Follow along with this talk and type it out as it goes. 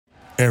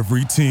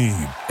Every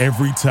team,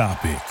 every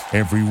topic,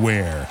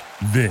 everywhere.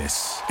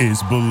 This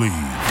is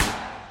Believe.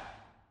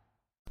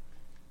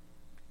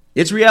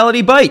 It's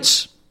Reality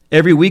Bites.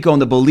 Every week on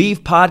the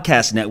Believe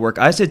Podcast Network,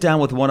 I sit down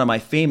with one of my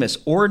famous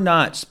or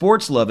not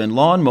sports-loving,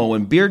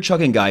 lawn-mowing,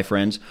 beard-chugging guy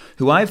friends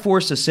who I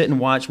force to sit and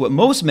watch what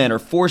most men are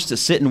forced to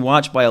sit and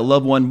watch by a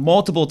loved one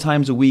multiple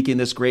times a week in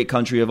this great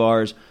country of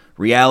ours,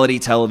 reality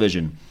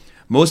television.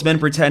 Most men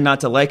pretend not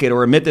to like it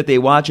or admit that they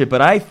watch it,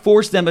 but I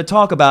force them to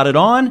talk about it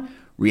on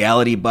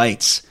Reality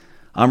Bites.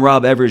 I'm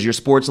Rob Evers, your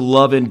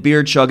sports-loving,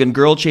 beard-chugging,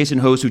 girl-chasing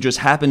host who just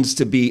happens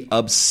to be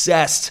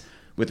obsessed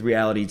with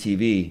reality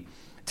TV.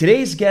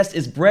 Today's guest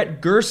is Brett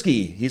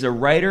Gursky. He's a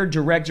writer,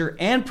 director,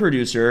 and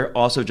producer,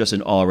 also just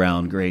an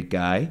all-around great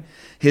guy.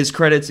 His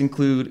credits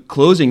include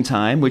Closing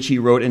Time, which he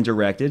wrote and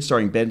directed,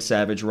 starring Ben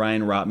Savage,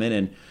 Ryan Rotman,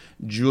 and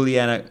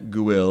Juliana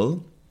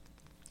Guil.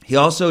 He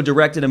also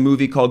directed a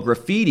movie called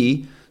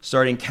Graffiti,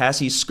 starring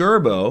Cassie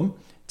Skirbo,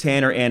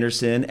 Tanner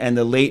Anderson, and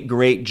the late,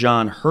 great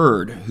John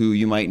Hurd, who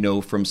you might know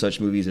from such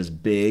movies as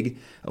Big,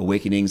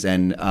 Awakenings,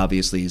 and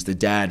obviously is the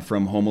dad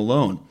from Home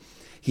Alone.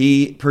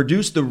 He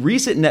produced the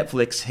recent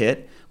Netflix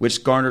hit,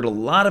 which garnered a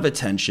lot of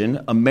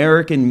attention,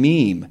 American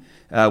Meme,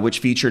 which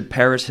featured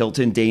Paris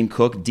Hilton, Dane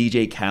Cook,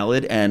 DJ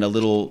Khaled, and a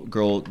little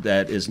girl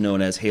that is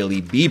known as Hailey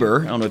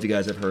Bieber. I don't know if you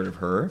guys have heard of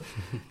her.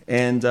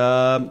 And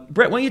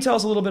Brett, why don't you tell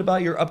us a little bit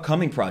about your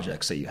upcoming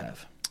projects that you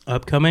have?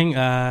 Upcoming,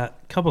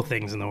 couple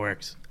things in the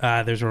works.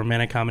 There's a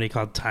romantic comedy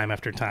called Time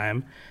After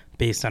Time,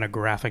 based on a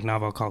graphic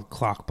novel called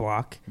Clock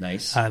Block.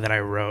 Nice. That I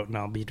wrote and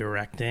I'll be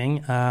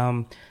directing.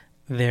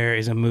 There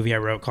is a movie I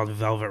wrote called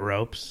Velvet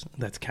Ropes.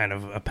 That's kind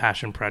of a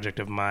passion project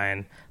of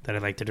mine that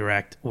I'd like to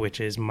direct,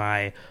 which is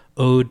my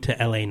ode to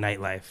LA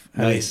nightlife.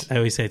 Nice. I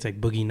always say it's like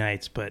Boogie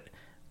Nights, but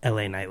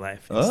LA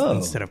nightlife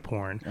instead of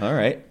porn. All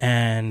right.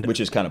 And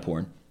which is kind of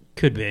porn.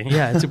 Could be.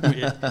 Yeah,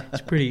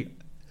 it's pretty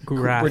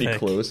graphic. Pretty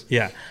close.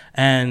 Yeah.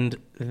 And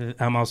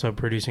I'm also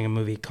producing a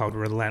movie called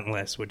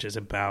Relentless, which is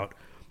about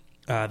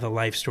the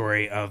life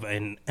story of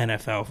an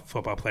NFL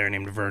football player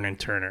named Vernon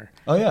Turner.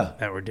 Oh, yeah.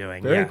 That we're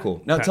doing. Very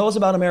cool. Now, tell us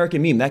about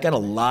American Meme. That got a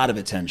lot of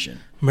attention.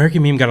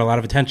 American Meme got a lot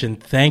of attention,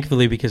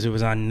 thankfully, because it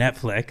was on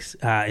Netflix.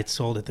 It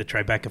sold at the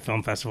Tribeca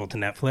Film Festival to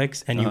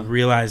Netflix, and you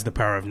realize the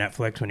power of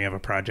Netflix when you have a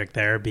project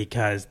there,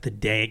 because the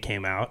day it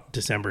came out,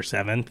 December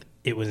 7th,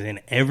 it was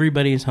in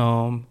everybody's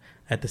home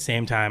at the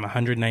same time,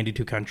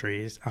 192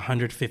 countries,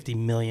 150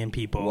 million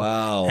people.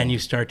 Wow. And you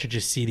start to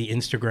just see the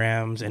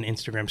Instagrams and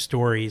Instagram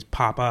stories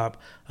pop up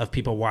of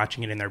people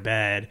watching it in their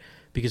bed.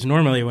 Because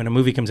normally when a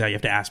movie comes out, you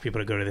have to ask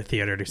people to go to the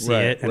theater to see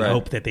it and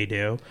hope that they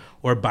do,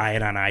 or buy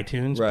it on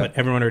iTunes. Right. But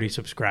everyone already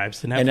subscribes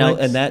to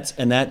Netflix.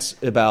 And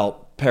that's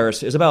about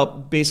Paris. It's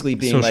about basically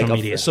being Social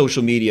like a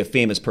social media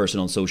famous person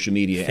on social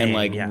media, Fame, and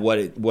like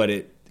what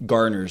it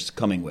garners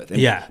coming with.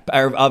 And yeah.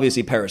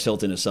 Obviously, Paris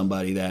Hilton is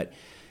somebody that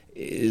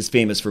is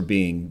famous for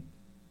being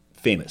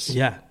famous.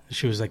 Yeah.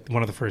 She was like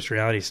one of the first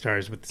reality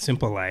stars with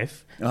Simple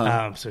Life.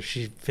 So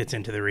she fits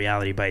into the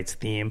Reality Bites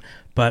theme.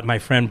 But my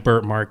friend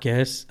Bert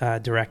Marcus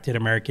directed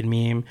American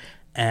Meme,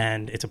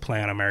 and it's a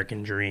play on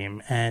American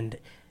Dream. And,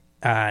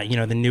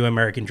 the new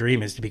American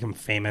Dream is to become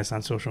famous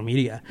on social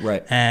media.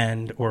 Right.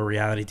 Or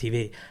reality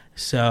TV.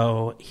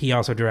 So he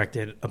also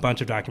directed a bunch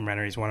of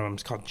documentaries. One of them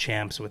is called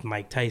Champs with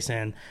Mike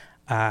Tyson.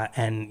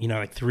 And,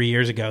 like 3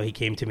 years ago, he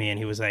came to me and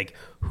he was like,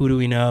 who do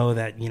we know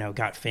that,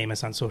 got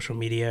famous on social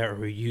media or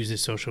who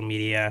uses social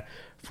media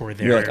for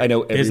their You're like, I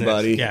know business?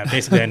 everybody. Yeah,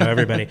 basically, I know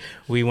everybody.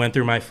 We went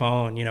through my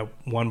phone,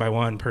 one by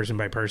one, person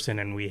by person,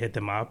 and we hit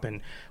them up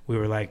and we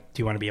were like,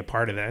 do you want to be a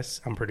part of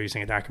this? I'm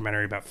producing a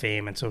documentary about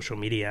fame and social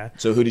media.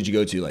 So who did you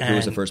go to? Who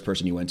was the first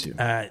person you went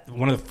to?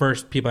 One of the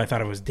first people I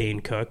thought of was Dane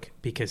Cook,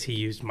 because he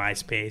used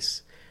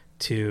MySpace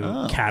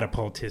to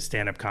catapult his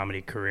stand-up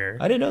comedy career.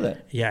 I didn't know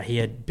that. Yeah, he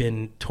had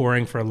been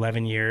touring for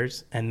 11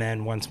 years, and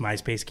then once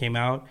MySpace came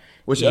out...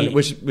 Which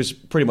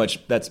pretty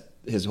much, that's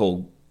his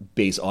whole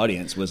base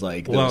audience, was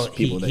like those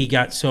people that... he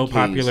got so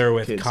popular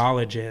with kids.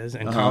 Colleges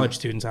and college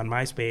students on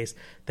MySpace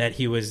that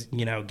he was,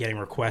 getting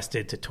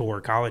requested to tour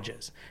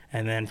colleges.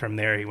 And then from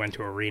there, he went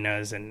to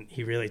arenas, and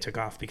he really took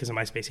off because of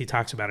MySpace. He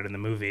talks about it in the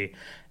movie.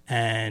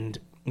 And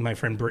my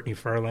friend Brittany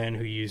Ferlin,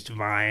 who used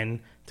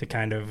Vine to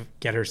kind of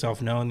get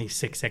herself known, these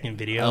 6-second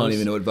videos. I don't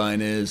even know what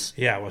Vine is.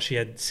 Yeah, well, she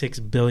had 6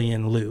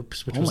 billion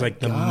loops, which was like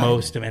the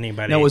most of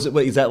anybody. Now, is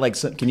that like,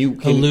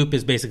 a loop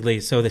is basically,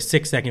 so the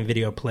 6-second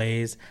video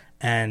plays,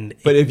 and...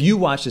 But if you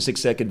watch the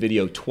 6-second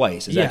video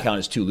twice, does that count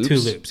as 2 loops? 2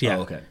 loops, yeah.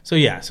 Oh, okay. So,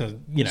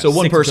 So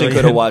one person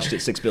could have watched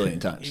it 6 billion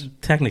times.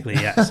 Technically,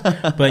 yes.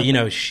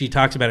 But, she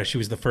talks about it. She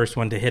was the first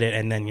one to hit it,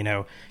 and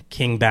then,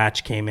 King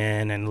Batch came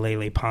in and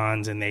Lele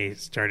Pons, and they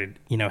started,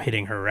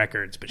 hitting her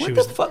records. But What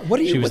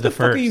the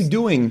fuck are you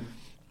doing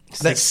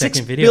that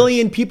 6 videos.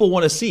 billion people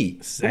want to see?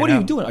 What are know.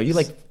 you doing? Are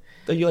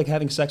you like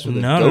having sex with a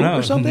No, goat no, no.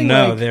 or something?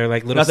 No, they're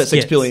like little Not that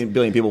skits. 6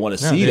 billion people want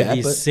to see that.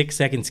 These But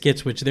 6-second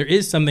skits, which there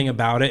is something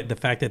about it, the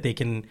fact that they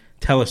can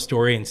tell a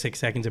story in 6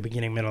 seconds, a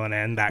beginning, middle, and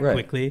end that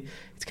quickly.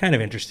 It's kind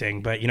of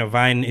interesting. But,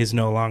 Vine is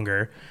no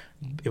longer.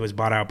 It was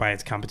bought out by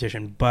its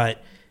competition.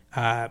 But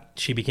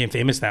she became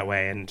famous that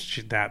way, and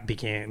that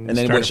became. And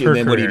then what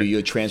do you do?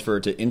 You transfer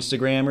it to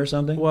Instagram or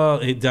something? Well,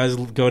 it does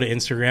go to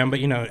Instagram,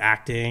 but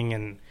acting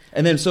and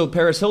then so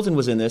Paris Hilton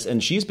was in this,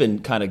 and she's been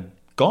kind of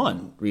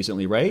gone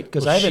recently, right?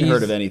 Because I haven't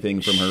heard of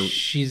anything from her.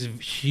 She's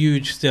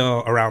huge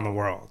still around the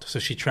world. So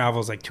she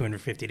travels like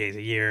 250 days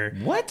a year.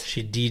 What?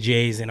 She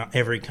DJs in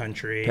every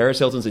country. Paris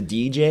Hilton's a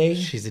DJ?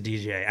 She's a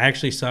DJ. I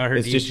actually saw her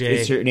DJ.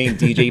 Is her name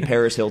DJ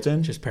Paris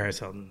Hilton? Just Paris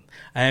Hilton.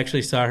 I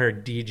actually saw her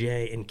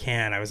DJ in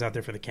Cannes. I was out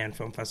there for the Cannes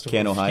Film Festival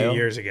Cannes, Ohio? a few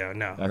years ago.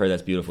 No. I heard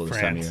that's beautiful this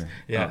France. time of year.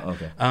 Yeah. Oh,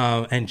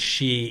 okay. And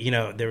she,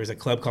 there was a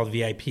club called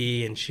VIP,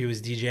 and she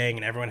was DJing,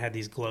 and everyone had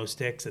these glow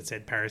sticks that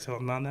said Paris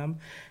Hilton on them.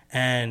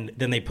 And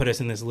then they put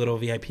us in this little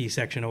VIP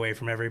section away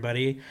from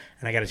everybody,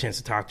 and I got a chance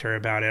to talk to her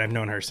about it. I've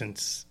known her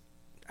since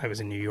I was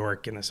in New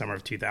York in the summer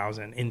of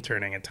 2000,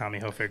 interning at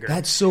Tommy Hilfiger.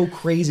 That's so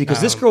crazy, because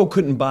this girl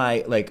couldn't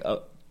buy like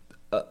a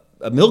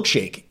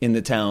milkshake in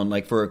the town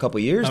like for a couple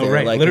of years. Oh, there.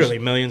 right. Like, literally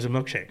millions of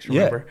milkshakes,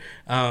 remember?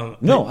 Yeah.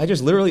 No, I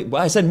just literally,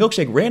 I said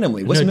milkshake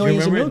randomly. What's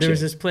millions of milkshakes? There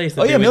was this place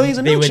that millions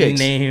of milkshakes.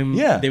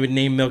 They would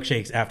name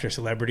milkshakes after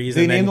celebrities.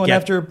 They named one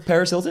after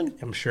Paris Hilton?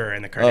 I'm sure,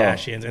 and the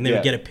Kardashians. And they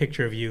would get a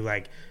picture of you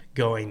like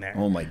going there.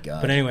 Oh my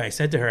God. But anyway, I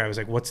said to her, I was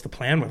like, what's the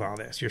plan with all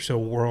this? You're so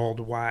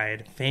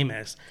worldwide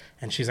famous.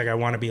 And she's like, I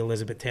want to be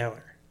Elizabeth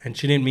Taylor. And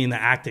she didn't mean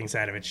the acting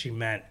side of it. She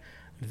meant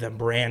the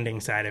branding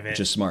side of it.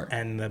 Which is smart.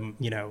 And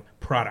the,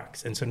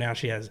 products. And so now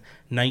she has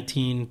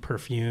 19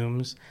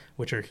 perfumes,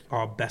 which are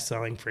all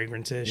best-selling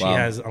fragrances. Wow. She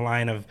has a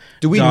line of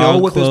Do we dog know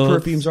what clothes. Those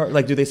perfumes are?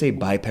 Like, do they say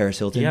by Paris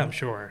Hilton? Yeah, I'm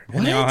sure. What?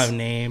 And they all have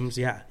names.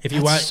 Yeah. If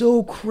you That's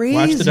so crazy.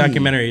 Watch the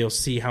documentary, you'll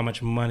see how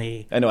much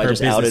money I know, I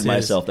just outed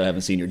myself that I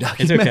haven't seen your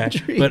documentary.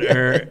 It's okay. But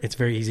it's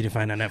very easy to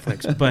find on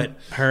Netflix. But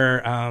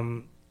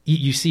her...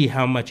 you see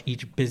how much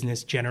each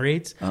business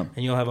generates, and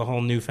you'll have a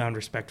whole newfound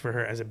respect for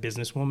her as a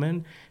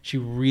businesswoman. She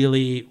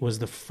really was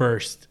the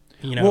first,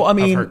 of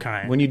her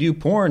kind. When you do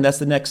porn, that's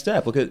the next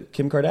step. Look at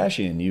Kim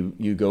Kardashian.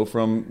 You go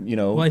from,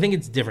 Well, I think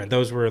it's different.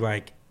 Those were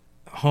like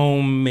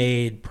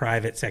homemade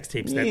private sex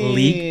tapes that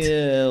leaked.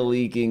 Yeah,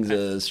 leaking's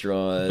a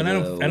strong. But I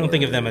don't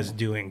think of them as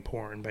doing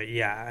porn. But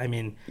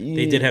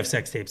they did have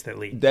sex tapes that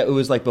leaked. That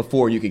was like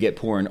before you could get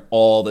porn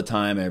all the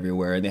time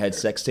everywhere, and they had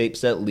sex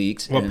tapes that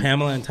leaked. Well,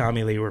 Pamela and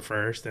Tommy Lee were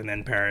first, and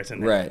then Paris,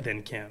 and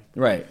then Kim.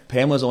 Right.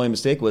 Pamela's only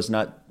mistake was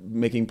not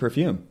making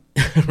perfume.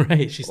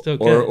 Right. She's still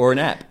good. Or an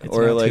app. It's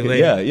or not like too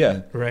late.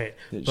 Yeah. Right.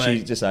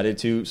 She decided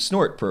to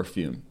snort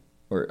perfume.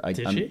 Or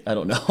Did she? I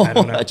don't know. I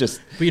don't know. I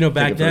just but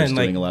back then,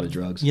 doing a lot of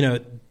drugs.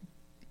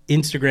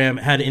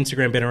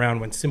 Instagram been around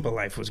when Simple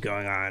Life was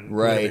going on,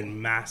 right, would have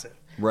been massive.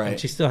 Right. And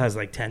she still has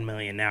like 10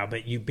 million now,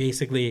 but you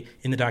basically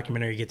in the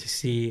documentary you get to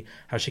see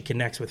how she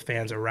connects with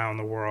fans around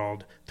the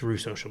world through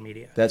social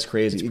media. That's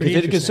crazy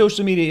because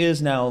social media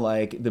is now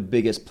like the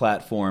biggest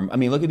platform. I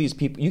mean, look at these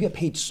people. You get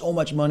paid so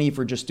much money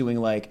for just doing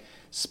like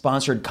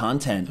sponsored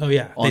content. Oh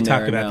yeah, they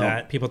talk about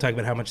that. People talk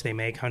about how much they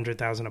make,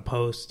 100,000 a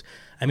post.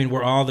 I mean,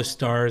 we're all the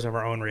stars of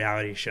our own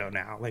reality show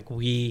now. Like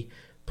we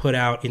put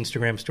out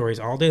Instagram stories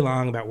all day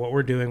long about what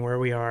we're doing, where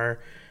we are,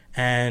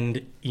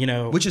 and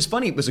which is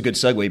funny. It was a good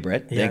segue,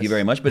 Brett. Yes. Thank you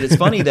very much. But it's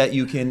funny that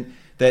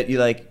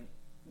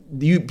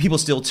people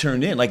still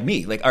turned in like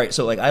me. Like, all right,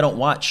 so like I don't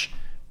watch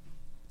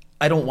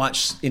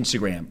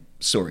Instagram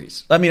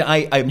stories. I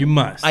mean, you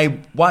must. I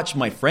watch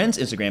my friends'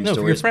 Instagram stories.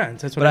 For your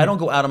friends. That's what I don't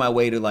go out of my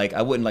way to like.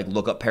 I wouldn't like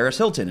look up Paris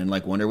Hilton and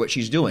like wonder what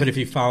she's doing. But if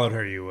you followed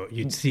her,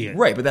 you'd see it.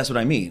 Right. But that's what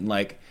I mean.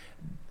 Like,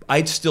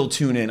 I'd still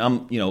tune in.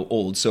 I'm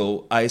old,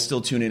 so I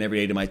still tune in every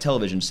day to my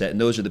television set, and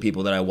those are the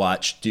people that I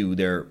watch do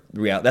their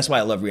reality. That's why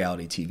I love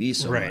reality TV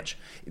so much.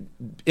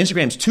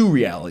 Instagram's too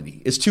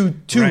reality. It's too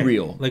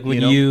real. Like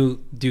when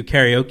you do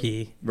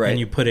karaoke and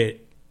you put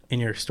it in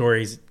your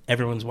stories,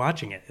 everyone's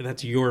watching it.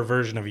 That's your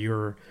version of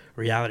your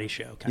reality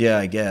show.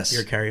 I guess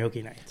your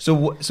karaoke night.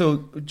 So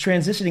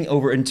transitioning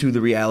over into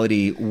the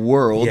reality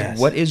world,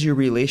 what is your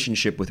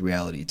relationship with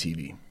reality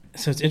TV?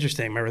 So it's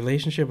interesting. My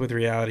relationship with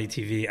reality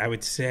TV, I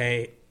would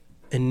say,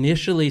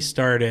 initially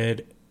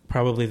started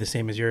probably the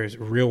same as yours.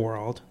 Real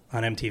World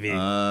on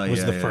MTV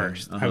was the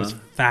first. I was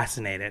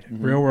fascinated.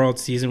 Mm-hmm. Real World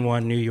season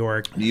 1, New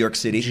York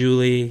City.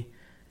 Julie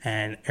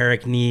and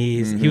Eric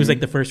Nies. Mm-hmm. He was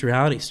like the first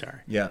reality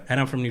star. Yeah, and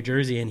I'm from New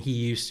Jersey, and he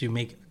used to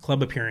make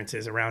club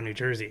appearances around New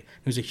Jersey.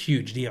 It was a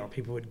huge deal.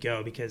 People would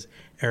go because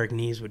Eric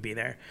Nies would be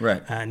there.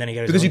 Right, and then he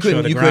got because you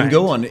couldn't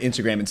go on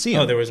Instagram and see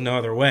him. Oh, there was no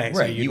other way.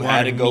 Right, so you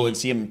had to go and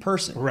see him in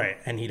person. Right,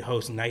 and he'd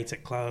host nights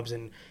at clubs,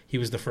 and he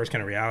was the first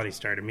kind of reality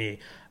star to me.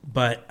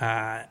 But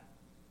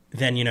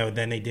then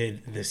they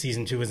did the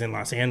season 2 was in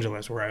Los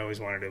Angeles, where I always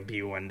wanted to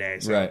be one day.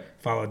 So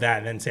followed that,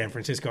 and then San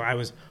Francisco. I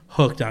was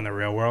hooked on the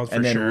Real World for sure.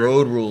 And then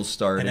Road Rules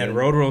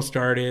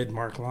started.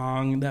 Mark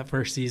Long that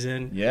first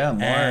season. Yeah,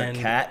 Mark, and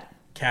Kat.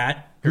 Kit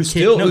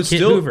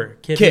Hoover.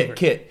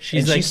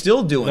 She's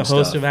still doing the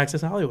host stuff. of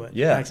Access Hollywood.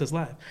 Yeah. Access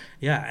Live.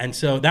 Yeah. And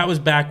so that was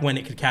back when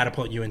it could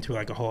catapult you into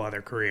like a whole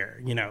other career.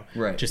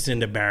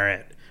 Jacinda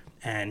Barrett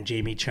and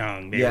Jamie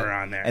Chung, they were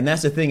on there. And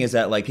that's the thing is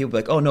that like people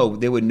are like, oh no,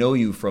 they would know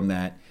you from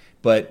that.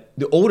 But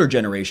the older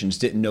generations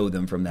didn't know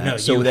them from that. No,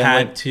 so you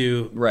had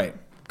to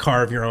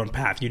carve your own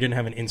path. You didn't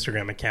have an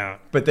Instagram account.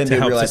 But then to they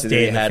help realized that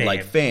they sustain the had fame.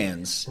 like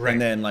fans, Right.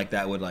 and then like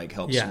that would like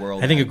help swirl.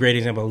 I think that. a great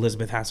example,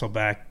 Elizabeth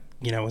Hasselbeck,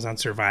 was on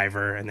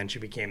Survivor, and then she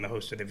became the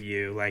host of The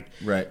View. Like,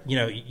 Right.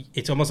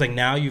 It's almost like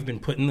now you've been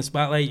put in the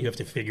spotlight, you have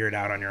to figure it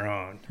out on your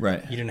own.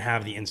 Right. You didn't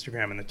have the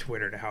Instagram and the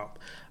Twitter to help.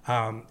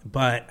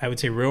 But I would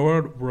say Real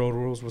World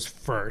Rules was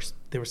first.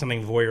 There was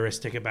something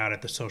voyeuristic about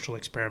it, the social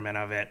experiment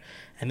of it.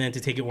 And then to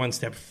take it one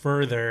step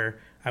further,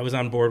 I was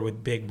on board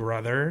with Big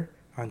Brother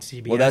on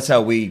CBS. Well, that's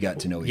how we got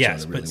to know each other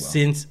really but well.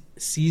 since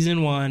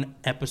season 1,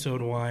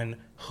 episode 1,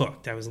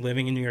 hooked. I was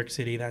living in New York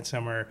City that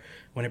summer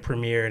when it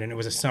premiered, and it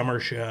was a summer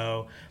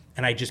show,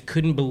 and I just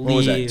couldn't believe... What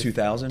was that,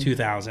 2000?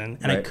 2000.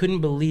 And I Right. couldn't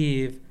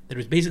believe that it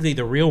was basically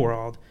The Real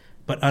World,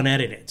 but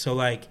unedited. So,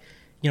 like,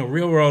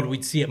 Real World,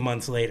 we'd see it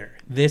months later.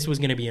 This was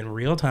going to be in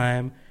real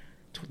time.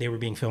 They were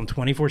being filmed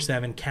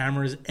 24/7,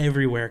 cameras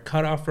everywhere,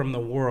 cut off from the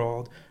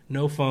world,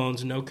 no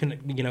phones, no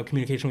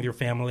communication with your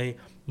family,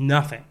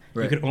 nothing.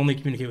 Right. You could only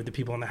communicate with the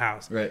people in the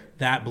house. Right.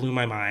 That blew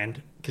my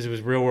mind because it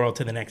was Real World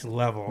to the next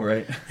level.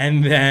 Right.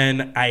 And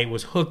then I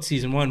was hooked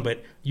season 1,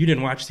 but you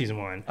didn't watch season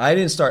 1. I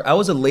didn't start. I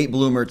was a late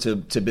bloomer to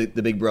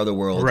the Big Brother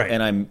world, Right.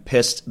 and I'm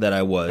pissed that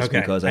I was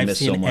because I I've missed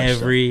seen so much.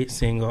 every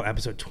single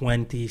episode,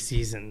 20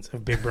 seasons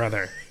of Big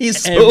Brother.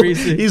 He's Every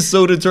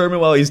so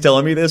determined while he's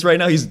telling me this right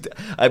now.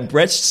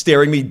 Brett's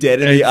staring me dead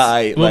in the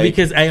eye. Well, like,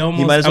 because I almost...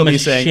 he might as well I'm be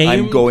saying, "I'm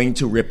ashamed- going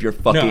to rip your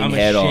fucking I'm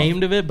head off."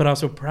 ashamed of it, but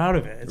also proud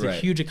of it. It's a Right.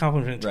 huge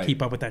accomplishment to Right.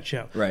 keep up with that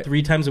show. Right.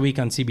 3 times a week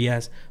on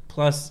CBS.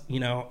 Plus,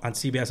 on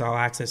CBS All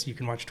Access, you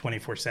can watch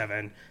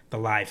 24/7 the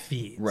live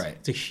feeds. Right.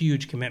 It's a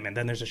huge commitment.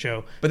 Then there's a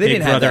show. But they Big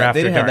didn't have Brother that. After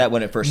They didn't have Dark. that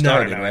when it first No,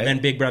 started, no. right? And then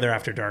Big Brother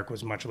After Dark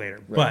was much later.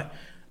 Right. But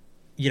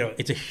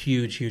it's a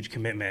huge, huge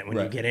commitment when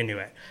you Right. get into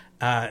it.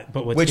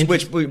 But what's Which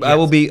interesting- I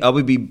will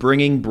be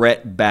bringing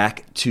Brett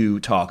back to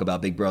talk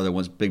about Big Brother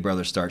once Big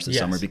Brother starts this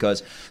Yes. summer,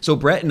 because so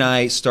Brett and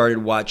I started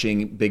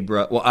watching Big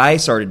Brother. Well, I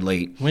started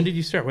late. When did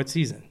you start? What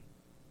season?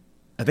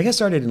 I think I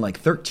started in like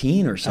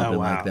 13 or something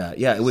wow. like that.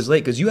 Yeah, it was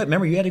late because you had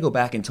to go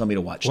back and tell me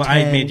to watch. Well,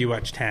 10. I made you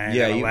watch 10,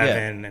 Yeah, and you-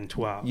 11, and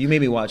 12. You made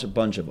me watch a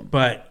bunch of them.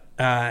 But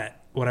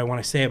what I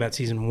want to say about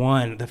season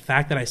 1, the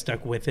fact that I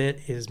stuck with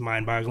it is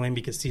mind-boggling,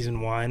 because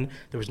season 1,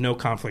 there was no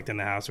conflict in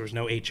the house. There was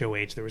no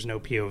HOH. There was no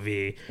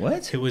POV.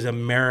 What? It was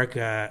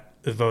America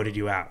voted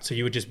you out. So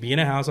you would just be in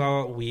a house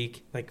all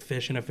week, like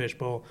fish in a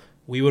fishbowl.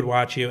 We would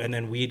watch you, and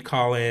then we'd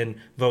call in,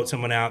 vote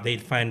someone out.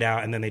 They'd find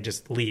out, and then they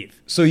just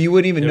leave. So you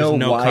wouldn't even There was know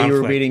no why you were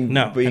conflict. being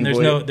No, being and there's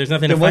voted? there's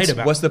nothing Then to fight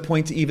about. What's the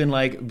point to even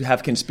like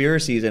have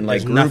conspiracies and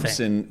like There's groups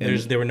nothing. and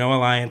There were no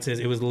alliances.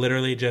 It was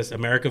literally just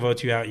America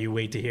votes you out. You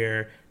wait to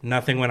hear.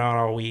 Nothing went on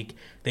all week.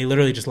 They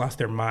literally just lost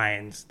their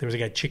minds. There was a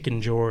guy,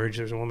 Chicken George.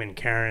 There was a woman,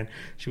 Karen.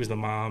 She was the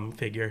mom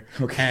figure.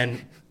 Okay.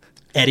 And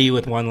Eddie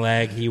with one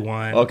leg, he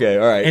won. Okay,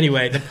 all right.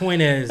 Anyway, the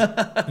point is,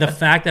 the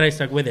fact that I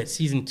stuck with it.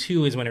 Season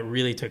 2 is when it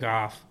really took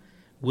off.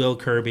 Will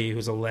Kirby,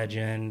 who's a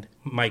legend,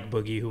 Mike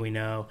Boogie, who we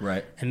know.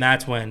 Right. And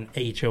that's when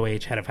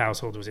HOH, Head of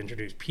Household, was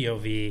introduced,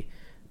 POV,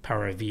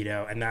 Power of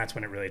Veto, and that's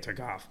when it really took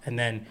off. And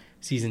then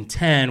season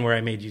 10, where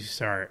I made you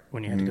start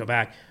when you had to go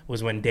back,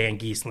 was when Dan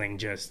Giesling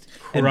just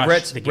and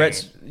crushed the game.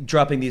 Brett's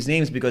dropping these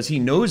names because he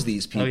knows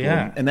these people. Oh,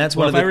 yeah. And that's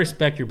well, one if of I the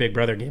respect your Big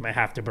Brother game, I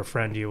have to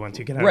befriend you once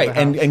you get out right. of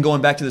the house. And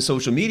going back to the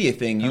social media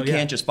thing, you Oh, yeah.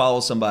 can't just follow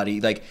somebody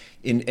like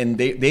and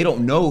they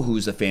don't know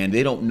who's a fan.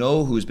 They don't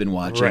know who's been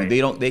watching. Right.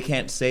 They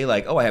can't say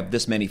like, "Oh, I have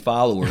this many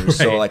followers,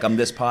 so Right. like I'm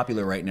this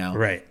popular right now."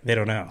 Right. They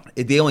don't know.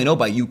 They only know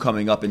by you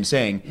coming up and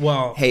saying,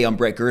 Well- hey, I'm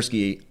Brett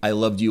Gursky. I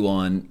loved you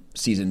on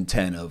season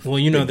 10 of Well,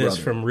 you know Big this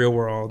Brother." from Real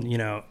World,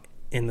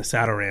 in the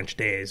Saddle Ranch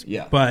days.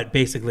 Yeah. But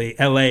basically,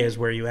 LA is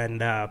where you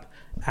end up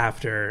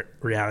after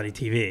reality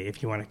TV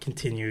if you want to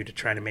continue to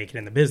try to make it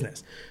in the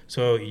business.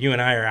 So you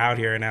and I are out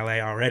here in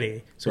LA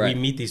already. So Right.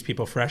 we meet these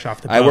people fresh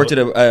off the boat. I worked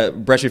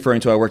at Brett's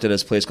referring to. I worked at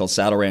this place called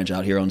Saddle Ranch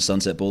out here on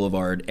Sunset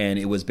Boulevard, and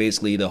it was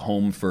basically the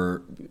home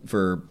for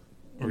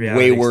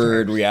Reality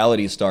wayward stars.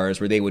 reality stars,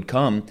 where they would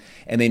come,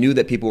 and they knew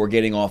that people were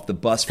getting off the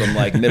bus from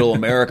like Middle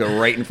America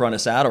right in front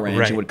of Saddle Ranch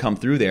Right. and would come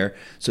through there,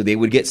 so they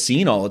would get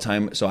seen all the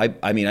time. So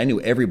I mean, I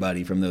knew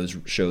everybody from those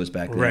shows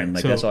back then. Right.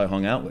 Like So- that's all I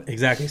hung out with.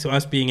 Exactly. So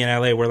us being in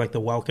LA, we're like the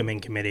welcoming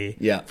committee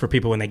Yeah. for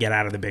people when they get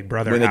out of the Big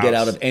Brother When they get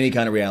house. out of any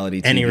kind of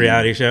reality TV. any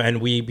reality show,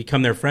 and we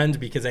become their friends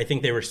because I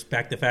think they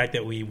respect the fact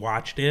that we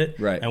watched it,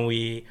 Right. and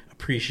we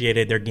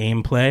appreciated their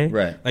gameplay.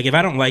 Right. Like if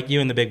I don't like you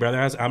in the Big Brother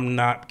house, I'm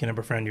not going to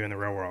befriend you in the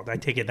real world. I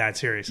take it that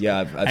seriously. Yeah,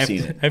 I've I have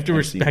seen to, it. I have to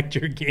I've seen respect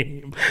your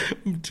game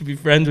to be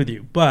friends with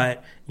you,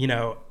 but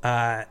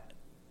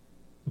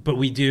but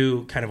we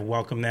do kind of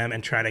welcome them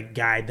and try to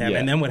guide them. Yeah.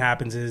 And then what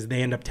happens is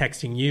they end up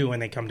texting you when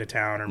they come to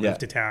town or move Yeah.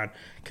 to town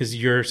because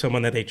you're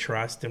someone that they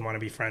trust and want to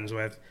be friends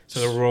with. So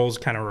the roles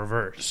kind of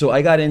reverse. So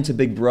I got into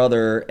Big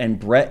Brother, and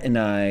Brett and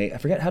I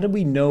forget, how did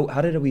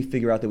we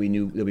figure out that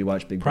we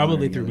watched Big Brother?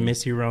 Probably through together?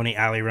 Missy Roney,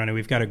 Ali Roney.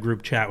 We've got a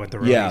group chat with the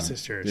Roney Yeah,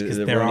 sisters because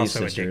the they're Roney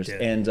also sisters.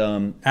 addicted.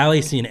 And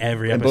Ali's seen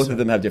every and episode. both of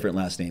them have different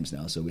last names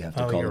now, so we have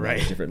to call you're them right.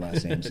 with different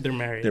last names. They're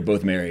married. They're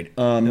both married.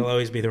 They'll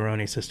always be the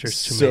Roney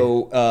sisters to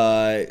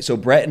me. So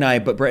Brett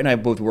and I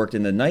both worked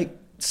in the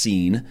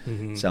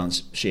scene.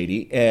 Sounds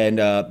shady.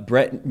 And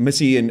Brett,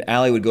 Missy, and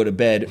Allie would go to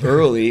bed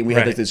early. We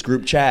had like this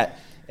group chat.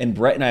 And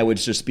Brett and I would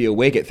just be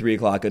awake at 3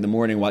 o'clock in the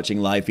morning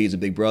watching live feeds of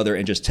Big Brother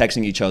and just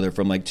texting each other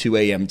from like 2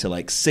 a.m. to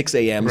like 6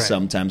 a.m.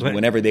 sometimes,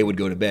 whenever they would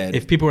go to bed.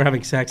 If people were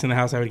having sex in the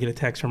house, I would get a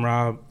text from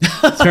Rob.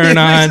 Turn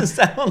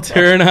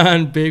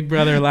on Big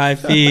Brother live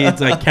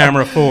feeds, like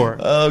camera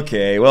 4.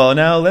 Okay, well,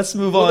 now let's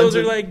move on. Those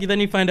are like, then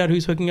you find out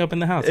who's hooking up in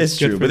the house. It's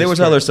true, but there was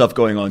other stuff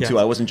going on too.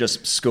 I wasn't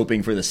just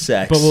scoping for the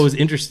sex. But what was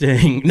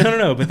interesting,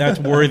 no, but that's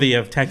worthy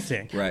of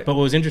texting. Right. But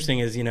what was interesting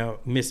is,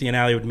 Missy and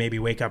Allie would maybe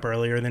wake up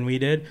earlier than we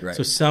did. Right.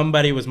 So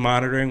somebody was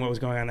monitoring what was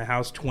going on in the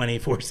house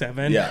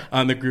 24/7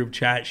 on the group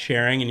chat,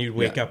 sharing, and you'd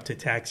wake up to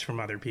texts from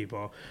other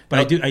people. But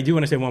I do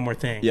want to say one more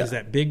thing, is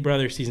that Big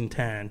Brother season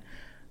 10,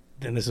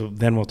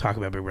 then we'll talk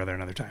about Big Brother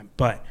another time.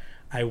 But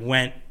I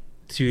went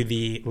to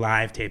the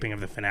live taping of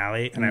the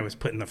finale, and I was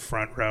put in the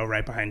front row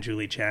right behind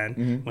Julie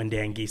Chen when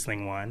Dan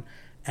Giesling won.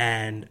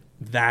 And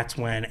that's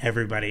when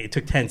it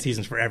took 10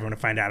 seasons for everyone to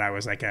find out I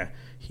was like a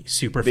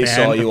super fan. They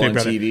saw you of Big on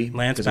Brother. TV?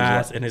 Lance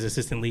Bass and his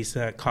assistant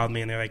Lisa called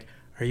me, and they're like,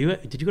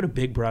 did you go to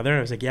Big Brother? I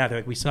was like, yeah. They're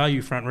like, we saw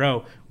you front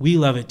row. We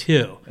love it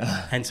too.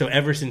 And so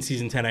ever since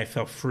season 10, I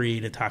felt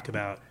free to talk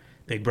about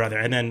Big Brother.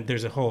 And then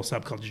there's a whole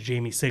subculture,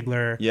 Jamie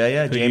Sigler.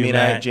 Yeah. Jamie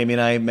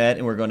and I met,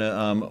 and we're going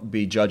to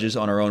be judges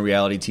on our own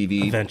reality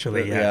TV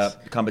eventually. Yes.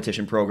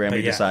 Competition program.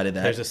 We decided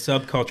that there's a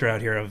subculture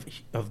out here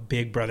of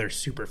Big Brother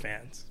super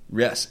fans.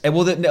 Yes, and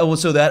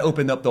so that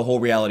opened up the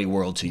whole reality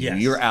world to you.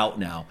 Yes. You're out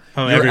now.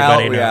 Oh, You're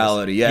everybody out knows.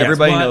 reality. Yeah,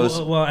 everybody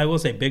knows. Well, I will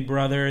say Big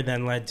Brother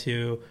then led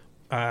to,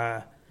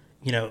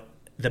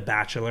 The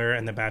Bachelor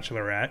and The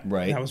Bachelorette.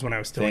 Right. That was when I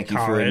was still Thank in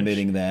college. you for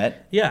admitting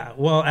that. Yeah.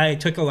 Well, I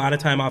took a lot of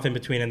time off in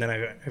between, and then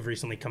I've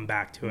recently come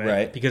back to it.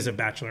 Right. Because of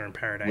Bachelor in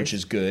Paradise. Which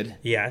is good.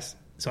 Yes.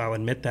 So I'll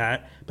admit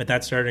that. But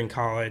that started in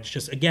college,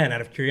 just, again,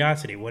 out of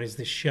curiosity. What is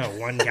this show?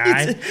 One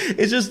guy?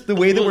 it's just the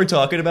way that we're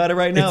talking about it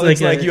right now. It's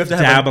like you have to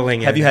have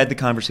you it. had the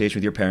conversation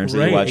with your parents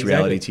that you watch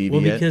reality TV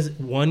Well, yet? because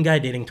one guy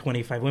dating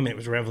 25 women, it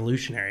was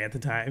revolutionary at the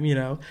time,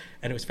 and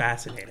it was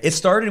fascinating. It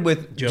started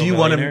with, Joe do you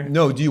want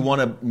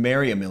Millionaire? to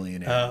marry a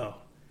millionaire? Oh.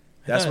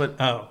 I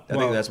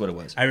think that's what it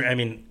was. I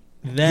mean,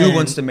 then... Who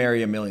wants to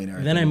marry a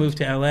millionaire? Then I moved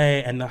to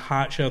LA, and the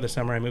hot show the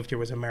summer I moved here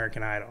was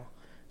American Idol.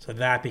 So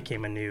that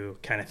became a new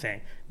kind of thing.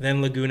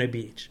 Then Laguna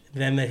Beach,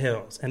 then The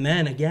Hills. And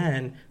then,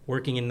 again,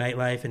 working in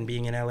nightlife and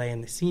being in LA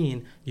in the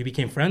scene, you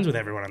became friends with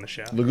everyone on the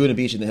show. Laguna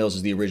Beach and The Hills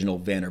is the original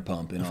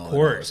Vanderpump and all that. Of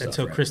course. Stuff, and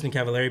so right. Kristen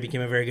Cavallari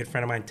became a very good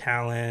friend of mine,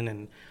 Talon,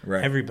 and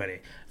everybody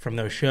from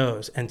those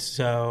shows. And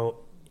so...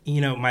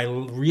 my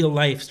real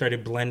life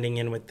started blending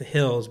in with The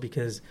Hills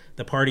because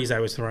the parties I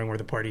was throwing were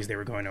the parties they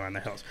were going to on The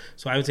Hills.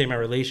 So I would say my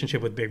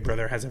relationship with Big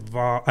Brother has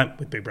evolved,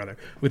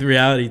 with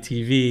reality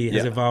TV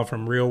has evolved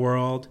from Real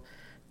World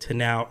to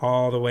now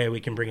all the way we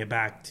can bring it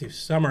back to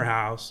Summer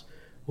House,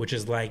 which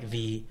is like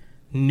the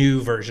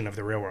new version of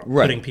the Real World,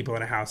 putting people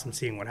in a house and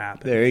seeing what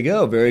happens. There you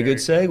go. Very good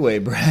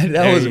segue, Brad.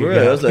 That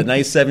was a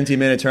nice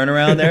 17-minute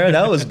turnaround there.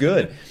 That was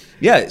good.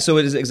 Yeah, so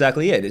it is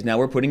exactly it. Now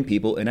we're putting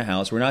people in a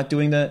house. We're not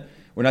doing the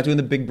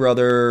Big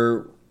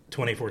Brother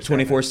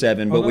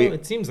 24/7, but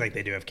it seems like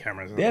they do have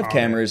cameras. They have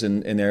cameras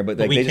in there, but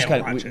like we they just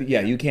can't kind watch of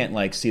it. you can't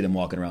like see them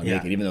walking around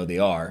naked, even though they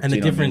are. And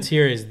the difference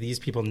here is these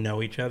people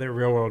know each other.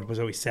 Real World was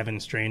always 7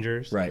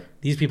 strangers. Right.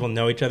 These people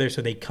know each other,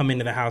 so they come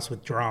into the house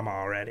with drama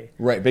already.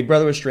 Right. Big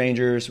Brother was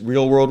strangers.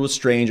 Real World was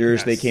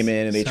strangers. Yes. They came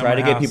in and they Summer tried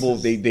to get House people.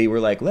 They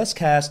were like, let's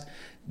cast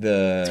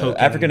the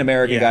African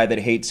American guy that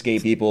hates gay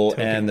people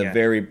and the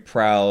very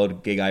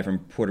proud gay guy from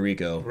Puerto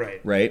Rico.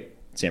 Right.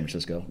 San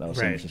Francisco. That was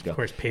San Francisco. Of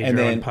course,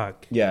 Pedro and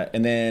Puck. Yeah,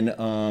 and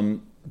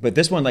then but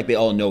this one, like, they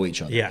all know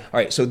each other. Yeah. All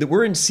right, so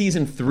we're in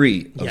season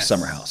 3 of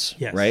Summer House.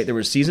 Yes. Right. There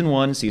was season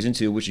 1, season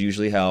 2, which is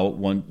usually how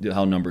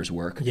numbers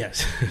work.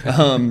 Yes.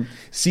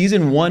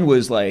 Season 1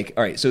 was like,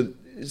 all right, so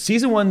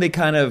season 1 they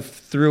kind of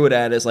threw it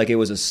at as like it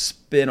was a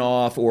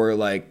spin-off or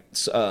like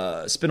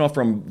spin-off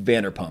from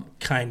Vanderpump.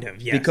 Kind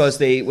of, yes. Because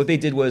what they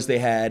did was they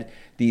had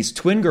these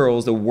twin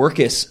girls, the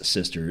Workus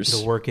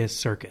sisters. The Workus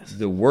Circus.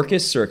 The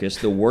Workus Circus,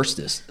 the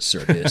Worstest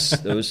Circus,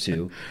 those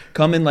two,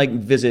 come and like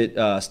visit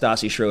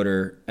Stassi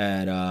Schroeder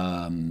at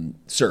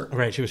SUR.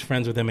 Right, she was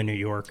friends with them in New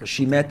York.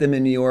 She met them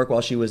in New York while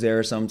she was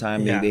there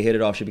sometime. They hit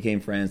it off. She became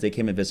friends. They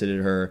came and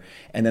visited her.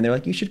 And then they're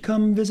like, you should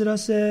come visit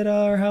us at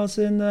our house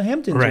in the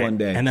Hamptons one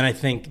day. And then I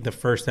think the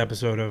first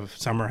episode of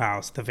Summer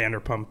House, the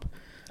Vanderpump...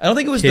 I don't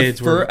think it was the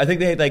first. I think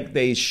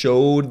they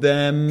showed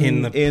them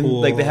in the pool.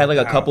 Like they had like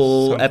a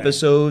couple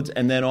episodes,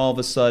 and then all of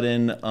a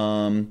sudden,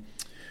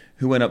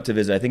 who went up to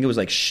visit? I think it was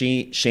like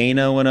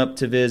Shayna went up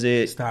to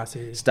visit.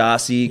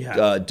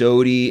 Stassi,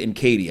 Dodie, and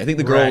Katie. I think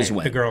the girls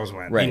went. The girls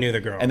went. Right. They knew the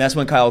girls. And that's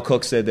when Kyle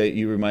Cook said that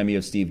you remind me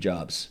of Steve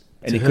Jobs.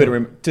 And he couldn't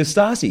remember to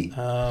Stassi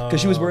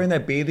because she was wearing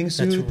that bathing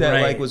suit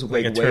that like was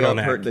like way up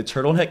her the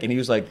turtleneck, and he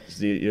was like,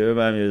 "You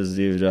remind me of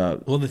Steve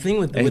Jobs." Well, the thing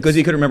with because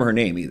he couldn't remember her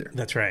name either.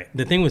 That's right.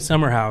 The thing with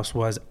Summer House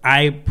was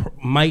I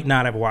might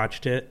not have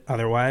watched it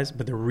otherwise,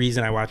 but the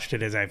reason I watched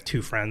it is I have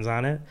 2 friends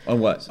on it. On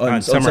what? On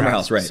Summer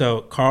House, right?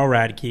 So Carl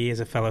Radke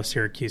is a fellow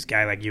Syracuse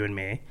guy like you and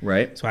me,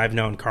 right? So I've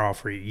known Carl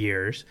for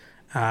years.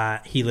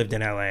 He lived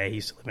in L.A. He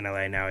used to live in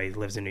L.A. Now he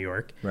lives in New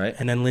York. Right.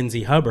 And then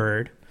Lindsay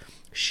Hubbard,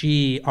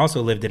 she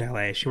also lived in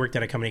L.A. She worked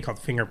at a company called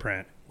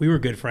Fingerprint. We were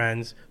good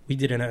friends. We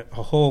did a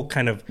whole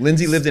kind of...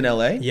 Lindsay lived in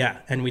L.A.? Yeah,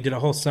 and we did a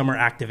whole summer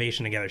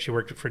activation together. She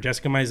worked for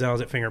Jessica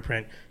Mizell's at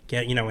Fingerprint,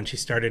 when she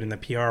started in the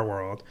PR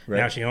world. Right.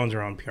 Now she owns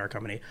her own PR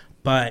company.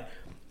 But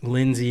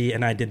Lindsay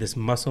and I did this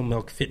muscle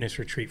milk fitness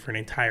retreat for an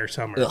entire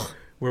summer. Ugh.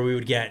 Where we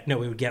would get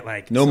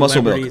like no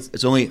muscle milk.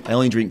 celebrities. I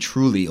only drink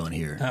Truly on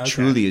here. Okay.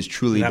 Truly is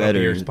truly That'll be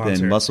your better sponsor.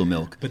 than muscle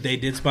milk. But they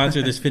did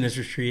sponsor this fitness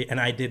retreat, and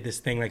I did this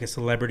thing like a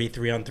celebrity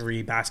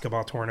 3-on-3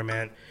 basketball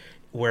tournament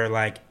where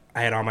like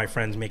I had all my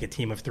friends make a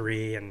team of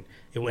 3, and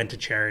it went to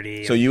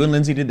charity. So you and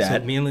Lindsay did So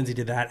that. me and Lindsay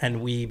did that,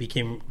 and we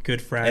became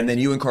good friends. And then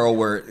you and Carl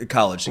were at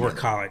college together. We're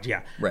college,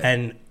 yeah. Right.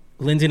 And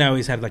Lindsay and I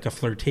always had like a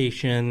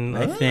flirtation,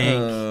 I think.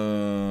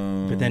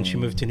 But then she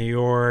moved to New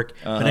York.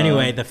 But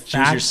anyway, the She was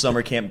your fact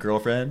summer camp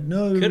girlfriend?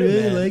 No, we could have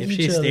really been like if each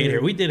she other. stayed here.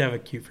 We did have a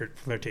cute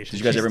flirtation. Did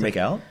you guys She ever still- make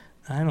out?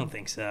 I don't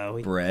think so.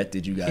 Brett,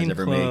 did you guys Came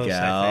ever close, make I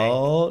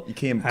out? You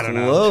came I don't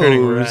know. I'm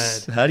turning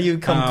close. red. How do you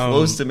come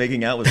close to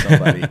making out with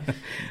somebody?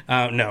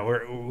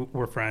 No,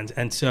 we're friends,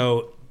 and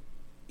so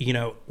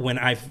when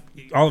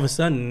all of a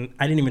sudden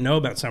I didn't even know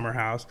about Summer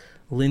House.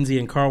 Lindsay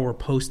and Carl were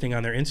posting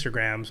on their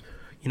Instagrams.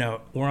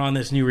 We're on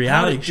this new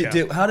reality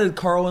show. How did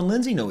Carl and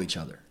Lindsay know each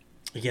other?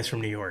 I guess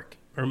from New York,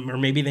 or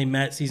maybe they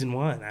met season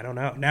 1. I don't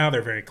know. Now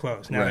they're very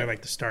close. Now Right. they're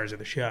like the stars of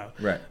the show.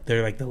 Right.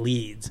 They're like the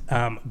leads.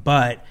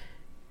 But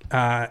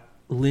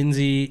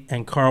Lindsay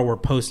and Carl were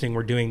posting,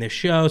 we're doing this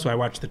show. So I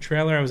watched the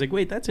trailer. I was like,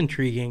 wait, that's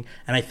intriguing.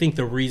 And I think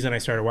the reason I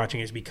started watching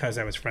is because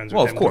I was friends with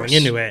Well, them of course.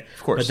 going into it.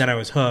 Of course. But then I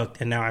was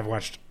hooked, and now I've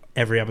watched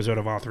every episode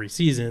of all 3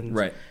 seasons.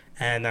 Right.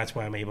 And that's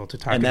why I'm able to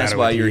talk And about it that's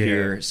why with you're you.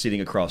 here sitting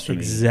across from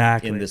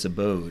Exactly. me in this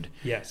abode.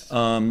 Yes.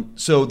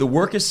 So the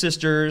Workus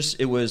sisters,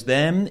 it was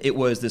them. It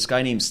was this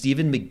guy named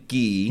Stephen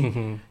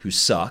McGee who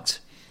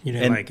sucked. You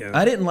didn't And like him.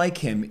 I didn't like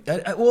him.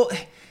 Well,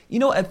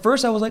 at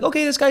first I was like,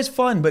 okay, this guy's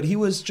fun, but he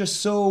was just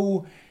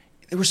so...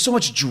 There was so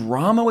much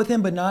drama with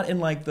him, but not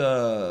in like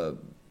the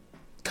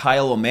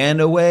Kyle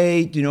Amanda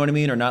way. Do you know what I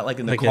mean? Or not like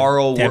in the like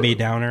Carl... a Debbie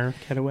Downer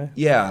kind of way?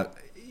 Yeah.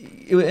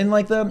 And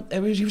like he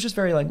was just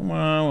very like,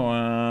 wah,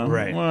 wah,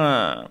 Right.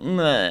 wah,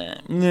 nah,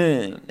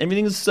 nah,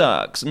 everything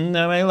sucks.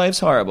 Nah, my life's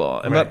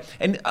horrible. Right.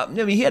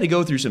 He had to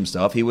go through some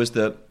stuff. He was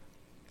the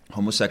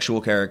homosexual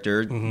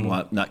character,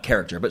 well, not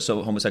character, but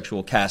so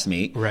homosexual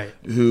castmate, Right.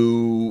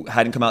 who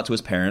hadn't come out to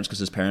his parents because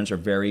his parents are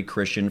very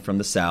Christian from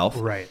the South,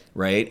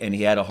 Right. and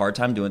he had a hard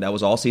time doing it. That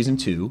was all season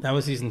 2. That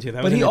was season 2. That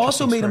But was he an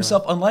also interesting made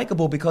himself storyline.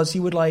 unlikable because he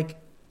would like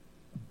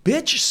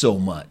bitch so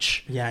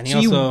much. Yeah, and he so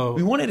also-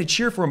 we wanted to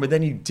cheer for him, but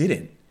then you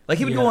didn't. Like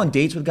he would go Yeah. on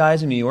dates with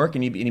guys in New York,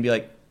 and he'd be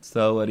like,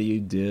 "So what do you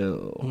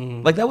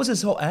do?" Like that was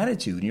his whole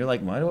attitude, and you're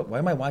like, "Why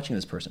am I watching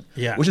this person?"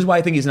 Yeah. Which is why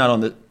I think he's not on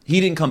the. He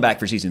didn't come back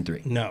for season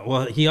 3. No,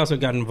 well, he also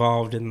got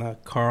involved in the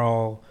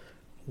Carl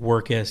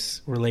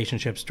Workus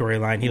relationship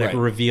storyline. He Right.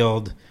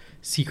 revealed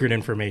secret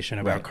information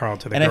about Carl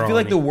to the and girl. I feel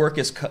like the work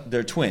is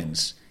they're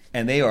twins,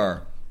 and they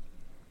are.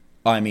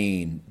 I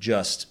mean,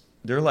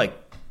 they're like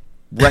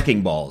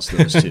wrecking balls.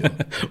 Those two.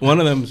 one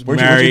of them's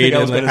What'd you married. think I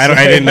was and, gonna I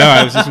say? didn't know.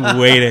 I was just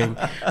waiting.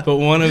 But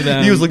one of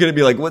them. He was looking at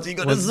me like, "What's he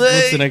gonna say?"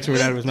 What's the next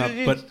word out of his mouth?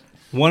 But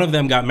one of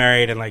them got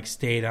married and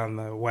stayed on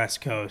the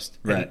West Coast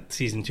in Right.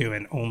 season 2,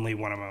 and only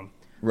one of them,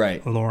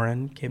 Right.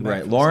 Lauren, came back.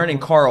 Right. from Lauren season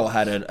and Carl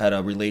had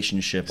a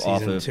relationship off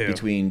Season of 2.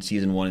 between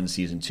season 1 and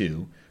season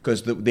 2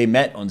 because they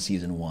met on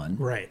season 1.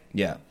 Right.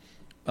 Yeah.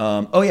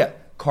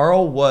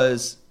 Carl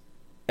was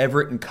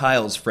Everett and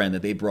Kyle's friend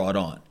that they brought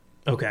on.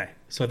 Okay.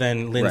 So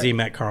then Lindsay Right.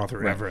 met Carl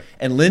through Everett.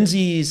 And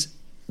Lindsay,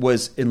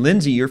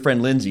 your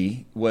friend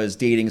Lindsay, was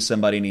dating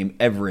somebody named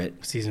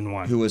Everett, Season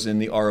 1. who was in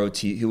the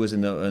ROT, who was in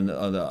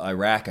the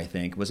Iraq, I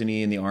think. Wasn't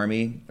he in the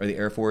Army or the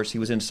Air Force? He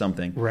was in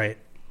something. Right.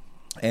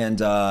 And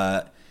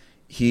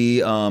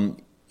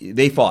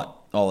they fought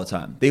all the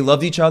time. They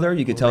loved each other.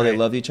 You could tell they Right.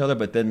 loved each other,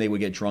 but then they would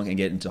get drunk and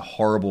get into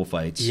horrible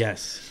fights.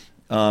 Yes.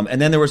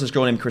 And then there was this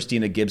girl named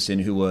Christina Gibson,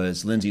 who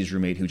was Lindsay's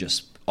roommate, who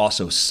just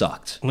also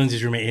sucked.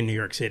 Lindsay's roommate in New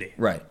York City.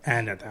 Right.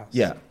 And at the house.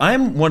 Yeah,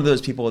 I'm one of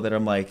those people that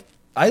I'm like,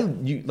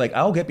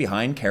 I'll get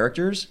behind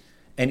characters,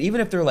 and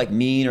even if they're like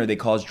mean or they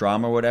cause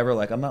drama or whatever,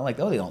 like I'm not like,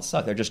 oh, they don't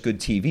suck. They're just good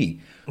TV.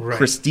 Right.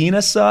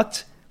 Christina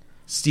sucked.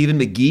 Stephen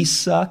McGee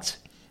sucked.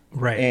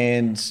 Right.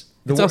 And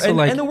the It's also and,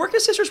 like- and the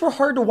Workus sisters were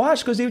hard to watch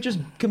because they would just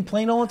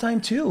complain all the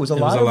time too. It was a It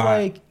lot was of a lot.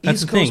 like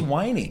That's East the thing. Coast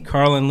whining.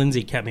 Carl and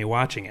Lindsay kept me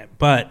watching it.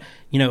 But,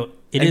 it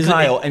And is.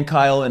 Kyle Yeah,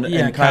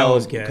 and Kyle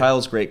was good.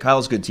 Kyle's great.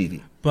 Kyle's good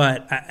TV.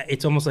 But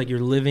it's almost like you're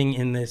living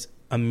in this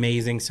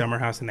amazing summer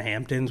house in the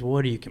Hamptons.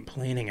 What are you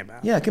complaining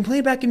about? Yeah,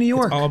 complain back in New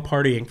York. It's all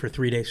partying for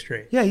 3 days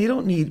straight. Yeah, we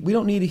don't need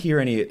to hear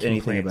anything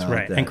Complaints, about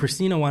right. that. And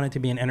Christina wanted to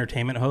be an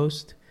entertainment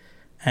host,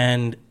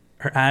 and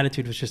her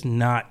attitude was just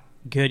not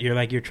good.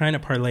 You're trying to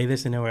parlay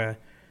this into a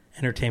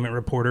entertainment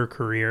reporter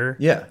career.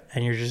 Yeah.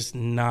 And you're just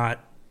not,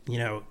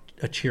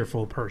 a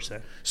cheerful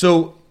person.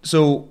 So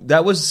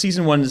that was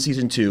season 1 to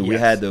season 2. We Yes.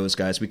 had those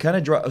guys. We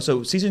kind of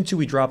so season 2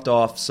 we dropped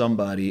off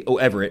somebody. Oh,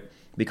 Everett.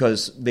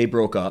 because they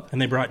broke up.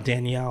 And they brought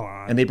Danielle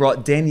on. And they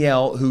brought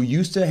Danielle, who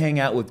used to hang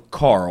out with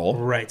Carl.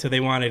 Right. So they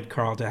wanted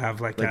Carl to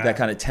have like that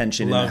kind of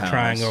tension in love the house.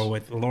 triangle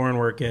with Lauren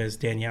Workes,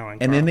 Danielle, and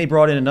Carl. And then they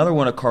brought in another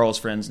one of Carl's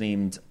friends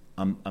named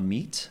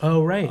Amit.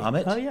 Oh, right.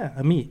 Amit? Oh, yeah.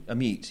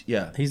 Amit,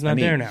 yeah. He's not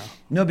Amit. there now.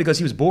 No, because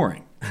he was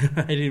boring.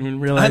 I didn't even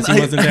realize he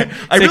wasn't there.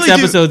 I Six really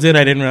episodes in,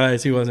 I didn't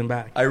realize he wasn't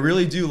back. I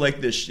really do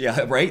like this.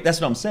 Yeah, right? That's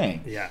what I'm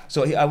saying. Yeah.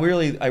 So I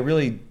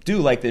really do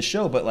like this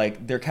show, but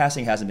like their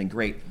casting hasn't been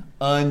great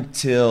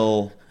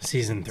until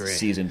Season 3.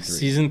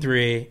 Season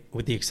 3,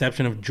 with the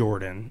exception of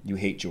Jordan. You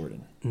hate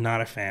Jordan.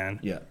 Not a fan.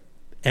 Yeah.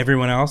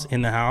 Everyone else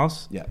in the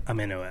house, yeah, I'm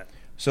into it.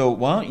 So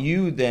why don't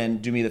you then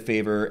do me the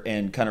favor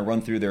and kind of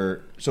run through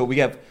their... So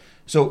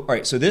all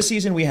right, so this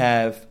season we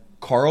have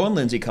Carl and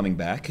Lindsay coming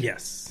back.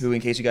 Yes. Who,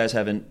 in case you guys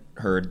haven't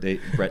heard,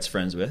 Brett's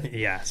friends with.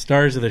 Yeah,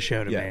 stars of the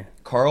show to me.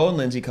 Carl and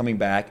Lindsay coming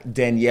back.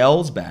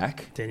 Danielle's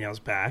back.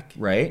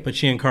 Right. But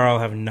she and Carl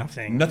have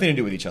nothing to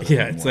do with each other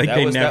Yeah, anymore. it's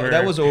like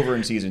that was over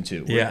in season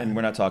 2. And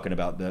we're not talking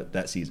about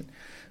that season.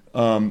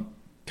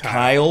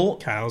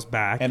 Kyle's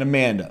back. And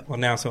Amanda. Well,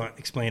 now, so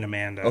explain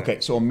Amanda. Okay,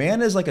 so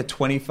Amanda's like a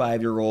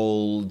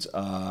 25-year-old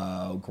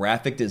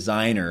graphic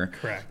designer.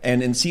 Correct.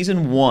 And in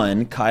season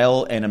 1,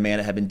 Kyle and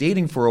Amanda had been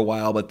dating for a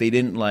while, but they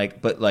didn't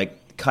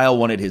Kyle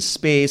wanted his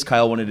space.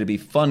 Kyle wanted to be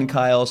fun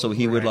Kyle, so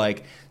he would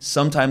like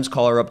sometimes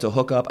call her up to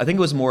hook up. I think it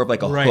was more of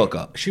like a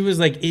hookup. She was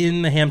like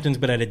in the Hamptons,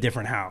 but at a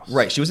different house.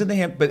 Right. She was in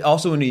the but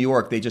also in New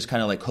York, they just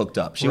kind of like hooked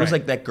up. She was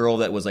like that girl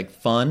that was like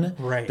fun.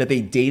 Right. That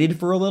they dated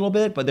for a little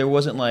bit, but there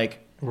wasn't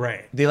like...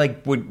 Right. They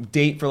like would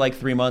date for like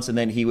 3 months, and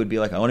then he would be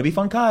like, I want to be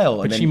fun Kyle.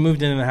 But and then she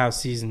moved into the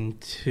house season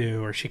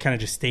 2, or she kind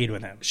of just stayed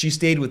with him. She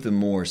stayed with him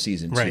more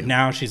season 2. Right.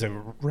 Now she's a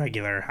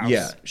regular house.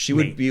 Yeah. She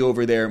would be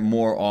over there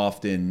more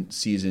often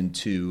season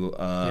 2.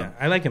 Yeah.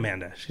 I like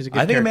Amanda. She's a good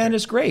I think character.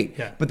 Amanda's great.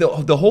 Yeah. But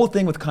the whole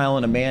thing with Kyle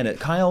and Amanda,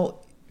 Kyle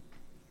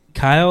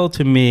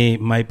to me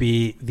might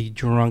be the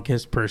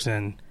drunkest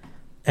person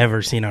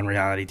ever seen on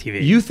reality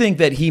TV. You think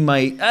that he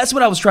might... That's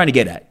what I was trying to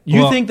get at.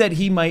 You think that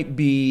he might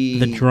be...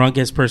 the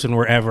drunkest person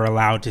we're ever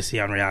allowed to see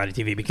on reality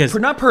TV. Because...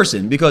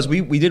 because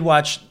we did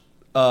watch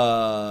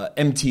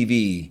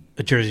MTV...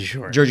 Jersey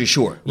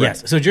Shore. Right.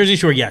 Yes. So Jersey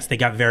Shore, yes, they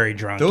got very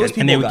drunk.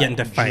 And they would get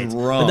into fights.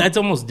 But that's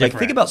almost different. Like,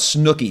 think about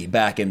Snooki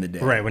back in the day.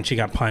 Right, when she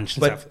got punched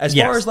and stuff. But as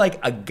far as like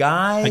a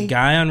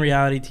guy on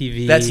reality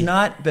TV... That's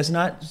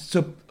not...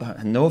 So,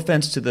 no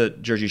offense to the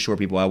Jersey Shore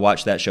people. I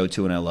watched that show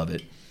too and I love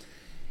it.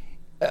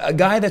 A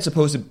guy that's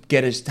supposed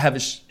to have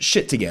his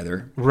shit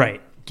together, right?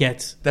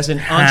 That's an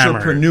hammered.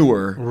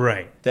 Entrepreneur,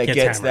 right? That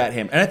gets that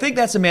hammered, and I think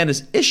that's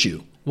Amanda's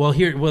issue. Well,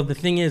 the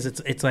thing is,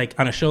 it's like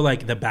on a show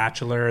like The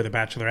Bachelor or The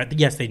Bachelorette.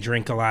 Yes, they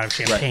drink a lot of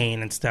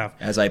champagne and stuff.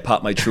 As I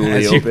pop my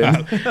Truly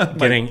open,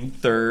 getting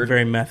third,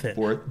 very method.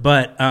 Fourth,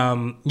 but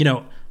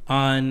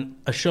on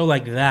a show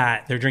like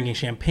that, they're drinking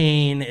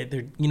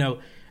champagne.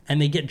 And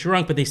they get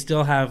drunk, but they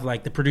still have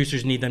like the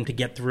producers need them to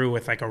get through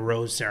with like a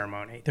rose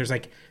ceremony. There's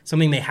like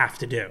something they have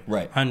to do.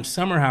 Right. On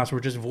Summer House,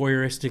 we're just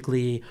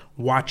voyeuristically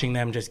watching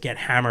them just get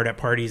hammered at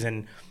parties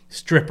and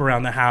strip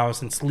around the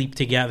house and sleep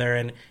together.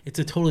 And it's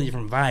a totally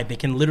different vibe. They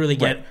can literally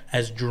get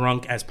as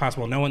drunk as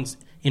possible. No one's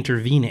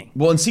intervening.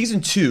 Well, in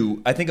season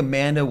 2, I think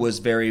Amanda was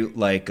very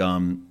like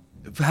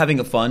having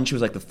a fun. She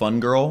was like the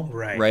fun girl,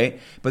 right?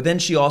 But then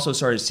she also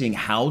started seeing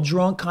how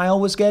drunk Kyle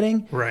was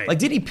getting. Right. Like,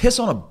 did he piss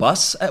on a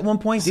bus at one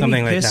point? Did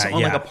Something he piss like that,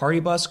 on like a party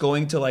bus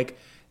going to like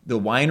the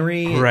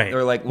winery? Right.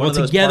 Or like one of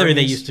those together parties?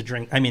 They used to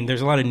drink. I mean,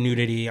 there's a lot of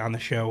nudity on the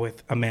show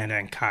with Amanda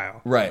and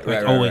Kyle. Right.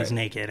 Always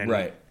naked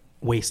and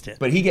wasted.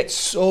 But he gets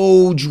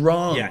so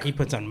drunk. Yeah, he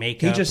puts on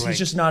makeup. He's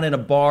just not in a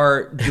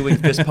bar doing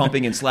fist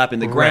pumping and slapping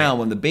the ground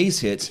when the bass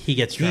hits. He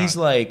gets drunk. He's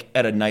like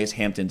at a nice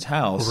Hamptons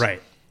house.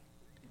 Right.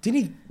 Didn't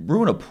he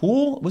ruin a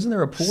pool? Wasn't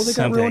there a pool that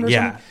got ruined or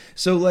something?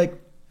 So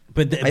like...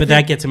 But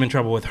that gets him in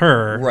trouble with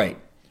her. Right.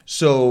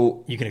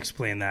 So... You can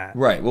explain that.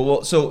 Right.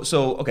 Well, so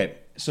okay.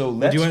 So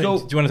let's do you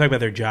want to talk about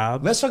their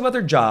jobs? Let's talk about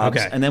their jobs,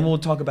 and then we'll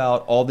talk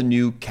about all the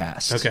new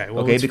cast. Okay.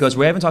 Well, because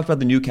we haven't talked about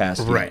the new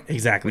cast yet. Right,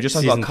 exactly. We just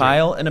talked about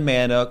Kyle and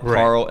Amanda,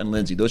 Carl and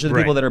Lindsay. Those are the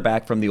people that are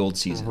back from the old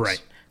seasons.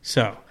 Right.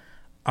 So,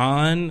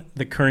 on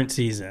the current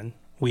season,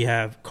 we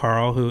have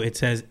Carl, who it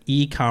says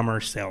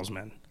e-commerce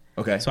salesman.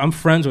 Okay. So I'm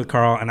friends with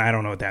Carl, and I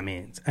don't know what that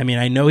means. I mean,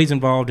 I know he's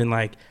involved in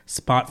like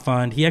Spot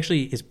Fund. He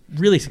actually is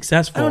really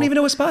successful. I don't even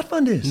know what Spot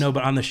Fund is. No,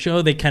 but on the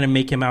show, they kind of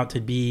make him out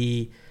to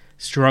be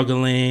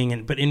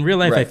struggling, but in real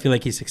life, I feel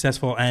like he's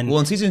successful. And well,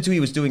 in season 2,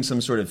 he was doing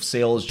some sort of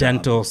sales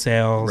dental job.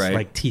 Sales,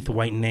 like teeth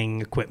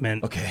whitening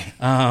equipment. Okay.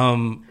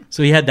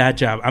 So he had that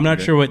job. I'm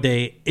not sure what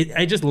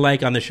I just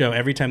like on the show,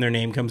 every time their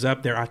name comes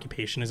up, their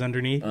occupation is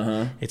underneath.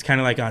 It's kind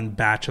of like on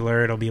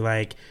Bachelor, it'll be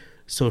like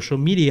social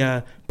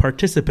media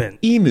participant.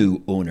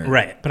 Emu owner.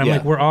 Right. But I'm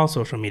like, we're all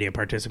social media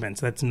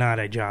participants. That's not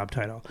a job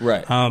title.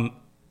 Right.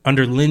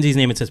 Under Lindsay's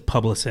name, it says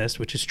publicist,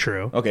 which is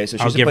true. Okay, so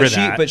I'll give her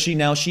that. But she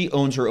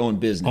owns her own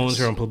business. Owns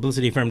her own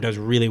publicity firm, does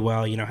really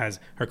well. Has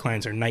her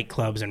clients are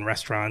nightclubs and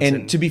restaurants.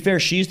 And to be fair,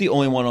 she's the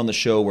only one on the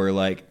show where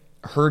like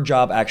her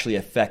job actually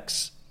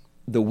affects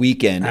the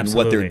weekend and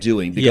what they're Absolutely.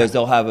 doing, because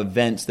they'll have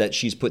events that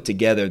she's put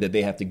together that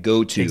they have to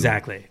go to.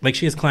 Exactly. Like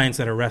she has clients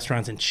that are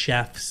restaurants and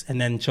chefs, and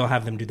then she'll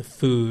have them do the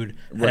food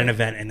at an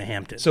event in the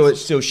Hamptons.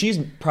 So she's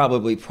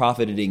probably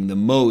profiting the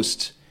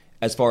most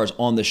as far as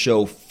on the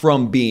show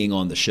from being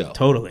on the show.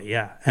 Totally,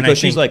 yeah. And Because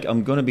she's like,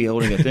 I'm going to be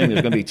holding a thing.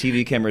 There's going to be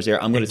TV cameras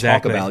there. I'm going to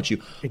talk about you.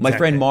 My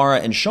friend Mara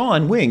and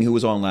Sean Wing, who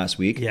was on last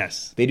week,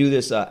 yes, they do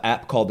this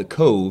app called The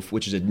Cove,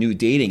 which is a new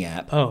dating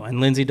app. Oh,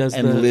 and Lindsay does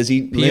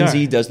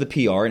Lindsay does the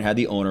PR and had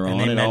the owner on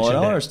and all that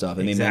other stuff.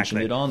 And they Exactly.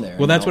 mentioned it on there.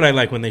 Well, that's what I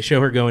like when they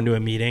show her go into a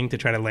meeting to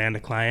try to land a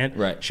client.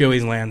 Right. She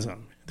always lands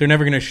them. They're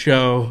never going to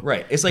show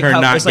It's like her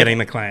not it's getting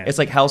like, the client. It's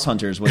like House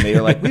Hunters when they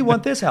are like, we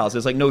want this house.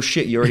 It's like, no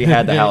shit, you already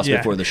had the house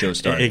before the show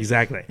started.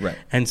 Exactly. Right.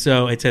 And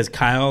so it says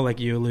Kyle, like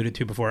you alluded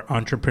to before,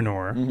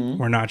 entrepreneur.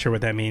 We're not sure what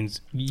that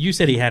means. You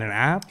said he had an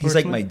app? He's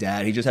like my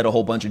dad. He just had a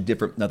whole bunch of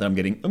different, not that I'm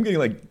getting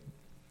like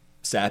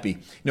sappy.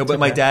 No, but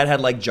my dad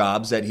had like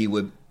jobs that he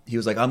was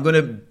like, I'm going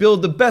to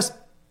build the best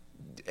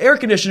air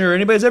conditioner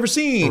anybody's ever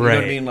seen. You know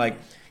what I mean? Like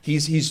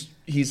he's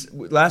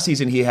last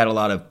season he had a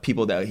lot of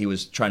people that he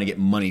was trying to get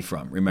money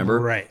from, remember?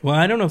 Right. Well,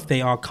 I don't know if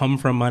they all come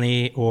from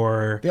money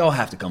or... They all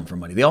have to come from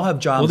money. They all have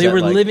jobs. Well, they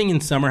were living in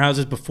summer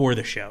houses before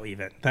the show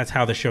even. That's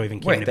how the show even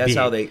came to be. Right, that's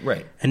how they...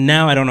 Right. And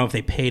now I don't know if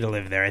they pay to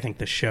live there. I think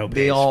the show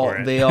pays for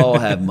it. They all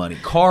have money.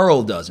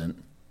 Carl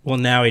doesn't. Well,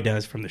 now he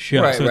does from the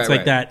show. Right, so it's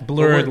like that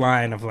blurred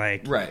line of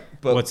like, but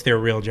what's their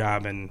real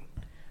job and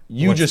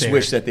you just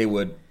wish that they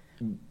would...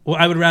 Well,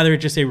 I would rather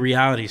just say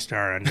reality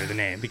star under the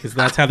name because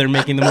that's how they're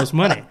making the most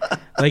money.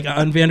 Like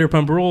on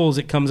Vanderpump Rules,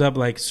 it comes up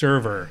like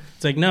server.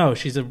 It's like, no,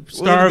 she's a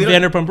star of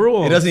Vanderpump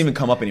Rules. It doesn't even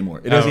come up anymore.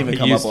 It doesn't even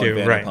come up on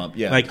Vanderpump. Right.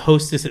 Yeah. Like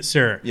hostess at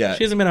Sir. Yeah.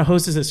 She hasn't been a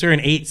hostess at Sir in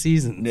 8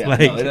 seasons. Yeah, like,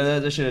 no,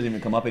 that shit doesn't even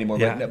come up anymore.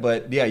 Yeah.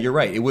 But yeah, you're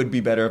right. It would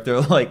be better if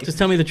they're like... Just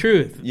tell me the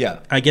truth.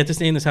 Yeah. I get to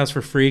stay in this house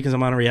for free because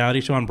I'm on a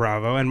reality show on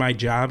Bravo, and my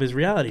job is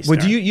reality star.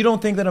 Well, you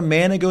don't think that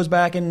Amanda goes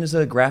back and is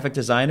a graphic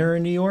designer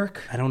in New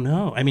York? I don't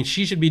know. I mean,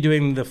 she should be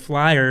doing the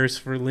flyers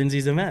for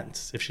Lindsay's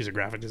events if she's a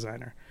graphic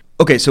designer.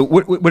 Okay, so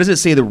what does it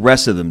say the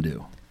rest of them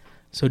do?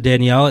 So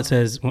Danielle, it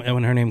says,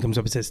 when her name comes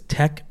up, it says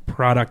tech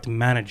product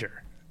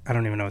manager. I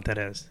don't even know what that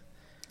is.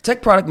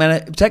 Tech product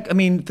manager. Tech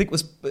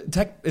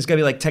is gonna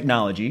be like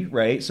technology,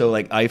 right? So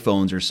like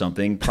iPhones or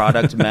something.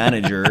 Product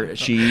manager.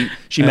 She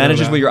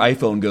manages where your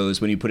iPhone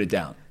goes when you put it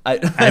down.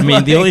 I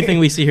mean, the only thing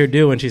we see her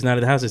do when she's not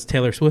at the house is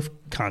Taylor Swift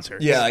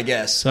concerts. Yeah, I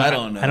guess. So I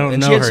don't know. I don't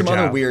and know she had her some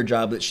other job. weird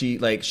job that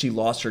she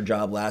lost her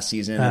job last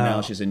season and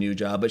now she's a new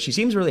job, but she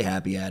seems really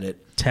happy at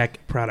it.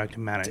 Tech product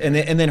manager. And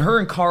then her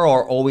and Carl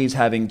are always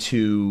having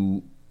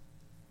to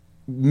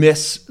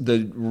miss the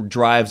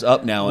drives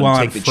up now and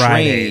take the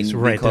Fridays,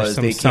 train right? because There's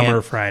some they can't.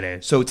 summer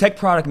Fridays. So tech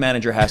product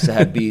manager has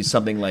to be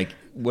something like,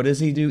 what does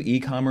he do?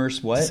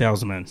 E-commerce what?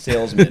 Salesman.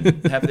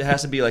 It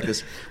has to be like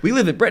this.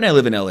 Brett and I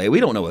live in LA. We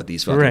don't know what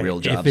these fucking real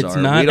jobs are. If it's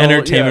not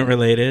entertainment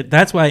related,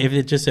 that's why if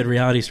it just said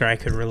reality star, I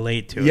could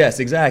relate to it. Yes,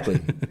 exactly.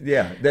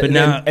 Yeah. But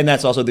now, and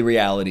that's also the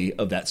reality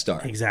of that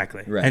star.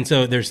 Exactly. Right. And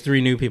so there's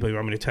 3 new people. You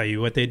want me to tell you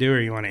what they do, or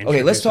you want to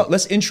introduce Okay,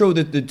 let's intro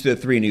the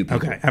 3 new people.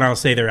 Okay, and I'll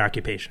say their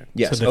occupation.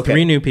 Yes, So the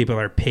 3 new people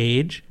are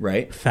Paige,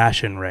 right,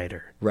 fashion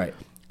writer, right,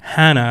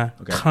 Hannah,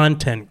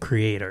 content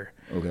creator.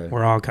 Okay.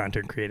 We're all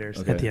content creators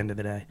at the end of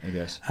the day. I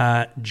guess.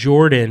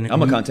 Jordan.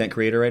 I'm a content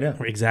creator right now.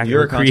 Exactly.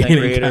 You're a content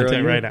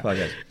creator right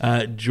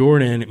now.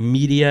 Jordan,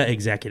 media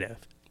executive.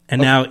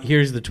 And now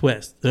here's the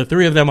twist. The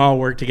 3 of them all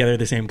work together at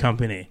the same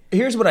company.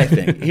 Here's what I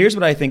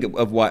think.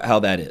 Of how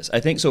that is.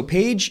 I think so.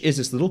 Paige is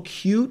this little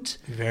cute,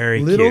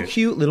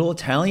 little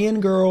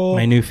Italian girl.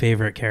 My new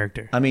favorite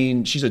character. I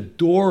mean, she's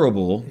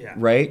adorable,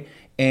 right?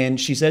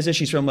 And she says that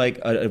she's from like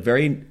a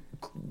very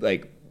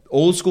like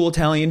old school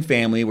Italian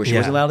family where she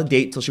wasn't allowed to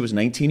date till she was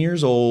 19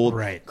 years old.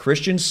 Right.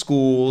 Christian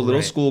school,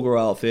 little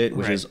schoolgirl outfit,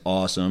 which is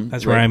awesome.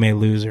 That's where I may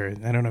lose her.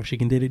 I don't know if she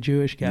can date a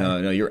Jewish guy.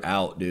 No, you're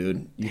out,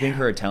 dude. You think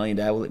her Italian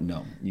dad will?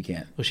 No, you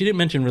can't. Well, she didn't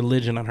mention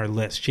religion on her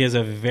list. She has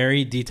a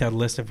very detailed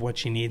list of what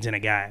she needs in a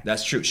guy.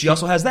 That's true. She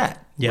also has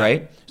that,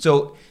 right?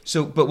 So,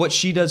 but what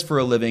she does for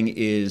a living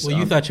is... Well,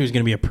 you thought she was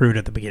going to be a prude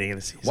at the beginning of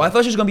the season. Well, I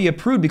thought she was going to be a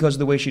prude because of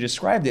the way she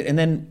described it. And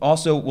then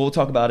also, we'll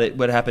talk about it,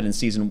 what happened in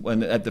season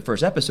 1, at the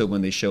first episode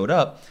when they showed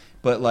up.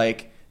 But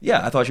like,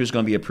 yeah, I thought she was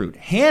going to be a prude.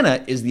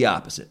 Hannah is the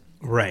opposite.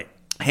 Right.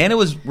 Hannah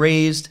was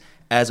raised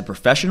as a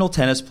professional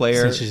tennis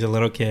player. Since she's a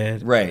little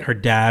kid. Right. Her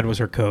dad was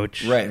her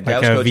coach. Right.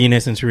 Like a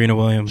Venus and Serena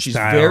Williams She's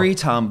style. very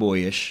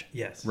tomboyish.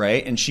 Yes.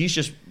 Right? And she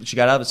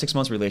got out of a 6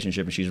 months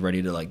relationship and she's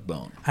ready to like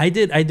bone. I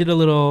did a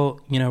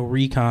little,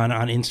 recon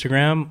on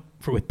Instagram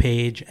with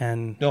Paige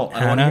and No, Hannah. I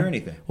don't want to hear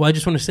anything. Well, I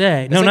just want to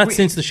say, not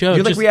since the show.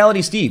 You're like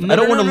Reality Steve. I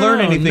don't want to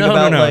learn anything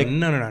about like...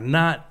 No,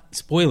 not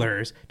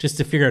spoilers, just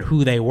to figure out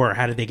who they were.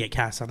 How did they get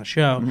cast on the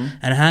show? Mm-hmm.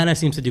 And Hannah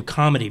seems to do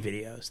comedy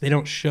videos. They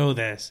don't show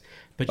this,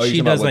 but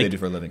she does what like... they do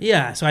for a living.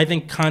 Yeah, so I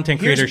think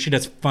content creator, she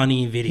does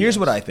funny videos. Here's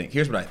what I think,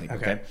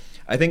 okay?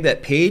 I think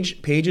that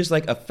Paige is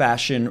like a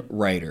fashion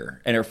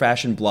writer and a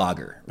fashion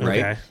blogger, right?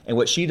 Okay. And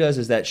what she does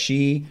is that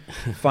she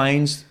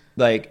finds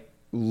like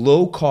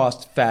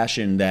low-cost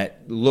fashion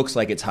that looks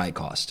like it's high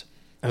cost.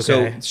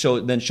 Okay. So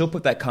then she'll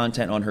put that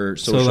content on her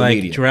social So like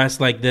media. dress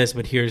like this,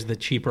 but here's the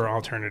cheaper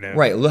alternative.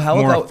 Right. Look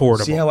More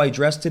affordable. See how I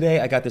dressed today?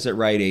 I got this at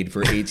Rite Aid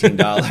for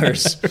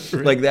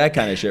 $18. Like that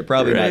kind of shit.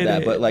 Probably not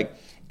that, but like,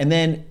 and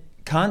then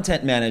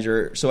content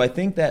manager. So I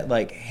think that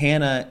like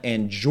Hannah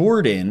and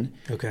Jordan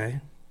Okay.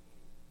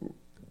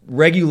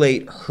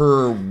 regulate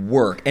her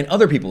work and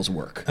other people's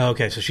work.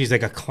 Okay, so she's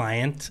like a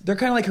client. They're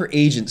kind of like her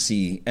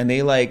agency, and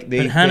But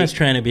Hannah's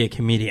trying to be a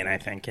comedian, I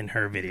think, in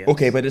her videos.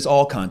 okay, but it's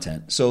all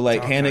content. So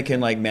like Hannah can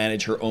like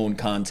manage her own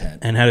content.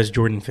 And how does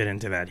Jordan fit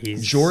into that?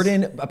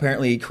 Jordan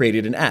apparently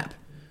created an app,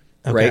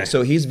 Okay. right?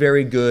 So he's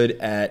very good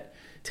at,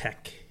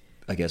 tech.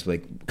 I guess,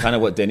 like kind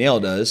of what Danielle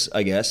does,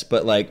 I guess,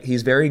 but like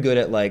he's very good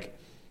at like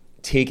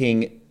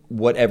taking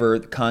whatever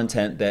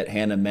content that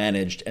Hannah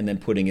managed and then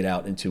putting it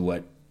out into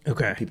what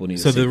Okay. people need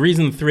to so see. the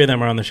reason the three of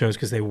them are on the show is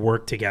because they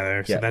work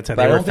together. So that's how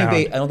but they I were don't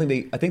think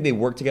found. I think they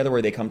work together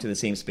where they come to the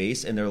same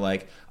space and they're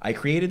like, I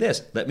created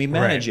this, let me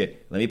manage Right.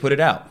 it, let me put it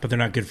out. But they're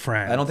not good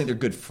friends. I don't think they're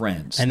good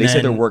friends. And They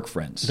said they're then work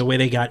friends. The way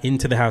they got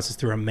into the house is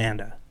through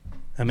Amanda.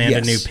 Amanda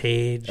Yes. New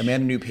Page.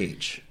 Amanda New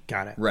Page.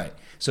 Got it. Right.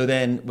 So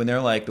then when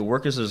they're like, the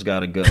workers has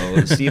got to go,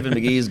 Stephen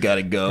McGee's got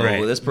to go,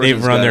 Right. this They've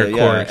person's run got their to,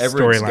 course,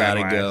 everyone's got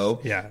to storyline-wise. go.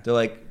 Yeah. They're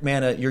like,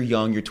 Amanda, you're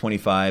young, you're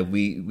 25.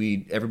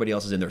 We everybody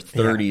else is in their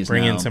 30s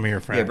bring now. in some of your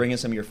friends. Yeah, bring in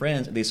some of your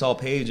friends. They saw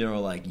Paige and were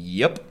like,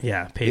 yep.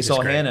 Yeah, Paige They is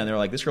saw great. Hannah and they're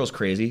like, this girl's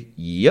crazy.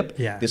 Yep.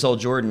 Yeah. They saw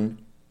Jordan.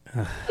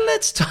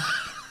 Let's talk.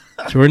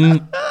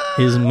 Jordan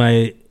is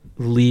my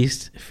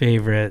least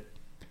favorite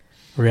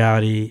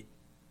reality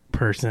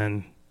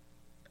person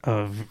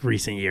of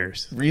recent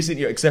years. Recent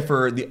year, except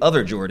for the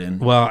other Jordan.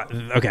 Well,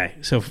 okay.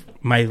 So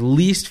my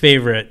least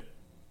favorite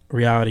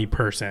reality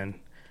person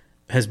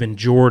has been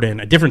Jordan,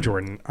 a different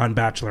Jordan on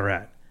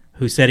Bachelorette,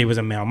 who said he was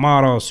a male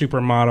model,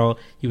 supermodel.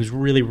 He was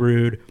really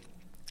rude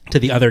to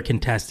the other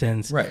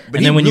contestants. Right. But and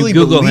he then when really you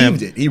Google him,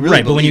 believed it. He really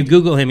right. But when you believed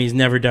it. Google him, he's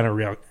never done a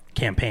real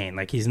campaign.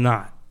 Like he's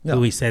not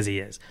who he says he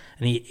is.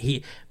 And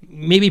he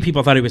maybe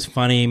people thought he was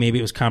funny. Maybe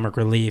it was comic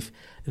relief.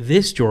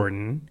 This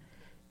Jordan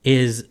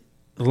is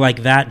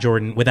like that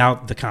Jordan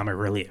without the comic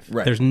relief.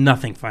 Right. There's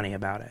nothing funny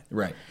about it.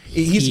 Right.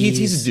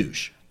 He's a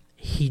douche.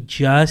 He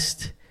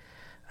just,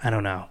 I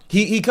don't know.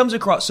 He comes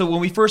across. So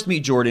when we first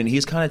meet Jordan,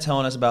 he's kind of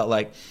telling us about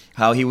like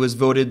how he was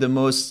voted the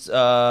most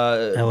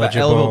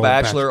eligible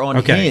bachelor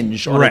on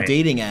Hinge on a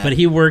dating app. But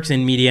he works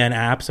in media and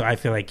apps, so I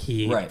feel like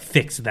he Right.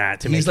 fixed that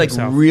to he's make like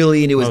himself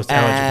really into his most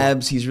eligible.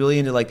 abs. He's really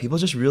into like people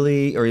just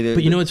really or either.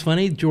 But you know what's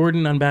funny?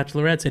 Jordan on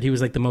Bachelorette said he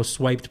was like the most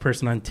swiped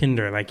person on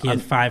Tinder. Like he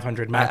had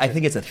 500 matches. I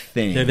think it's a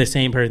thing. They're the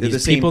same person. They're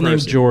These the same people named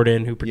person.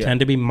 Jordan who pretend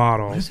to be What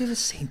models. if they're the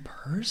same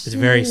person? It's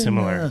very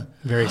similar.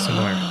 Very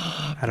similar.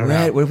 I don't know.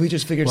 Right. What if we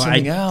just figured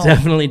something I out?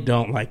 definitely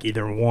don't like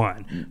either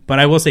one. But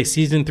I will say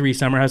season 3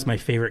 Summer House is my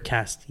favorite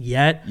cast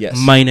yet. Yes.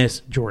 Minus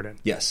Jordan.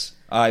 Yes,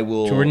 I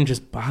will. Jordan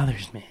just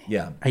bothers me.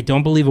 Yeah. I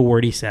don't believe a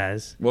word he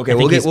says. Okay, I think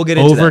we'll he's get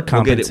into that. We'll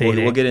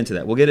overcompensating. get into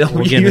that. We'll get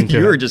into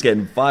You're it. just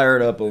getting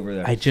fired up over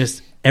there.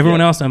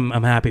 Everyone else I'm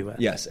happy with.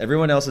 Yes,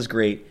 everyone else is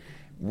great.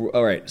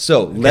 All right,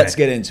 so let's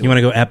get into it. You want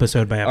to go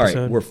episode by All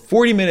episode? right, we're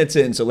 40 minutes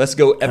in, so let's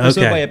go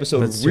episode Okay, by episode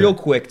let's do real it.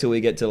 quick till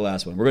we get to the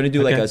last one. We're going to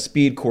do like Okay. a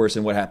speed course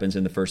in what happens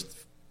in the first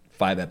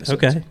 5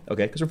 episodes. Okay.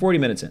 Okay, because we're 40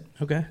 minutes in.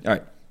 Okay. All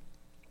right.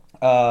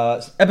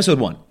 Episode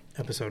 1.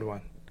 Episode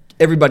 1.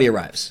 Everybody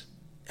arrives.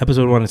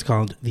 Episode 1 is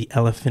called The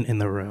Elephant in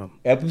the Room.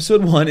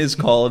 Episode 1 is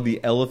called The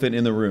Elephant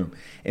in the Room.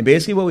 And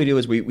basically what we do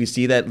is we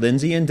see that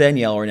Lindsay and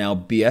Danielle are now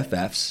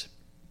BFFs,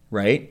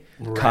 right?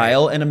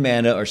 Kyle and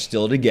Amanda are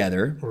still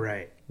together,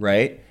 Right.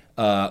 right?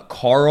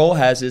 Carl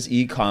has his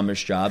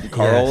e-commerce job.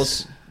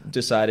 Carl's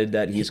decided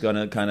that he's going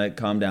to kind of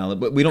calm down.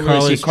 But we don't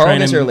really see. Carl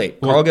gets there late.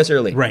 Carl gets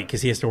there late. Right,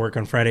 because he has to work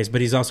on Fridays,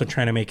 but he's also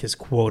trying to make his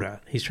quota.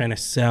 He's trying to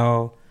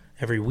sell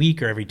every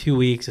week or every 2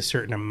 weeks a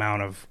certain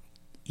amount of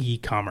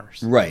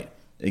e-commerce. Right.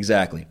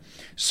 Exactly.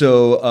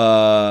 So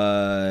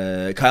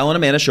Kyle and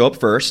Amanda show up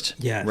first.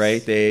 Yes.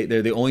 Right.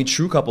 They're the only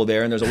true couple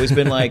there, and there's always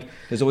been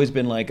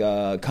like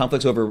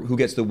conflicts over who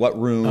gets to what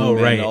room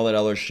right. and all that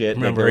other shit.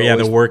 Remember, Like, they're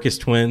the always- Workus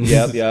twins.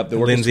 Yep. The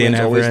Workus Lindsay twins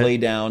and always Everett. lay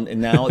down,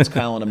 and now it's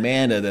Kyle and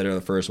Amanda that are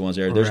the first ones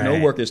there. There's no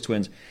Right. Workus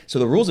twins, so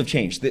the rules have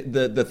changed.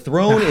 The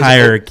throne The is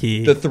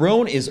hierarchy. The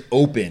throne is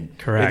open.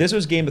 Correct. Like, this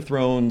was Game of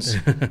Thrones.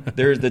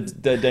 There's the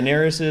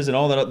Daenerys and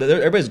all that.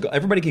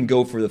 Everybody can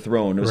go for the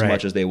throne as Right.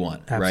 much as they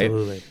want.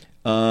 Absolutely.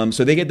 Right.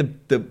 So they get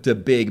the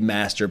big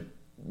master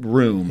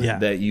room Yeah.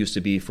 that used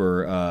to be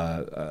for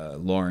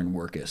Lauren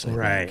Workus,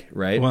 I think,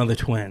 right? Well, the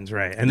twins,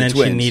 right. And then she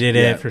twins, needed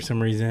yeah. it for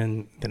some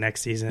reason the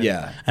next season.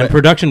 Yeah. And But-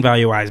 production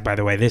value-wise, by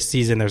the way, this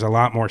season there's a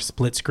lot more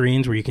split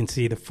screens where you can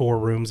see the 4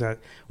 rooms at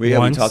We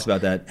once. talked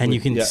about that. And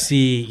you can Yeah.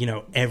 see,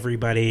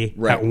 everybody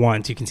Right. at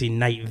once. You can see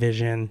night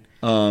vision.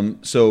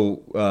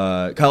 So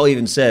Kyle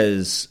even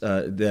says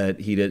that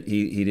he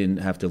didn't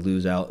have to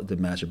lose out the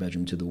master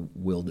bedroom to the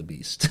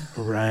wildebeest.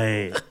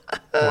 Right.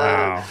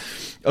 Wow.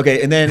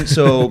 Okay, and then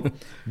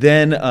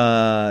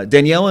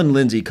Danielle and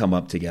Lindsay come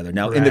up together.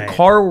 Now, in the Right.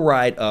 car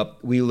ride up,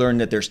 we learn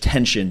that there's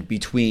tension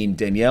between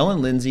Danielle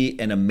and Lindsay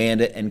and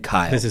Amanda and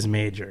Kyle. This is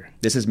major.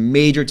 This is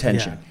major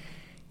tension. Yeah.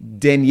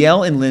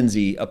 Danielle and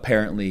Lindsay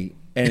apparently,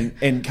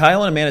 and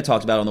Kyle and Amanda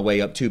talked about it on the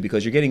way up too,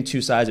 because you're getting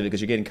two sides of it, because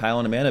you're getting Kyle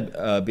and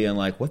Amanda being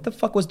like, what the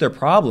fuck was their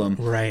problem?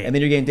 Right. And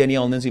then you're getting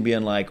Danielle and Lindsay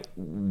being like,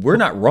 we're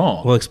not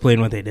wrong. We'll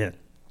explain what they did.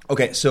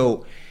 Okay,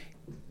 so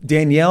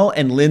Danielle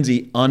and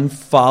Lindsay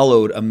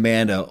unfollowed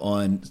Amanda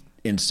on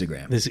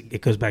Instagram.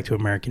 It goes back to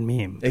American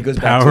meme. It goes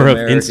Power back to of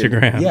American,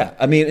 Instagram. Yeah,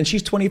 I mean, and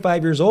she's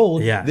 25 years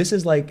old. Yeah. This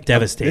is like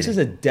devastating. This is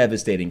a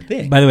devastating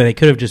thing. By the way, they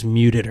could have just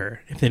muted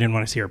her if they didn't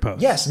want to see her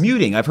post. Yes,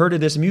 muting. I've heard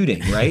of this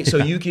muting, right? So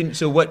you can.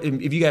 So what?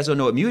 If you guys don't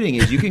know what muting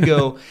is, you can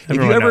go.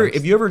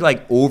 If you ever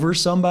like over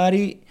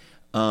somebody,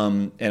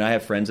 and I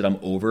have friends that I'm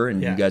over,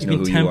 and you guys know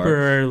who you are.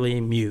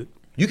 Temporarily mute.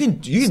 You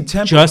can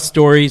just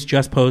stories,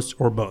 just posts,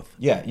 or both.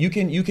 Yeah, you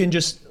can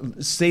just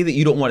say that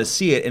you don't want to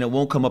see it, and it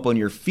won't come up on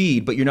your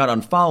feed, but you're not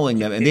unfollowing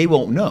them, and they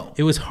won't know.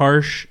 It was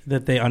harsh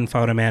that they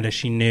unfollowed Amanda.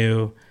 She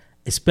knew,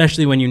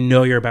 especially when you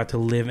know you're about to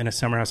live in a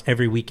summer house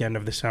every weekend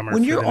of the summer.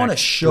 When you're on a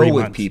show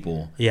with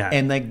people,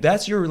 and like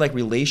that's your like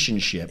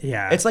relationship.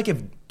 Yeah, it's like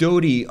if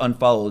Dodie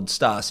unfollowed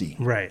Stassi.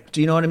 Right.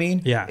 Do you know what I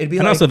mean? Yeah. It'd be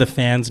and like, also the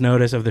fans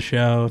notice of the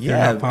show. If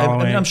yeah, they're not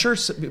following. I mean, I'm sure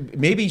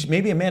maybe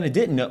Amanda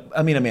didn't know.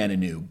 I mean, Amanda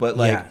knew, but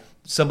like. Yeah.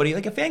 Somebody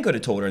like a fan could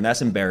have told her, and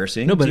that's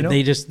embarrassing. No, but you know?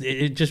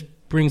 it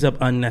just brings up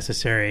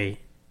unnecessary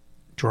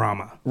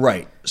drama.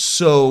 Right.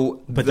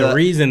 So, but the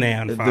reason they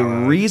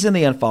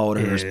unfollowed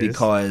her is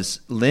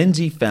because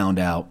Lindsay found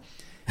out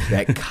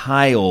that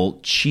Kyle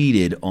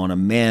cheated on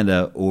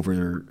Amanda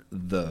over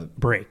the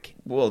break.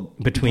 Well,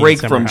 between break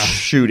from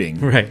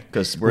shooting, right?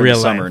 Because we're in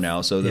summer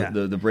now, so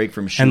the break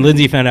from shooting. And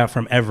Lindsay found out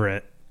from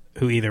Everett,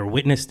 who either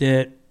witnessed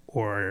it.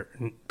 Or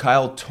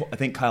Kyle, I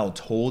think Kyle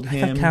told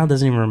him. I thought Kyle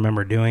doesn't even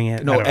remember doing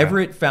it. No,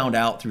 Everett found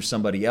out through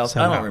somebody else.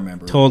 I don't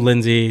remember. Told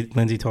Lindsay.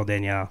 Lindsay told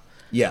Danielle.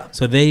 Yeah.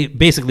 So they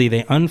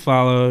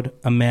unfollowed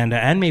Amanda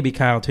and maybe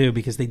Kyle too,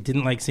 because they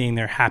didn't like seeing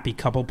their happy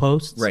couple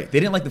posts. Right.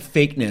 They didn't like the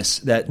fakeness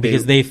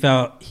because they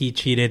felt he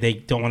cheated. They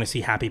don't want to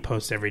see happy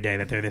posts every day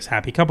that they're this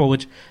happy couple.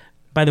 Which,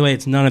 by the way,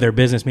 it's none of their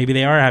business. Maybe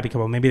they are a happy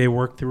couple. Maybe they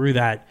worked through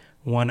that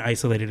one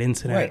isolated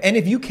incident. Right. And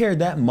if you cared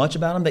that much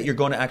about them that you're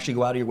going to actually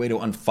go out of your way to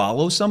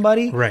unfollow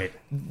somebody, right,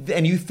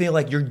 and you feel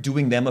like you're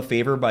doing them a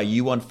favor by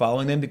you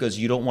unfollowing them because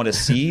you don't want to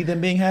see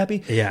them being happy,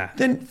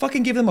 then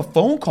fucking give them a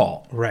phone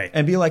call. Right.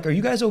 And be like, are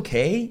you guys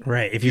okay?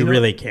 Right. If you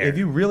really care. If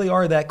you really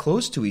are that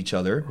close to each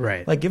other,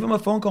 right. Like give them a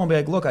phone call and be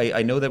like, look,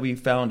 I know that we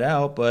found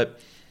out, but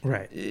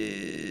right.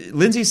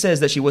 Lindsay says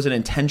that she wasn't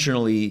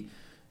intentionally.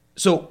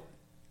 So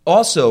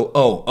also,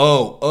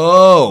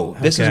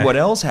 this is what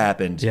else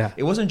happened. Yeah.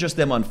 It wasn't just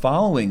them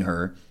unfollowing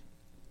her.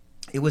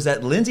 It was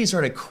that Lindsay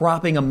started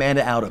cropping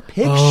Amanda out of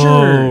pictures.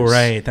 Oh,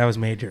 right. That was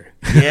major.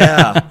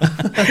 Yeah.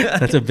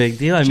 That's a big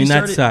deal. I mean,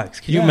 that sucks.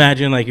 Can you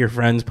imagine like your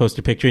friends post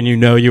a picture and you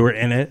know you were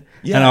in it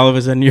and all of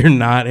a sudden you're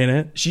not in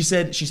it? She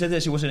said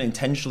that she wasn't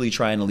intentionally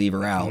trying to leave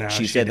her out. No,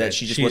 she said that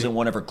she just wasn't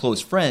one of her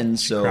close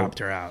friends. So cropped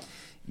her out.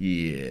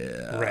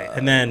 Yeah. Right.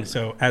 And then,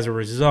 so as a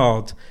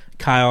result,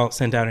 Kyle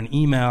sent out an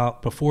email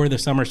before the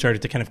summer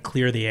started to kind of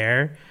clear the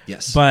air.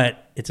 Yes.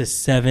 But it's a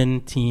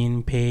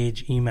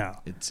 17-page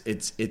email.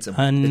 It's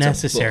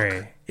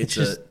unnecessary. It's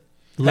just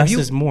less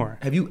is more.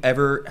 Have you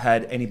ever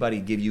had anybody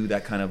give you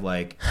that kind of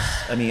like,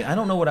 I mean, I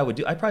don't know what I would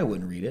do. I probably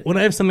wouldn't read it. When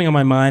I have something on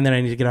my mind that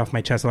I need to get off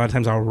my chest, a lot of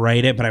times I'll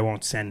write it, but I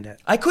won't send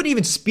it. I couldn't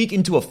even speak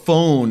into a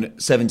phone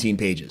 17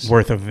 pages.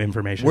 Worth of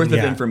information. Of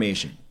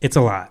information. It's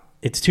a lot.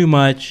 It's too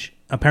much.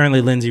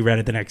 Apparently, Lindsay read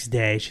it the next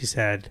day, she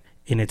said,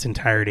 in its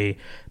entirety.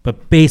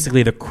 But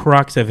basically, the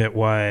crux of it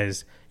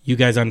was, you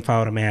guys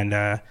unfollowed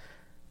Amanda.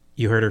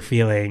 You hurt her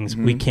feelings.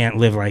 Mm-hmm. We can't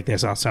live like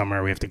this all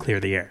summer. We have to clear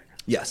the air.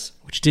 Yes.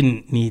 Which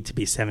didn't need to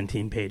be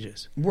 17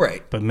 pages.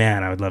 Right. But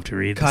man, I would love to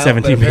read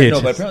 17 pages.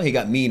 No, but apparently he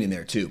got mean in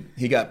there too.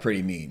 He got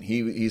pretty mean.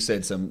 He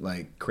said some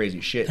like crazy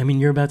shit. I mean,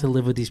 you're about to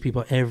live with these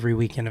people every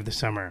weekend of the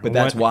summer. But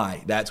that's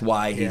why. That's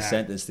why he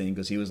sent this thing,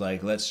 because he was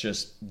like, let's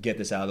just get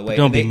this out of the way. But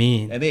don't be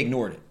mean. And they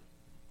ignored it.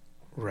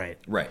 Right.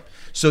 Right.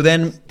 So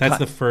then that's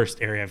the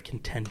first area of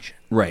contention.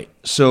 Right.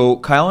 So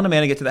Kyle and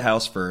Amanda get to the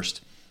house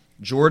first.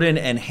 Jordan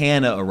and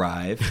Hannah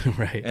arrive.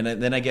 Right. And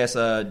then I guess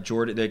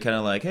Jordan, they're kind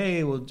of like,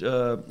 hey,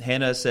 well,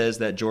 Hannah says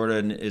that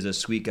Jordan is a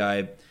sweet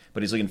guy,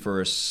 but he's looking for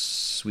a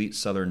sweet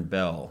Southern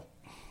belle.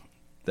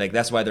 Like,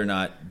 that's why they're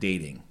not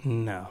dating.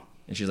 No.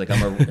 And she's like,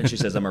 and she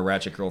says, I'm a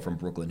ratchet girl from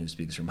Brooklyn who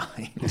speaks her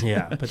mind.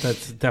 Yeah, but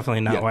that's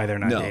definitely not why they're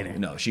not dating.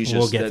 No, she's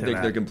just,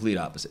 they're complete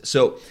opposite.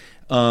 So,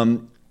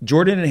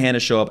 Jordan and Hannah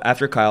show up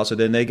after Kyle, so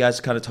then they guys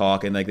kind of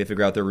talk and like they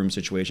figure out their room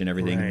situation and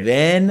everything. Right.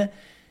 Then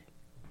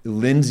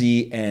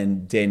Lindsay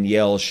and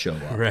Danielle show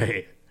up.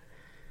 Right.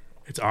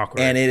 It's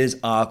awkward. And it is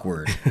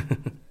awkward.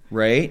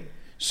 Right?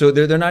 So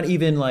they're not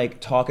even like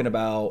talking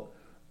about...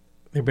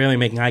 They're barely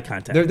making eye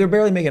contact. They're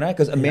barely making eye,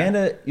 because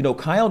Amanda,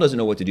 Kyle doesn't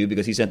know what to do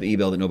because he sent the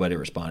email that nobody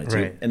responded to.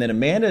 Right. And then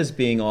Amanda's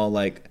being all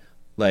like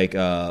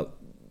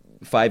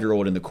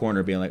 5-year-old in the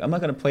corner being like, I'm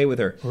not going to play with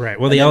her. Right.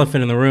 Well, the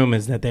elephant in the room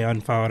is that they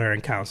unfollowed her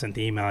and Kyle sent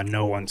the email and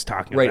no one's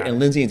talking about it. Right. And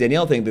Lindsay and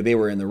Danielle think that they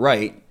were in the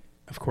right.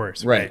 Of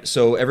course. Right.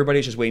 So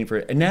everybody's just waiting for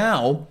it. And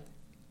now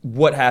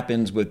what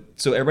happens with...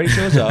 So everybody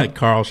shows up. Like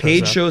Carl shows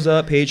Paige up. shows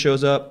up. Paige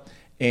shows up.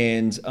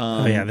 And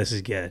this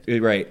is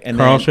good. Right. And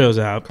Carl then shows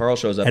up.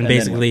 and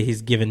basically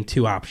he's given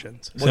 2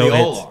 options. Well, they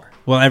all are.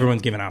 Well,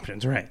 everyone's given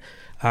options, right?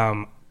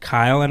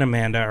 Kyle and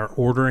Amanda are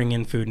ordering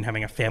in food and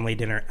having a family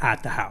dinner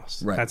at the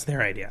house. Right. That's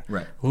their idea.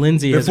 Right.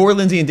 Before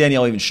Lindsay and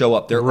Danielle even show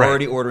up, they're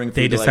already ordering food.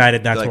 They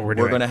decided that's what we're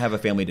doing. We're going to have a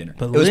family dinner.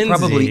 But it was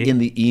probably in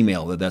the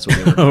email that's what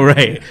they were doing. Oh,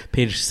 right.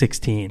 Page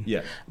 16.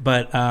 Yeah.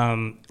 But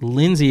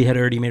Lindsay had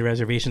already made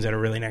reservations at a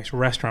really nice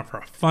restaurant for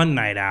a fun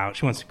night out.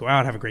 She wants to go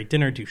out, have a great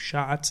dinner, do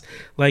shots.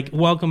 Like,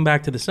 welcome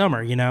back to the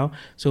summer, you know?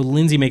 So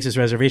Lindsay makes this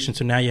reservation,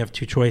 so now you have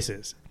 2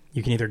 choices.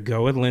 You can either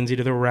go with Lindsay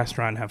to the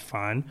restaurant and have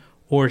fun,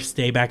 or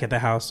stay back at the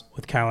house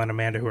with Kyle and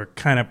Amanda, who are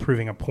kind of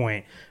proving a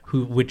point.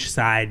 Which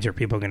sides are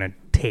people going to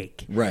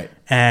take? Right.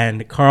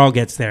 And Carl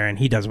gets there, and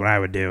he does what I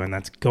would do, and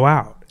that's go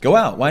out. Go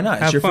out. Why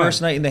not? It's your fun.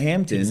 first night in the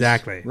Hamptons.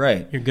 Exactly.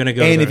 Right. You're going to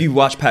go. And if you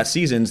watch past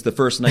seasons, the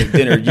first night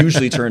dinner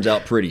usually turns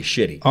out pretty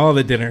shitty. All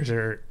the dinners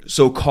are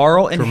So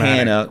Carl and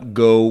dramatic. Hannah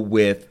go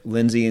with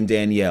Lindsay and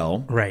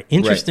Danielle. Right.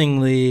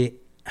 Interestingly,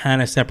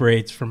 Hannah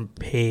separates from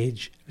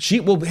Paige.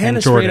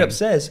 Hannah straight up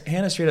says,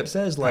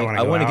 like,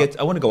 I want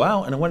to go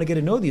out and I want to get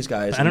to know these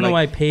guys. I don't know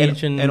why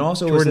Paige and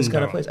also Jordan was this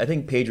kind of don't. place. I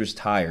think Paige was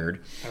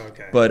tired.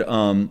 Okay. But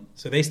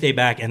so they stay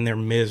back and they're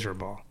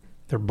miserable.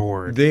 They're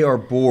bored. they are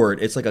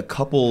bored. It's like a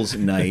couple's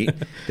night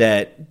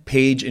that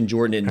Paige and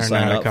Jordan didn't Are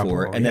sign not a up couple,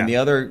 for, and then the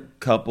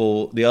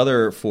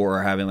other 4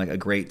 are having like a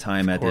great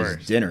time at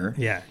this dinner.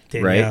 Yeah.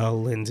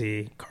 Danielle,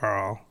 Lindsay,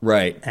 Carl,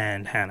 Right.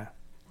 and Hannah.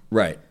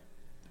 Right.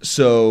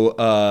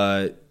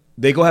 So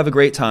they go have a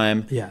great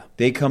time. Yeah.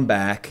 They come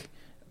back,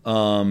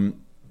 and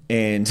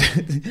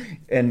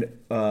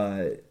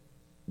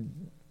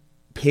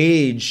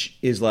Paige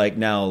is like,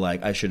 now,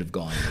 like, I should have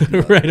gone.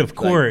 Right, of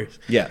course.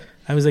 Yeah.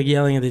 I was like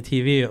yelling at the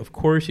TV, of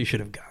course you should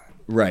have gone.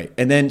 Right.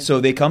 And then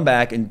so they come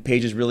back and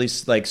Paige is really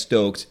like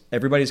stoked.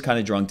 Everybody's kind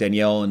of drunk.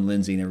 Danielle and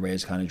Lindsay and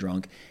everybody's kind of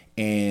drunk.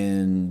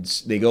 And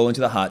they go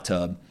into the hot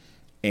tub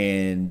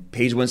and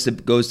Paige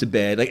goes to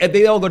bed. Like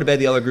they all go to bed.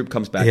 The other group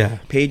comes back. Yeah.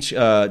 Paige,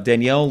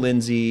 Danielle,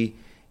 Lindsay,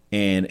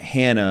 and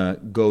Hannah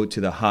go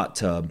to the hot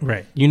tub.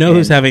 Right. You know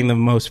who's having the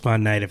most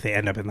fun night if they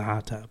end up in the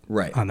hot tub.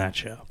 Right. On that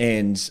show.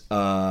 And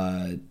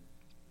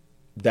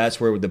that's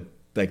where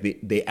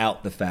they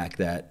out the fact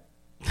that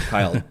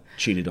Kyle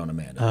cheated on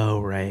Amanda. Oh,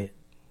 right.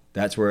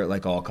 That's where it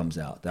like all comes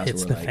out. That's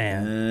Hits where the like,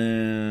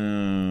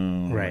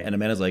 fan. Right. And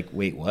Amanda's like,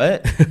 wait,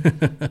 what?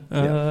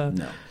 Yeah,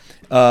 no.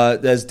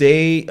 As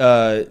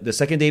the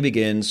second day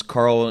begins,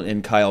 Carl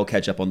and Kyle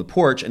catch up on the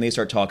porch and they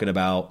start talking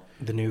about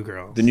the new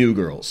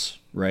girls.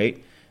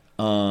 Right?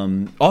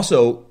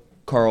 Also,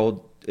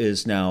 Carl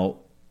is now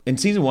in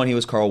season 1. He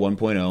was Carl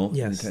 1.0.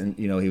 Yes. And,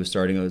 he was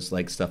starting his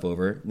like stuff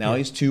over. Now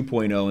he's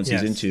 2.0 in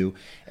season 2,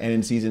 and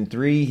in season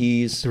 3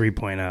 he's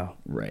 3.0.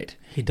 Right.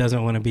 He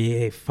doesn't want to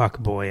be a fuck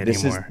boy anymore.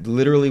 This is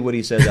literally what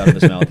he says out of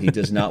his mouth. He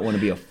does not want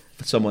to be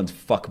someone's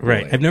fuck boy.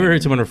 Right. I've never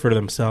heard someone refer to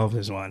themselves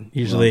as one.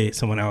 Usually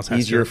someone else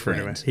has to refer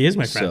to him. He is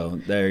my friend. So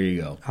there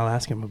you go. I'll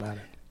ask him about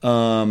it.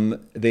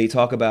 They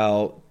talk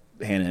about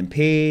Hannah and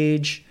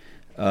Paige.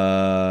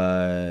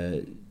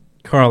 Carl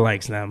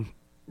likes them.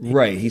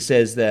 Right. He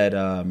says that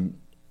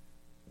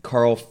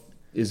Carl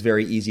is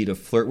very easy to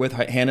flirt with.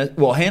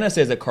 Hannah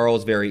says that Carl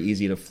is very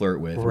easy to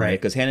flirt with, right?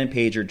 Because Hannah and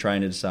Paige are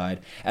trying to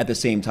decide at the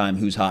same time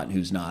who's hot and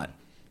who's not.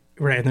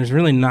 Right, and there's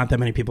really not that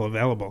many people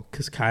available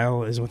because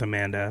Kyle is with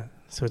Amanda,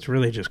 so it's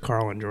really just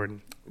Carl and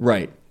Jordan.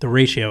 Right. The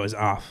ratio is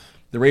off.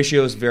 The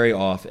ratio is very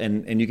off,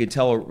 and you could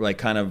tell, like,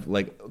 kind of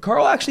like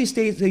Carl actually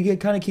he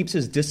kind of keeps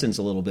his distance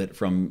a little bit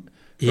from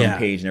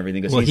Paige and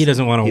everything. Well, he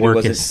doesn't want to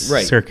work his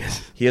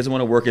circus. He doesn't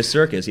want to work his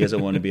circus. He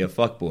doesn't want to be a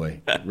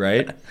fuckboy,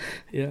 right?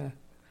 Yeah.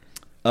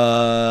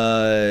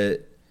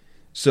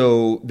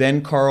 So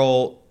then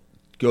Carl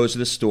goes to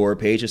the store.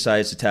 Paige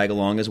decides to tag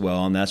along as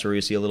well, and that's where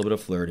you see a little bit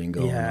of flirting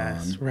going on.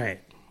 Yes, right.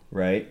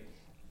 Right?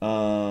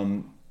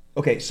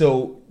 Okay,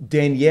 so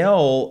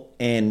Danielle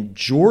and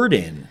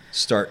Jordan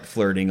start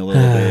flirting a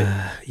little bit,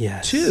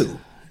 yes, too.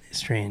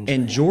 Strange.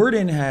 And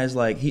Jordan has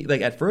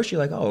at first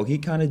you're like, oh, he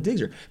kind of digs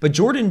her, but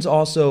Jordan's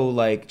also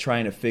like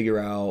trying to figure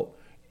out.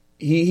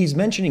 He's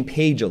mentioning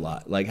Paige a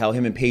lot, like how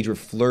him and Paige were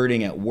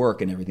flirting at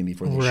work and everything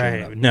before they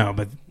showed up. No,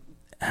 but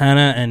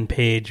Hannah and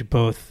Paige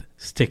both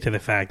stick to the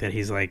fact that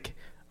he's like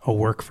a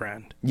work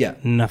friend. Yeah,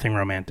 nothing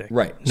romantic.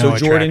 Right. No so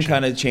Jordan attraction.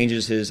 kind of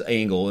changes his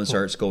angle and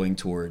starts going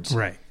towards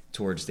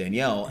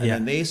Danielle, and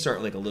then they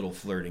start like a little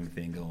flirting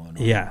thing going on.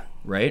 Yeah.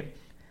 Right.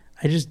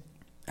 I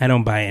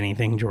don't buy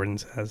anything Jordan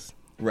says.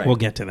 Right. We'll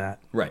get to that.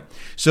 Right.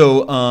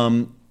 So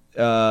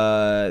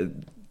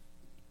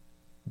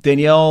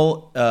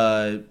Danielle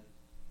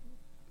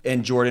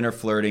and Jordan are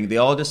flirting. They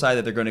all decide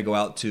that they're going to go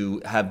out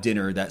to have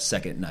dinner that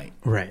second night.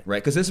 Right.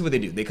 Right. Because this is what they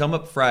do. They come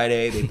up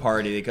Friday, they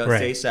party. They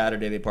stay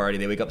Saturday, they party.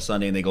 They wake up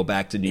Sunday, and they go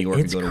back to New York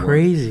and go to work. It's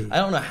crazy. I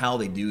don't know how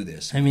they do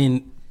this. I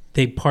mean,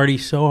 They party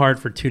so hard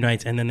for 2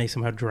 nights, and then they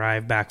somehow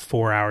drive back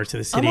 4 hours to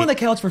the city. I'm on the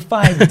couch for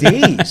 5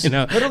 days, You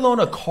know? let alone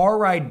a car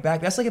ride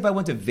back. That's like if I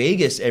went to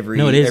Vegas every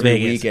No, it is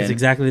Vegas. weekend. It's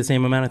exactly the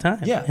same amount of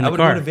time. Yeah, in I the would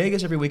car. go to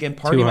Vegas every weekend,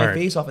 party Too my hard.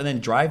 face off, and then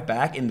drive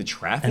back in the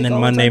traffic. And then all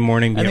the Monday time,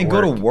 morning be and then at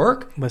go to work.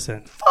 work.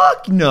 Listen,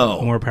 Fuck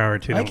no. more power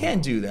to them. I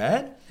can't do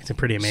that. It's a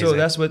pretty amazing. So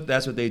that's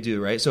what they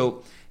do, right?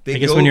 So they I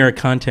guess go, when you're a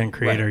content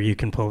creator, Right. you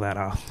can pull that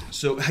off.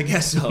 So I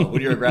guess so.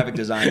 When you're a graphic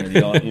designer,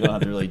 you don't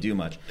have to really do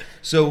much.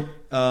 So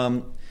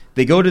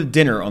they go to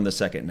dinner on the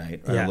second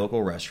night at a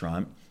local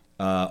restaurant.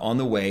 On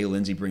the way,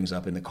 Lindsay brings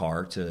up in the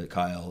car to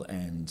Kyle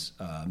and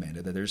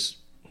Amanda that there's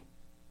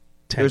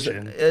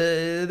Tension.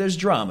 there's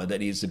drama that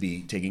needs to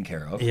be taken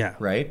care of. Yeah.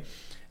 Right.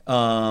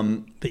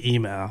 The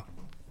email.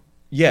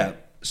 Yeah.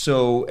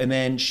 So and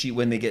then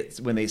when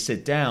they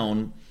sit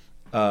down,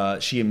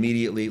 she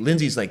immediately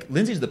Lindsay's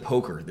the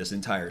poker this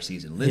entire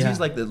season. Lindsay's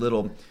like the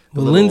little.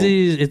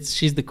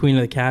 She's the queen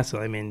of the castle.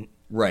 I mean,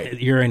 right.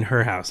 You're in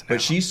her house now.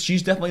 But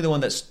she's definitely the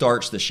one that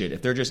starts the shit.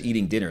 If they're just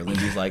eating dinner,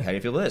 Lindsay's like, "How do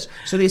you feel about this?"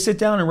 So they sit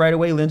down, and right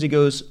away, Lindsay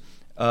goes,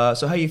 "So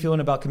how are you feeling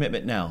about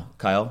commitment now,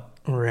 Kyle?"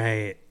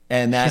 Right.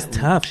 And she's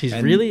tough. She's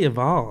really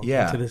evolved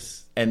into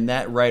this. And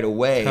that right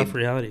away, tough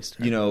reality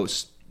star.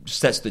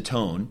 Sets the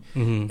tone.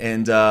 Mm-hmm.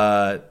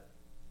 And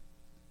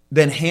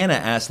then Hannah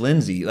asked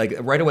Lindsay, like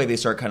right away they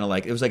start kind of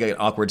like, it was like an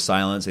awkward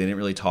silence. They didn't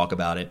really talk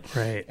about it.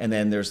 Right. And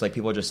then there's like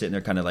people are just sitting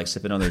there kind of like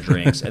sipping on their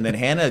drinks. And then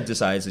Hannah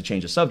decides to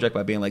change the subject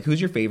by being like, who's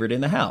your favorite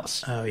in the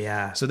house? Oh,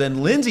 yeah. So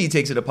then Lindsay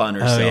takes it upon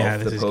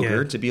herself, the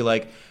poker, good. to be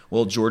like,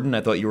 well, Jordan,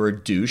 I thought you were a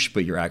douche,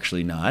 but you're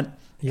actually not.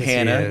 Yes,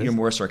 Hannah, you're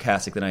more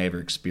sarcastic than I ever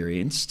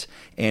experienced.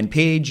 And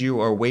Paige,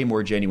 you are way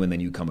more genuine than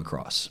you come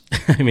across.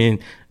 I mean,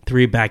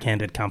 3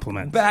 backhanded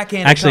compliments.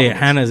 Actually, compliments.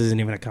 Hannah's isn't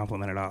even a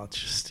compliment at all. It's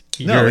just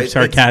you're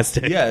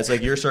sarcastic. It's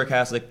like you're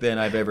sarcastic than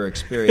I've ever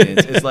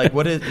experienced. It's like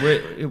I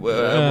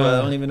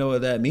don't even know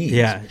what that means.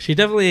 Yeah, she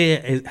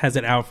definitely has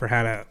it out for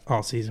Hannah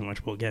all season,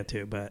 which we'll get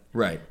to. But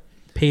right,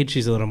 Paige,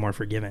 she's a little more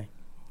forgiving.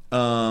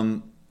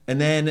 And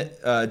then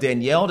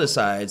Danielle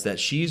decides that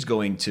she's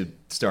going to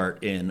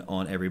start in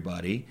on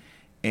everybody.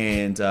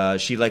 And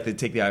she'd like to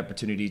take the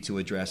opportunity to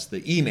address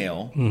the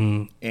email.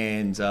 Mm-hmm.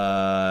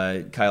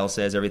 And Kyle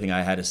says everything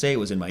I had to say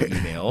was in my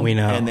email. We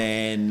know. And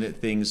then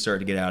things start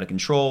to get out of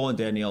control. And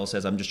Danielle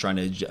says, I'm just trying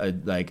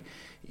to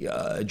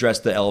address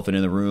the elephant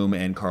in the room.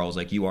 And Carl's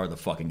like, you are the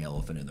fucking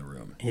elephant in the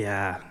room.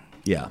 Yeah.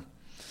 Yeah.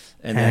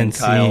 And then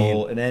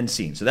Kyle, and then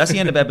scene. So that's the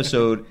end of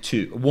episode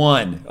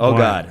 1. Oh,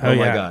 God. Oh,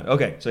 my God.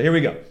 Okay, so here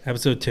we go.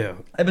 Episode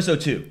 2. Episode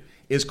 2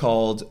 is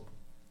called...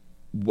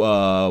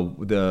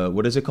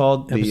 what is it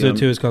called? Episode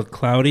 2 is called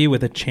Cloudy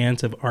with a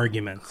Chance of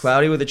Arguments.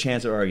 Cloudy with a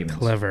Chance of Arguments.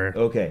 Clever.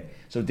 Okay.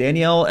 So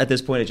Danielle at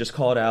this point has just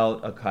called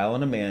out Kyle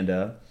and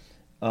Amanda.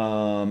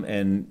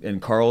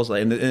 And Carl's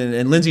like,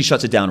 and Lindsay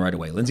shuts it down right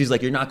away. Lindsay's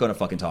like, you're not going to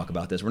fucking talk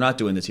about this. We're not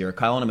doing this here.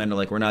 Kyle and Amanda are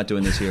like, we're not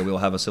doing this here. We'll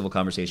have a civil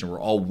conversation. We're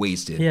all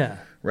wasted. Yeah.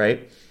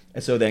 Right?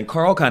 And so then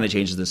Carl kind of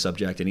changes the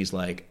subject and he's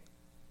like,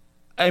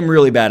 I'm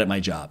really bad at my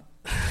job.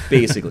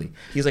 Basically,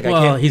 he's like,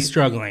 he's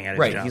struggling at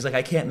his job. He's like,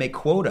 I can't make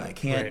quota. I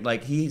can't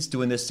like. He's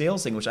doing this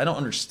sales thing, which I don't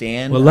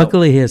understand. Well,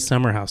 luckily he has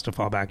Summer House to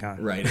fall back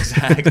on. Right,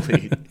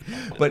 exactly.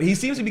 But he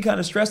seems to be kind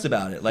of stressed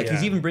about it. Like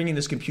he's even bringing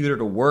this computer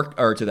to work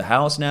or to the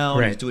house now.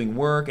 And he's doing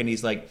work, and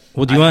he's like,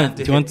 well, do you want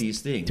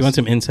these things? Do you want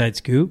some inside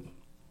scoop?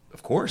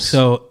 Of course.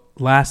 So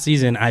last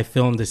season, I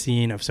filmed a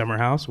scene of Summer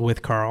House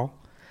with Carl.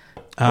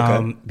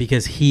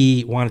 Because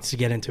he wanted to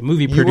get into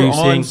movie producing.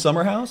 You were on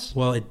Summer House?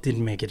 Well, it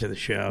didn't make it to the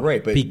show.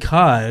 Right, but...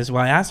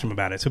 I asked him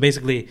about it. So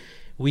basically,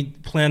 we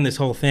planned this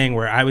whole thing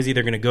where I was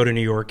either going to go to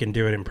New York and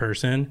do it in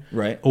person.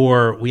 Right.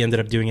 Or we ended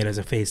up doing it as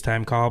a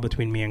FaceTime call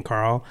between me and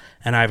Carl.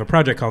 And I have a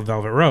project called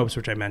Velvet Ropes,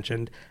 which I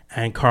mentioned.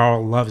 And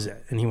Carl loves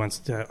it. And he wants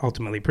to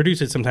ultimately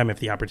produce it sometime if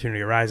the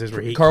opportunity arises.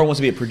 Where Carl wants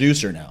to be a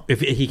producer now. If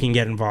he can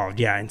get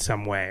involved, in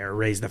some way, or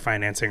raise the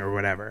financing or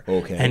whatever.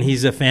 Okay. And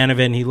he's a fan of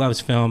it, and he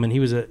loves film, and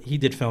he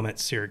did film at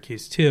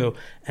Syracuse too.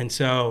 And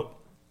so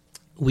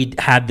we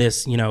had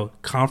this,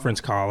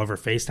 conference call over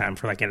FaceTime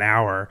for like an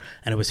hour,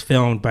 and it was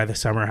filmed by the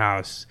Summer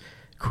House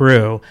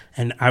crew.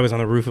 And I was on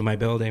the roof of my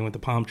building with the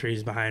palm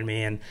trees behind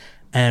me,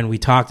 and we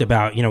talked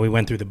about, we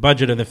went through the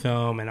budget of the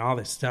film and all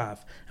this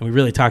stuff, and we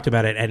really talked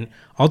about it. And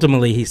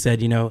ultimately, he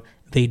said,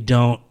 they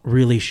don't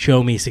really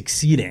show me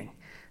succeeding.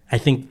 I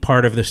think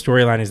part of the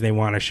storyline is they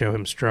want to show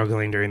him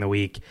struggling during the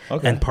week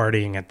and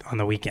partying on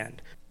the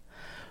weekend.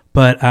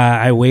 But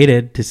I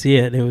waited to see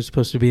it. It was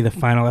supposed to be the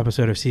final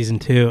episode of season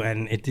 2,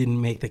 and it didn't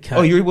make the cut.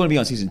 Oh, you want to be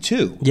on season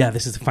 2? Yeah,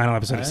 this is the final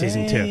episode of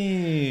season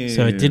 2.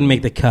 So it didn't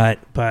make the cut,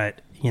 but,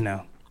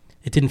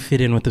 it didn't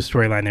fit in with the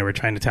storyline they were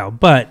trying to tell.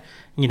 But,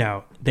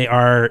 they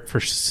are,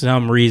 for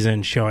some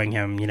reason, showing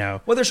him,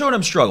 Well, they're showing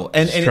him struggle.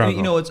 And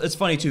it's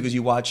funny, too, because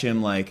you watch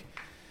him, like,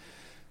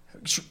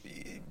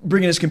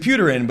 bringing his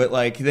computer in, but,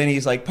 like, then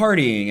he's, like,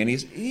 partying, and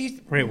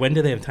he's... Right, when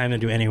do they have time to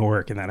do any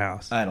work in that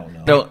house? I don't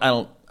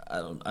know.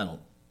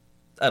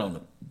 I don't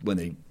know when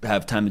they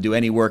have time to do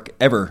any work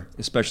ever,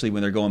 especially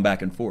when they're going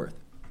back and forth.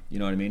 You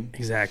know what I mean?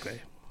 Exactly.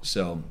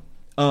 So,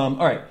 all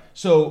right.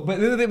 So, but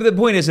the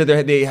point is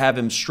that they have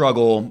him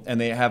struggle,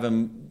 and they have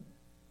him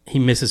He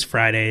misses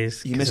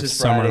Fridays. He misses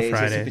summer Fridays.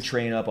 Fridays. He has to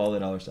train up, all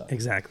that other stuff.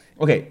 Exactly.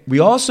 Okay, we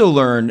also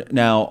learn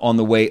now on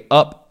the way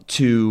up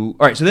to...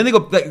 All right, so then they go...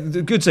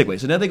 Good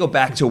segue. So then they go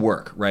back to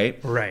work, right?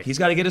 Right. He's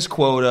got to get his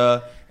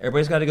quota.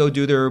 Everybody's got to go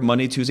do their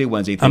Monday, Tuesday,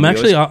 Wednesday thing.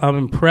 I'm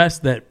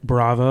impressed that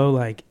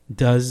Bravo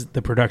does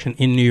the production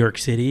in New York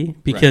City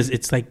because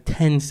it's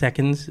 10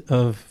 seconds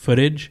of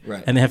footage,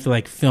 and they have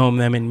to film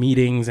them in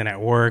meetings and at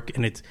work,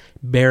 and it's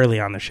barely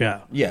on the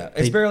show. Yeah,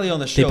 it's barely on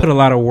the show. They put a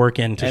lot of work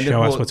in to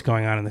show us what's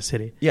going on in the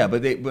city. Yeah,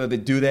 but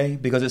do they?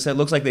 Because it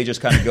looks like they just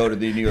kind of go to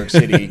the New York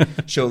City,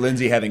 show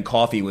Lindsay having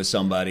coffee with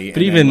somebody.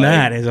 But even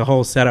that is a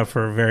whole setup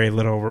for very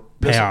little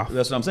payoff.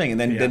 That's what I'm saying.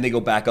 And then they go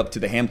back up to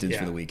the Hamptons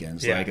for the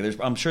weekends. Yeah.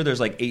 I'm sure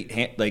there's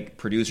 8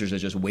 producers that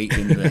just wait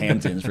in the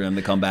Hamptons for them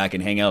to come back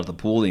and hang out at the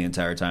pool the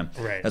entire time.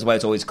 Right. That's why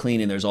it's always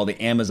clean and there's all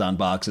the Amazon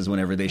boxes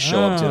whenever they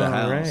show up to the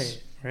house.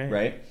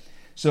 Right.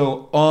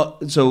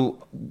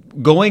 So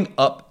going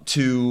up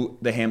to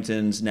the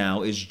Hamptons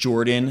now is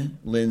Jordan,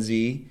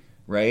 Lindsay,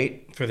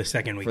 right? For the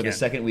second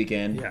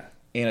weekend. Yeah.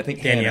 And I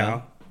think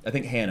Danielle.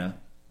 Hannah.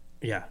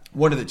 Yeah.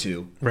 One of the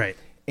two. Right.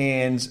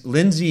 And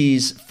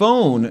Lindsay's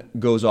phone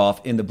goes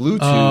off in the Bluetooth.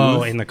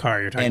 Oh, in the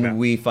car you're talking about. And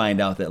we find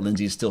out that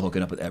Lindsay's still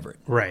hooking up with Everett.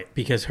 Right,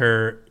 because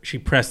she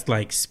pressed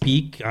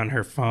speak on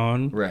her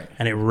phone. Right.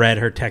 And it read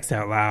her text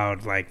out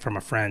loud from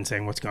a friend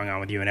saying what's going on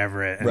with you and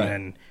Everett. And right.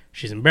 then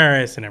she's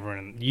embarrassed and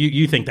everyone,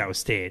 you think that was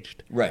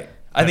staged. Right.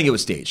 I think it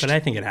was staged. But I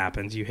think it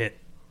happens. You hit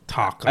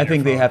talk on I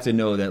think your phone. They have to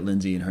know that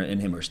Lindsay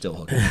and him are still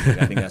hooking up.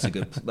 I think that's a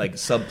good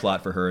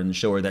subplot for her and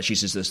show her that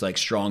she's just this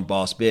strong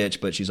boss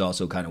bitch, but she's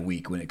also kind of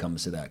weak when it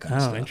comes to that kind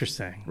of stuff. Oh,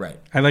 interesting. Right.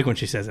 I like when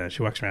she says that.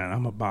 She walks around,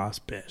 I'm a boss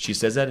bitch. She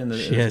says that in the...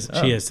 She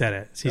has said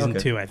it. Season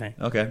 2, I think.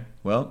 Okay.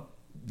 Well,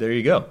 there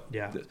you go.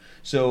 Yeah.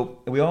 So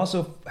we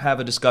also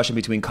have a discussion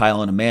between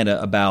Kyle and Amanda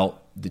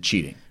about the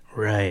cheating.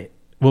 Right.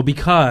 Well,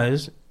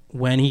 because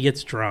when he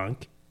gets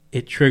drunk,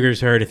 it triggers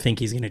her to think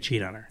he's going to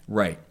cheat on her.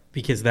 Right.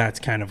 Because that's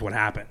kind of what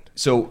happened.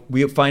 So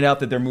we find out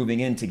that they're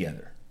moving in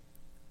together.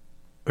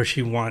 Or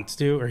she wants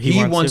to, or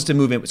he wants to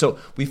move in. So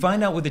we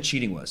find out what the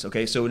cheating was.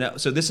 Okay, so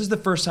this is the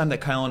first time that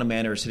Kyle and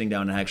Amanda are sitting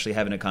down and actually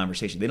having a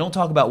conversation. They don't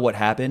talk about what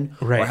happened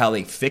or how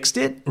they fixed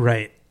it.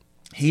 Right.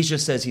 He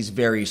just says he's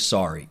very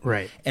sorry.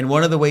 Right. And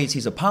one of the ways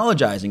he's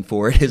apologizing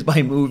for it is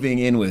by moving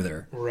in with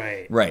her.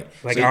 Right. Right.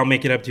 So I'll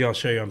make it up to you. I'll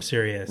show you I'm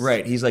serious.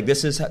 Right. He's like,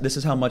 this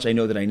is how much I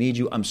know that I need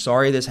you. I'm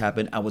sorry this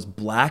happened. I was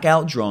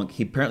blackout drunk.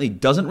 He apparently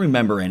doesn't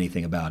remember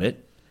anything about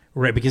it.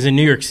 Right, because in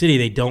New York City,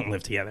 they don't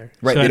live together.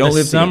 Right, so they don't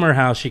live together. Summer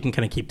together. house, she can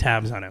kind of keep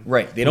tabs on him.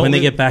 Right. When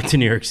they get back to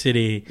New York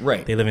City,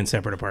 they live in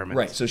separate apartments.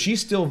 Right, so she's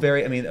still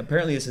apparently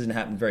this hasn't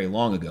happened very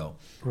long ago.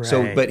 Right.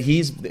 So, but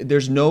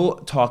there's no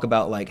talk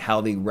about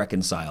how they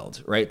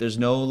reconciled, right? There's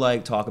no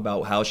talk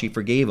about how she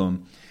forgave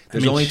him.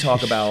 There's only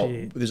talk about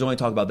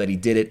that he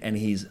did it and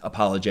he's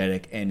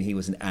apologetic and he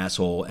was an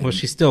asshole. And, well,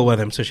 she's still with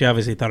him, so she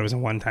obviously thought it was a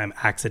one-time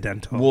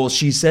accidental. Well,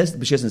 she says,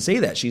 but she doesn't say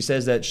that. She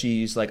says that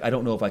she's like, I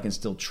don't know if I can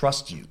still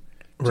trust you.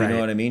 Do you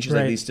know what I mean? She's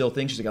like, these still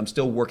things. She's like, I'm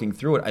still working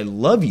through it. I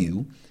love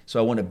you, so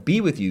I want to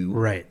be with you.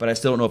 Right. But I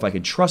still don't know if I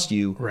can trust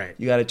you. Right.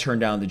 You got to turn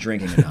down the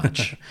drinking a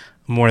notch.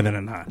 More than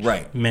a notch.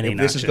 Right. Many if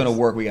notches. this is going to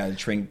work, we got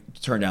to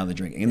turn down the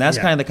drinking. And that's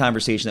kind of the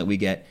conversation that we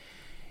get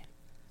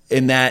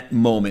in that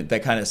moment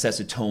that kind of sets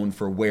a tone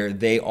for where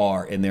they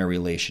are in their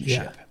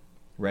relationship. Yeah.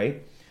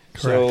 Right?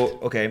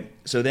 Correct.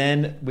 So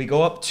then we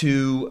go up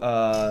to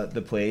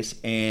the place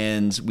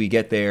and we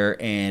get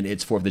there and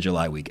it's 4th of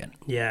July weekend.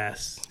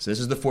 Yes. So this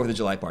is the 4th of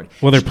July party.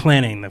 Well, they're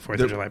planning the 4th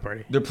of July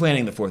party. They're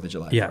planning the 4th of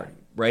July party,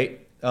 right?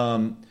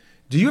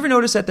 Do you ever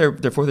notice that their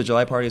 4th of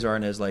July parties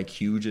aren't as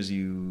huge as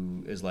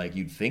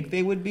you'd think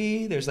they would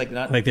be? There's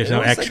there's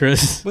no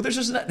extras. But there's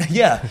just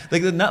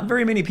not not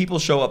very many people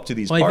show up to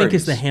these parties. Well, I think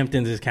it's the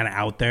Hamptons is kind of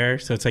out there,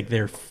 so it's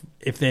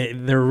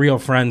their real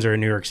friends are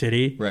in New York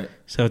City, right?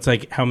 So it's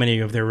how many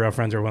of their real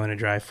friends are willing to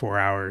drive 4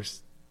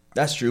 hours.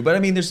 That's true, but I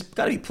mean, there's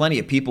got to be plenty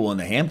of people in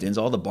the Hamptons.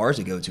 All the bars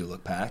you go to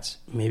look packed.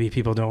 Maybe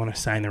people don't want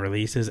to sign the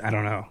releases. I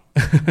don't know.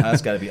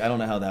 That's got to be. I don't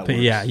know how that works.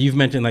 Yeah, you've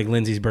mentioned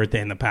Lindsay's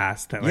birthday in the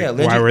past. That,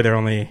 Lindsay, why were there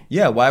only?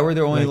 Yeah, why were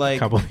there only a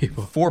couple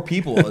people, 4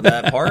 people at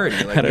that party?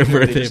 At a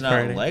birthday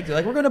party.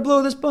 They're we're gonna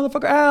blow this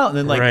motherfucker out,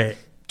 and then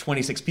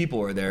 26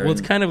 people are there. Well,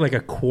 it's kind of like a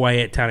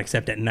quiet town,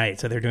 except at night.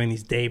 So they're doing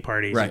these day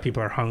parties, right? And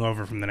people are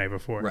hungover from the night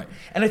before, right?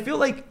 And I feel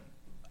like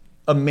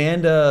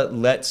Amanda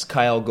lets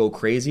Kyle go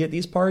crazy at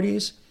these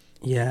parties.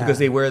 Yeah. Because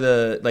they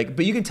wear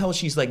but you can tell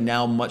she's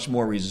now much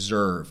more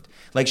reserved.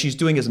 She's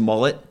doing his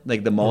mullet,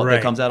 the mullet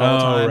that comes out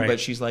all the time, but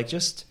she's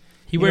just...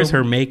 He wears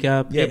her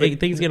makeup. Yeah,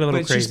 things get a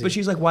little crazy. But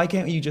she's like, why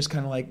can't you just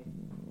kind of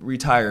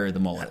retire the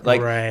mullet?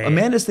 Right.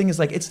 Amanda's thing is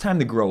it's time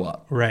to grow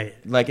up. Right.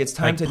 It's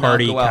time to not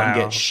go out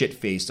and get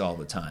shit-faced all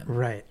the time.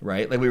 Right.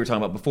 Right? Like we were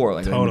talking about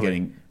before, totally.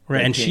 getting...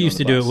 Right, and she used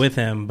to do it with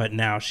him, but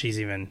now she's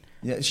even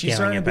Yeah, she's scaling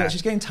starting it to be, back.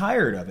 she's getting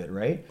tired of it,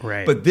 right?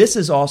 Right. But this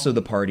is also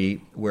the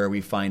party where we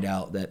find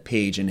out that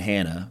Paige and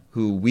Hannah,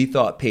 who we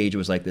thought Paige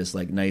was like this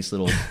like nice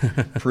little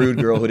prude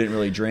girl who didn't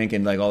really drink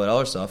and like all that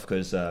other stuff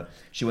because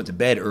she went to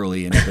bed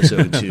early in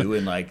episode 2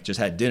 and like just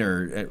had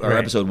dinner or Right.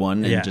 episode 1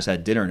 and Yeah. just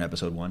had dinner in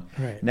episode 1.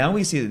 Right. Now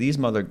we see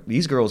that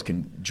these girls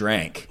can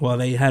drink. Well,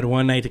 they had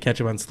one night to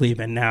catch up on sleep,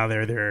 and now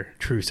they're their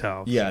true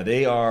selves. Yeah,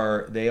 they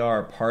are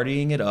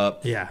partying it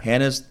up. Yeah.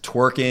 Hannah's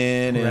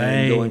twerking and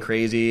Right. going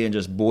crazy and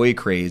just boy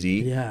crazy.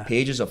 Yeah.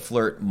 Paige is a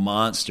flirt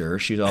monster.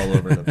 She's all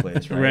over the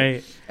place, right?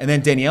 Right. And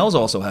then Danielle's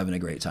also having a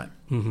great time.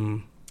 Mm-hmm.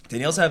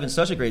 Danielle's having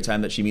such a great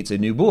time that she meets a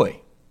new boy.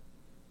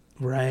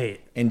 Right.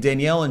 And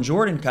Danielle and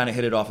Jordan kind of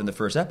hit it off in the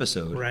first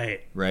episode.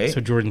 Right. Right?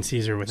 So Jordan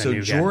sees her with a So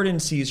new guy. Jordan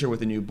sees her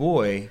with a new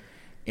boy,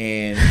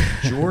 and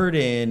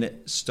Jordan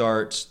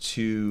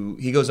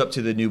he goes up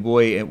to the new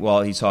boy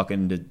while he's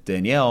talking to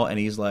Danielle, and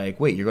he's like,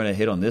 wait, you're going to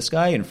hit on this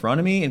guy in front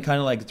of me? And kind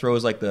of like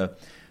throws like the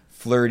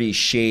flirty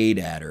shade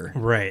at her.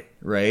 Right.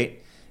 Right?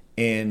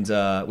 And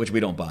which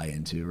we don't buy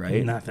into,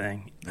 right?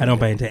 Nothing. I don't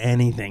buy into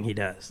anything he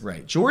does.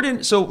 Right.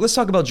 Jordan, so let's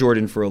talk about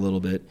Jordan for a little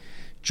bit.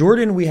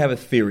 Jordan, we have a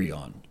theory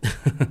on.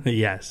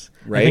 Yes.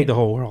 Right? I think the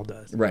whole world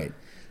does. Right.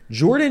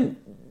 Jordan's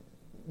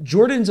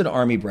an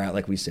army brat,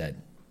 like we said,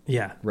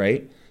 Yeah.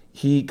 right?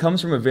 He comes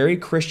from a very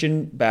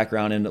Christian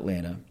background in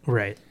Atlanta.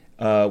 Right.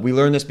 We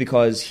learned this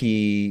because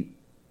he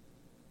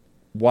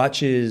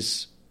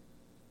watches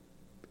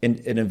how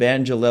do you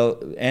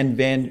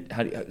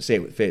say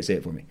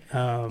it for me?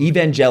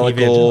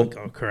 Evangelical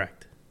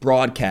correct.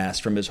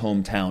 broadcast from his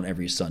hometown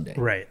every Sunday.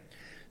 Right.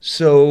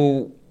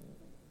 So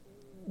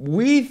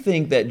we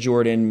think that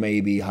Jordan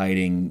may be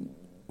hiding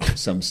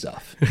some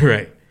stuff.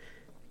 Right.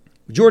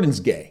 Jordan's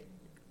gay,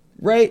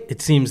 right?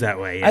 It seems that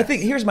way. Yeah. I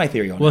think here's my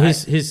theory on Well,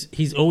 it.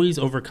 he's always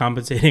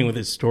overcompensating with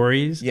his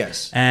stories.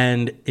 Yes.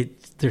 And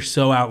they're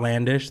so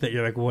outlandish that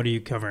you're like, what are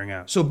you covering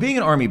up? So being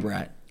an army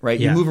brat, right?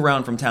 Yeah. You move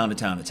around from town to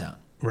town to town,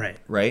 Right.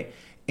 right?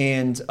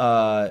 And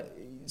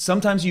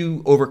sometimes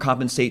you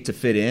overcompensate to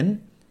fit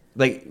in.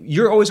 Like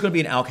you're always going to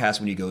be an outcast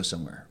when you go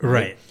somewhere,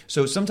 Right.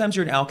 So sometimes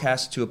you're an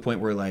outcast to a point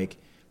where like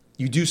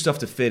you do stuff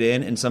to fit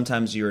in, and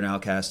sometimes you're an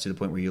outcast to the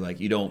point where you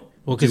don't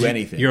do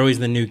anything. You're always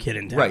the new kid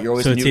in town. Right, you're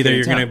always so the it's new either kid in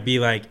you're going to town. be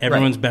like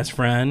everyone's best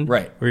friend,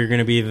 Right. or you're going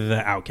to be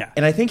the outcast.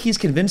 And I think he's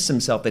convinced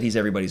himself that he's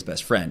everybody's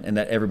best friend and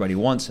that everybody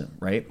wants him,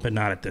 right? But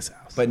not at this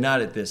house. But not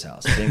at this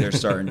house. I think they're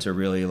starting to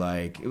really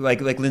like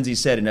Lindsay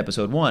said in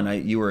episode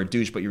 1, you were a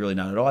douche, but you're really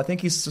not at all. I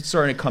think he's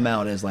starting to come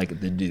out as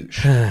like the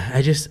douche.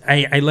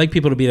 I like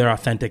people to be their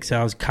authentic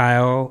selves.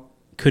 Kyle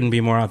couldn't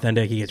be more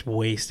authentic. He gets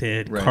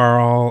wasted. Right.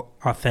 Carl,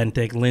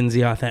 authentic.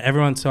 Lindsay, authentic.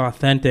 Everyone's so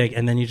authentic.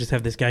 And then you just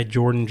have this guy,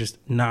 Jordan, just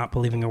not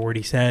believing a word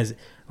he says,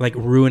 like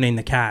ruining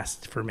the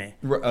cast for me.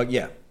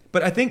 Yeah.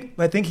 But I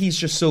think he's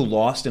just so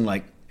lost in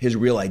like his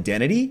real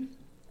identity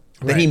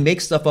that he Right.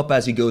 makes stuff up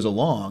as he goes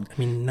along I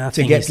mean,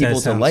 nothing to get he people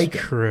says to sounds like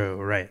him.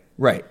 true. Right.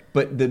 Right.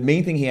 But the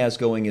main thing he has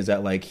going is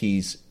that like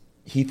he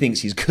thinks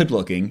he's good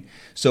looking,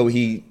 so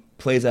he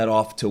plays that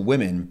off to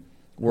women.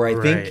 Where I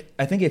Right.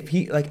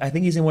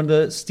 think he's in one of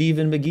the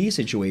Stephen McGee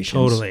situations.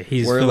 Totally.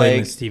 He's where, filling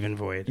like, the Stephen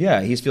void.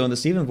 Yeah, he's feeling the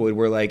Stephen void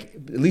where like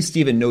at least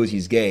Stephen knows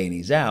he's gay and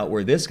he's out.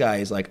 Where this guy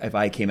is like, if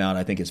I came out,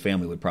 I think his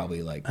family would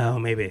probably like. Oh,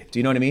 maybe. Do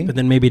you know what I mean? But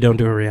then maybe don't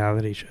do a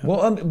reality show.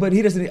 Well, but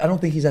he doesn't. I don't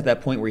think he's at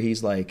that point where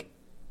he's like.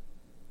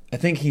 I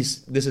think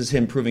this is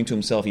him proving to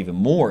himself even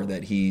more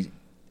that he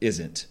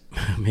isn't.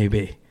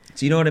 Maybe.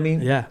 Do you know what I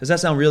mean? Yeah. Does that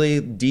sound really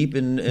deep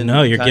and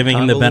No, you're kind of giving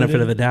him the benefit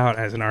convoluted? of the doubt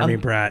as an army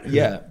brat who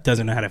yeah.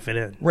 doesn't know how to fit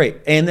in. Right.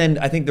 And then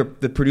I think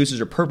the producers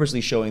are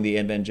purposely showing the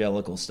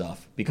evangelical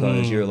stuff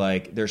because you're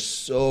like, they're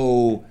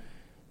so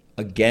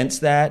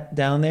against that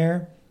down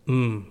there.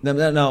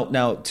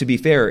 Now, to be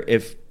fair,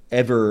 if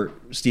ever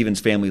Steven's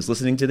family is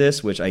listening to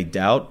this, which I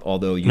doubt,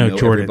 although you know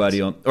Jordan's.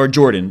 everybody or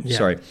Jordan, Yeah.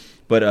 sorry.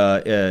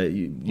 But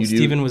you do.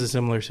 Stephen was a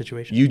similar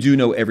situation. You do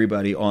know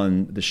everybody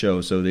on the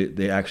show, so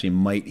they actually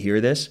might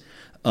hear this.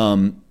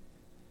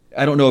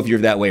 I don't know if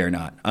you're that way or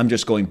not. I'm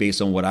just going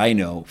based on what I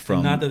know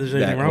from. Not that there's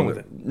anything wrong with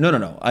it.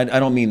 No. I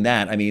don't mean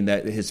that. I mean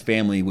that his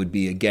family would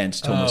be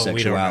against Oh, we don't know.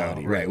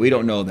 homosexuality. Right. We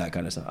don't know that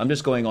kind of stuff. I'm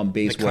just going on the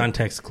base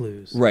context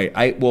clues. Right.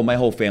 My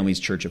whole family's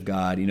Church of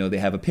God. They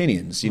have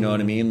opinions. You know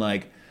what I mean?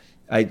 Like,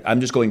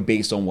 I'm just going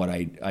based on what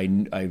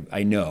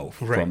I know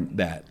from Right.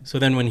 that. So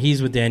then when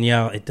he's with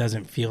Danielle, it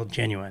doesn't feel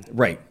genuine.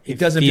 Right. It It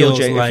doesn't feel feels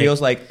genuine. like- It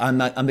feels like I'm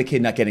the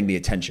kid not getting the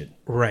attention.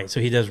 Right. So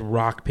he does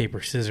rock,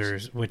 paper,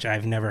 scissors, which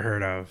I've never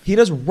heard of. He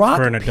does rock,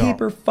 For an adult.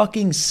 paper,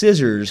 fucking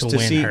scissors To to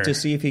win see her. to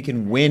see if he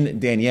can win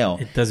Danielle.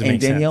 It doesn't and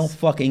make Danielle sense.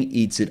 fucking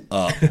eats it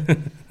up.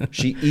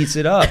 She eats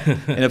it up,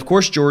 and of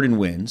course Jordan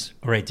wins.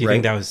 Right. Do you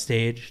think that was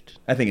staged?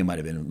 I think it might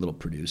have been a little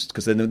produced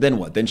because then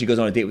what? Then she goes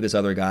on a date with this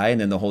other guy,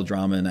 and then the whole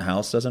drama in the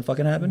house doesn't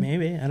fucking happen.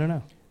 Maybe. I don't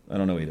know. I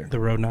don't know either. The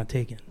road not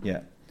taken. Yeah,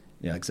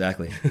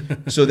 exactly.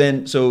 so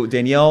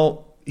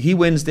Danielle, he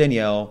wins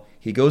Danielle.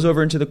 He goes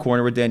over into the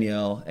corner with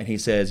Danielle, and he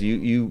says,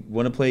 "You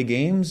want to play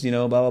games?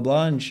 Blah blah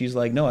blah." And she's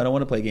like, "No, I don't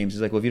want to play games."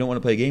 He's like, "Well, if you don't want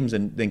to play games,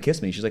 then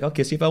kiss me." She's like, "I'll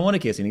kiss you if I want to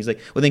kiss you." And he's like,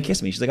 "Well, then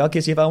kiss me." She's like, "I'll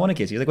kiss you if I want to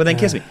kiss you." He's like, "Well, then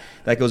kiss me."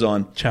 That goes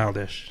on.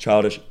 Childish.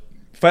 Childish.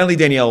 Finally,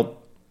 Danielle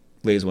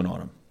lays one on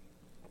him.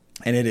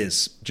 And it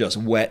is just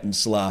wet and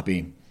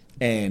sloppy.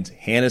 And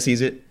Hannah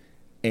sees it.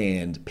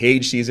 And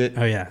Paige sees it.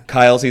 Oh, yeah.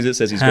 Kyle sees it,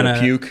 says he's going to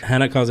puke.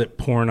 Hannah calls it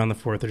porn on the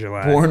 4th of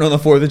July. Porn on the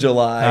 4th of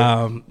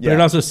July. But it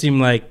also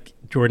seemed like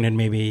Jordan had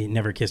maybe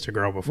never kissed a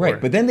girl before.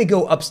 Right, but then they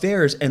go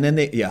upstairs and then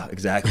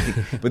exactly.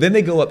 But then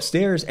they go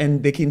upstairs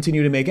and they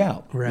continue to make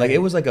out. Right. Like it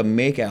was like a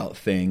make out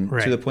thing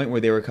right. to the point where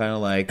they were kind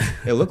of like,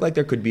 it looked like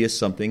there could be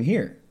something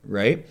here,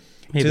 right?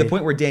 Maybe. To the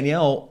point where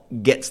Danielle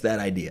gets that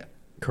idea.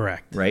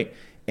 Correct. Right?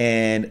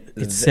 And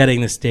it's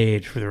setting the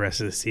stage for the rest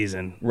of the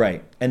season.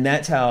 Right. And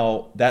that's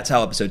how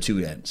episode 2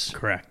 ends.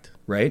 Correct.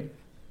 Right?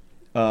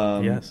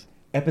 Yes.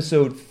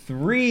 Episode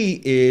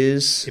 3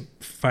 is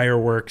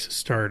fireworks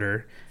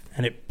starter.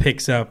 And it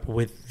picks up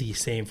with the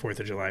same 4th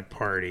of July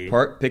party.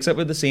 Picks up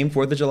with the same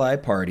 4th of July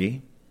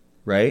party,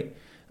 right?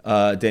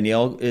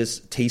 Danielle is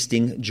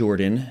tasting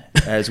Jordan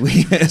as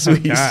we speak.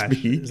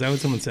 Is that what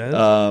someone says?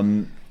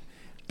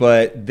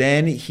 But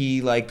then he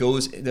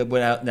goes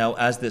now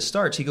as this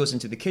starts, he goes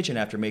into the kitchen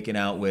after making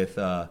out with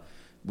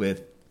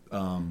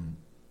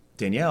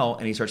Danielle,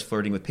 and he starts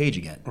flirting with Paige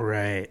again.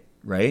 Right.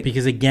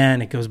 Because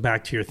again, it goes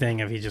back to your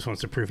thing of he just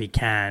wants to prove he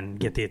can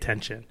get the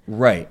attention.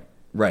 Right.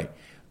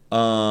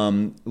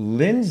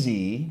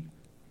 Lindsay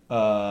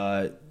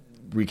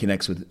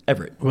reconnects with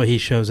Everett. Well, he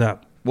shows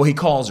up. Well, he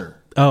calls her.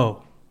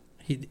 Oh,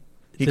 he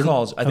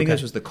calls. I think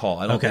this was the call.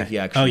 I don't think he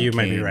actually. Oh, you came.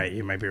 might be right.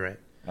 You might be right.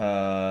 Am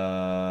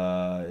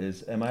I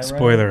right?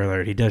 Spoiler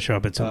alert: he does show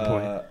up at some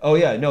point. Oh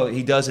yeah, no,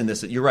 he does in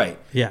this. You're right.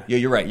 Yeah,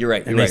 you're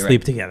right. And they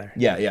sleep together.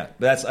 Yeah.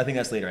 But I think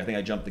that's later. I think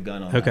I jumped the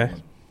gun on that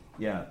one.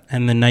 Yeah.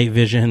 And the night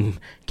vision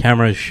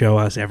cameras show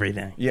us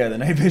everything. Yeah, the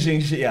night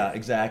vision. Yeah,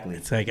 exactly.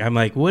 It's like I'm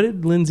like, what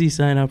did Lindsay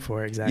sign up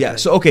for exactly? Yeah.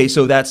 So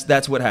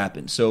that's what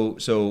happened. So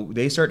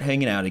they start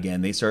hanging out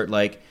again. They start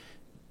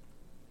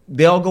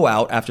they all go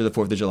out after the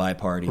 4th of July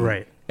party.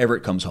 Right.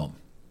 Everett comes home.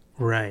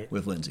 Right.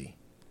 With Lindsay.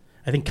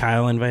 I think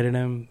Kyle invited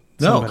him.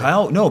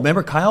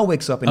 Remember Kyle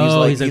wakes up and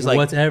he's like,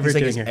 what's Everett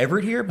doing is here?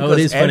 Everett here? Because it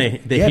is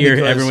funny.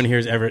 Everyone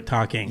hears Everett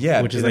talking.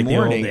 Yeah, which is in like the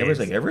morning. The old days. Everyone's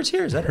like, Everett's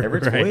here? Is that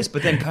Everett's right. voice?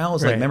 But then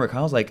Kyle's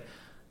Kyle's like,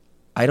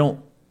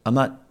 I'm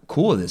not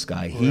cool with this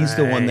guy. He's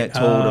the one that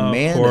told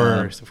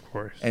Amanda of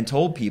course. And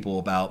told people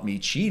about me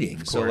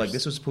cheating. So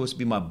this was supposed to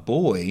be my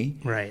boy.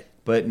 Right.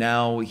 But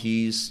now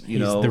he's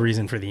the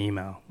reason for the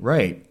email.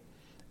 Right.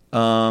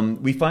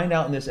 We find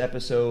out in this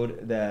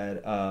episode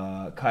that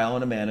Kyle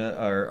and Amanda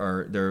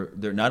are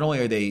they're not only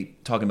are they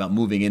talking about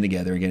moving in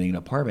together and getting an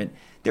apartment,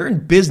 they're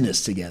in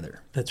business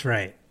together. That's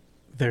right.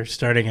 They're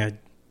starting a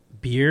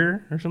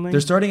beer or something.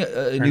 They're starting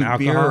a new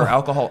beer or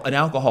an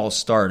alcohol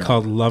startup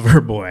called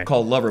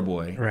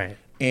Loverboy. Right.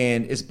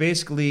 And it's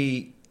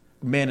basically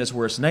Amanda's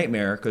worst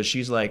nightmare because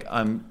she's like,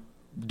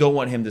 don't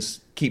want him to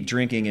keep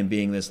drinking and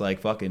being this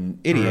fucking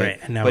idiot.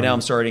 Right. Now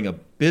I'm starting a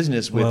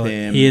business with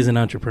him. He is an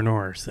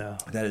entrepreneur, so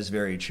that is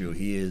very true.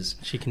 He is.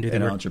 She can do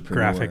an the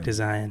entrepreneur. Graphic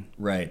design.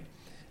 Right.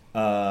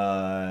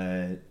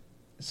 And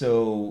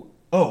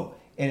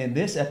in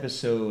this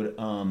episode,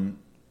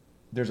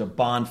 there's a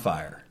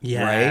bonfire.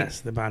 Yes, right?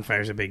 The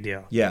bonfire is a big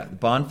deal. Yeah, the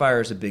bonfire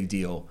is a big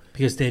deal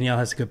because Danielle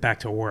has to go back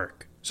to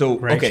work. So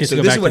right? So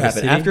this is what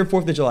happened. After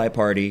 4th of July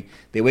party,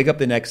 they wake up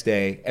the next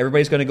day.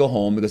 Everybody's going to go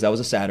home because that was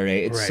a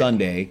Saturday. It's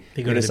Sunday.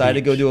 They decide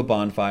to go to a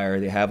bonfire.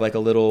 They have a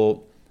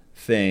little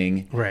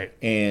thing. Right.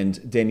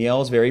 And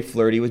Danielle's very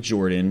flirty with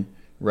Jordan.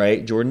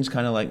 Right. Jordan's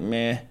kind of like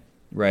meh.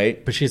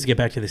 Right. But she has to get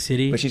back to the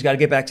city. But she's got to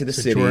get back to the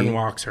city. Jordan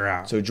walks her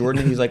out. So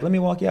Jordan, he's like, let me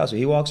walk you out. So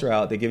he walks her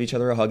out. They give each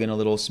other a hug and a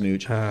little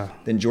smooch.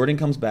 Then Jordan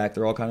comes back.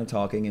 They're all kind of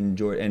talking.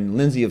 And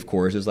Lindsay, of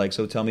course, is like,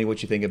 so tell me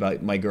what you think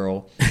about my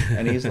girl.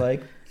 And he's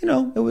like,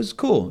 it was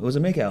cool. It was a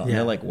makeout. Yeah. And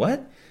they're like,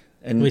 what?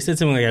 And he said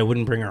something like, I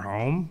wouldn't bring her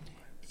home.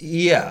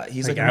 Yeah.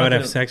 He's like I would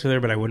have sex with her,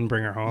 but I wouldn't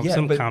bring her home. Yeah,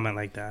 comment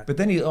like that. But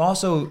then he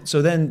also,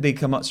 so then they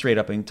come up straight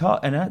up and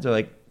talk. And they're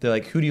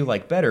like, who do you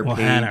like better? Well,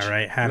 Paige? Hannah,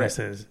 right? Hannah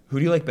says, who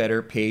do you like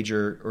better, Paige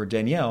or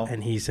Danielle?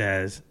 And he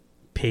says,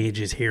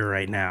 Paige is here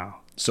right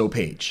now. So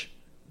Paige.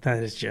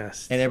 That is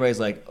just. And everybody's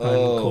like, oh,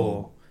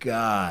 uncool.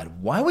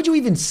 God, why would you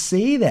even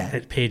say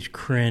that? Paige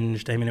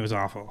cringed. I mean, it was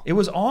awful. It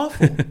was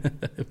awful.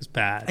 It was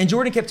bad. And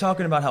Jordan kept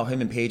talking about how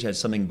him and Paige had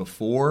something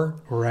before.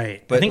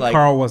 Right. But I think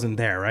Carl wasn't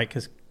there, right?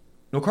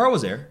 No, Carl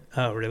was there.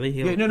 Oh, really?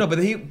 Yeah, no,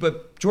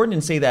 but Jordan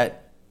didn't say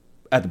that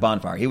at the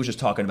bonfire. He was just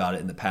talking about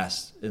it in the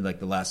past, in the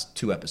last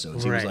 2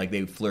 episodes. He was like,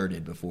 they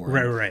flirted before.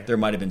 Right. There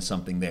might have been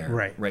something there.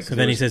 Right. So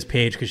then he says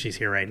Paige because she's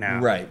here right now.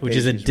 Right. Which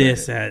is a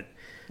diss at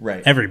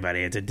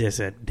everybody. It's a diss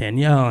at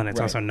Danielle, and it's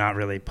also not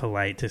really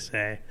polite to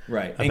say.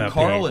 Right. And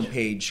Carl and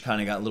Paige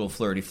kind of got a little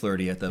flirty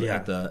at the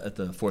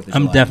 4th of July.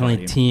 I'm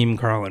definitely team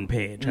Carl and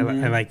Paige.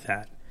 Mm-hmm. I like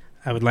that.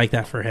 I would like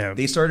that for him.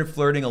 They started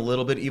flirting a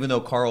little bit, even though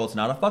Carl is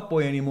not a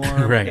fuckboy anymore,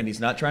 right? And he's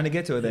not trying to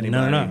get to it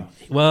anymore. No.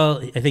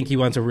 Well, I think he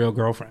wants a real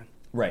girlfriend.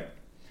 Right.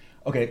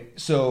 Okay.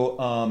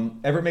 So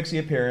Everett makes the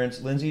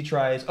appearance. Lindsay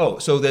tries. Oh,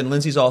 so then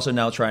Lindsay's also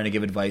now trying to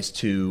give advice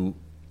to.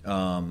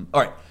 All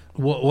right.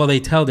 Well, they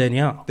tell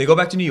Danielle. They go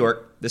back to New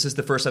York. This is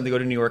the first time they go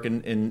to New York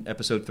in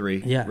episode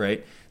 3. Yeah.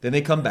 Right. Then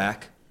they come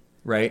back.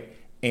 Right.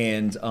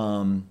 And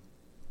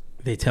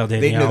They tell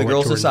Danielle. The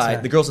girls what Jordan decide.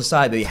 said. The girls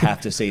decide they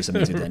have to say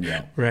something to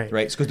Danielle. Right.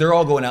 Right. Because they're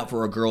all going out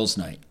for a girls'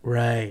 night.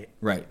 Right.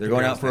 Right. They're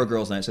going out for a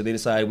girls' night, so they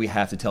decide we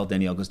have to tell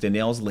Danielle because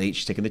Danielle's late.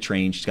 She's taking the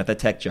train. She's got that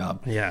tech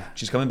job. Yeah.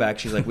 She's coming back.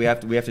 She's like, we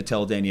have to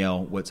tell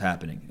Danielle what's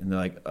happening, and they're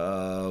like,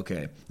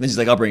 okay. Lindsay's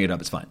like, I'll bring it up.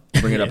 It's fine.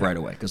 I'll bring it up right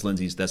away because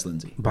that's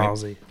Lindsay.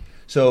 Ballsy. Right?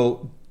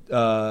 So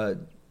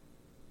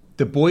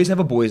the boys have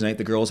a boys' night.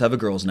 The girls have a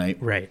girls' night.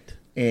 Right.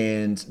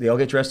 And they all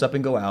get dressed up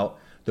and go out.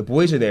 The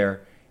boys are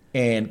there,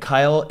 and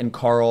Kyle and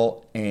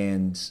Carl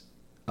and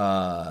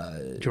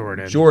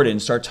Jordan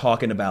start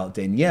talking about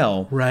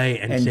Danielle. Right.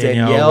 And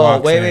Danielle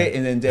walks wait, in.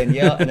 and then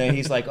Danielle, and then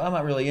he's like, oh, I'm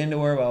not really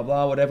into her, blah,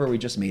 blah, whatever. We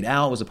just made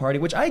out. It was a party,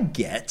 which I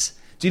get.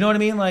 Do you know what I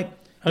mean? Like,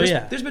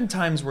 there's been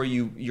times where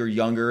you're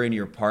younger and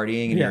you're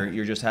partying and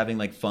you're just having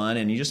like fun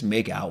and you just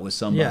make out with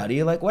somebody.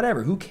 Yeah. Like,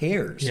 whatever. Who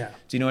cares? Yeah.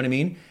 Do you know what I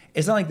mean?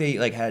 It's not like they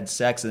like had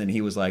sex and then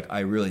he was like,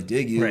 I really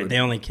dig you. Right. They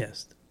only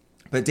kissed.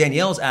 But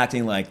Danielle's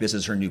acting like this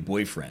is her new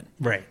boyfriend.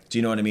 Right. Do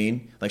you know what I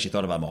mean? Like she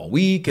thought about him all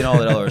week and all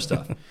that other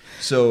stuff.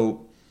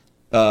 So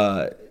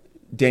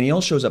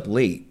Danielle shows up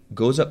late,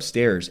 goes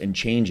upstairs and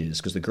changes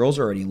because the girls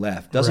are already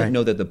left. Doesn't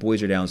know that the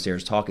boys are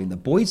downstairs talking. The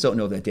boys don't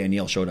know that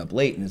Danielle showed up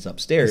late and is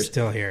upstairs. He's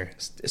still here.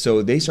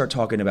 So they start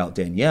talking about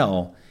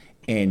Danielle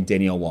and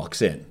Danielle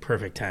walks in.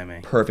 Perfect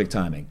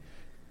timing.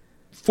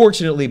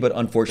 Fortunately, but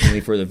unfortunately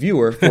for the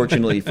viewer,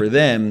 fortunately for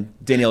them,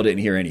 Danielle didn't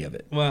hear any of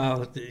it.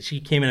 Well, she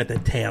came in at the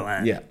tail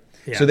end. Yeah.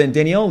 So then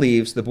Danielle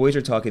leaves. The boys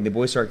are talking. The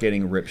boys start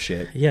getting rip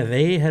shit. Yeah,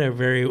 they had a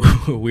very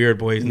weird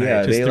boys' night.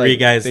 Yeah, just three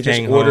guys they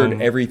staying just ordered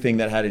home. everything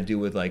that had to do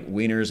with like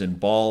wieners and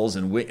balls,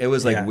 and it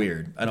was like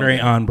weird. Very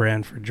on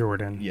brand for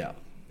Jordan. Yeah,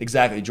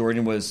 exactly.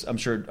 Jordan was. I'm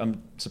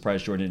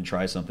surprised Jordan didn't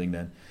try something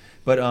then.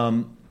 But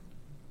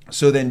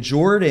so then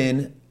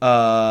Jordan.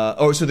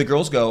 So the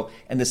girls go,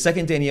 and the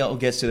second Danielle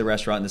gets to the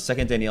restaurant, and the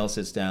second Danielle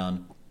sits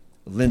down,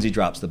 Lindsay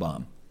drops the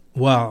bomb.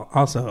 Well,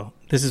 also,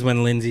 this is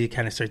when Lindsay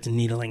kind of starts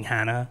needling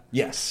Hannah.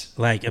 Yes.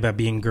 Like, about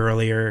being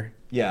girlier.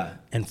 Yeah.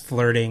 And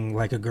flirting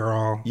like a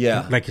girl.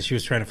 Yeah. Like, she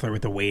was trying to flirt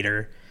with the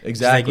waiter. Exactly.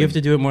 She's like, you have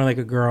to do it more like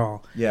a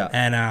girl. Yeah.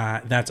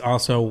 And that's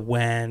also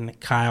when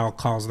Kyle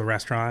calls the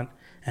restaurant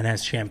and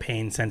has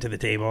champagne sent to the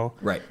table.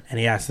 Right. And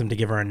he asks them to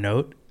give her a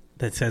note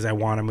that says, I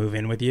want to move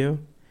in with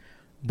you.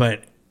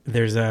 But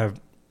there's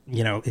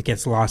it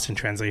gets lost in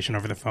translation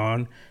over the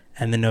phone.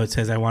 And the note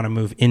says, I want to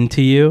move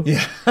into you.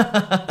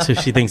 Yeah. So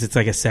she thinks it's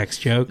like a sex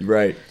joke.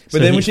 Right. But So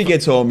then when she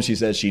gets home, she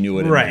says she knew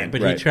what it meant.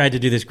 But he tried to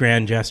do this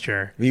grand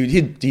gesture.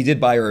 He did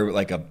buy her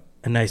like a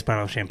nice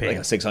bottle of champagne. Like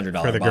a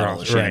 $600 for the bottle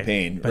girls. of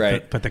champagne.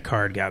 Right. But the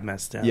card got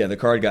messed up. Yeah, the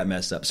card got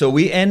messed up. So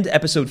we end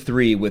episode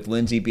 3 with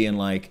Lindsay being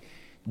like,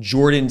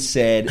 Jordan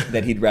said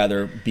that he'd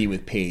rather be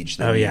with Paige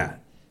than you.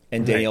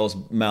 And Danielle's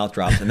mouth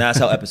drops. And that's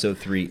how episode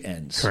 3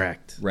 ends.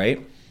 Correct.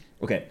 Right?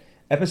 Okay.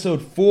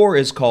 Episode 4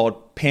 is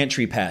called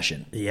Pantry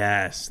Passion.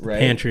 Yes. The right?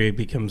 pantry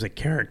becomes a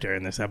character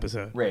in this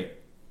episode. Right.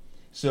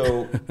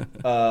 So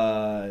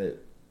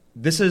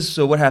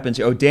so what happens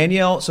here?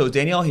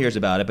 Danielle hears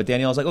about it, but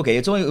Danielle's like, okay,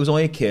 it was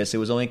only a kiss. It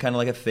was only kind of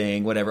like a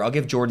thing, whatever. I'll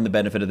give Jordan the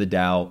benefit of the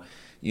doubt.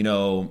 You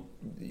know,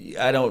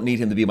 I don't need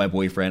him to be my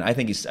boyfriend. I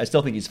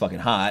still think he's fucking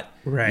hot.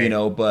 Right. You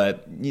know,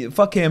 but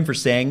fuck him for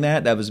saying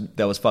that. That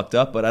was fucked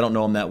up, but I don't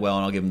know him that well,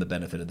 and I'll give him the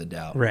benefit of the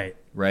doubt. Right.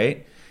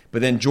 Right?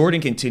 But then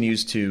Jordan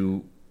continues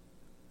to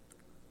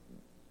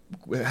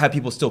have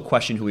people still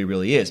question who he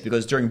really is,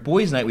 because during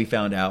boys' night we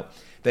found out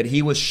that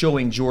he was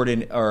showing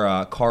Jordan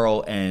or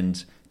Carl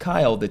and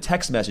Kyle the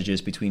text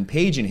messages between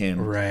Paige and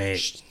him,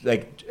 right?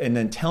 And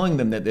then telling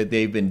them that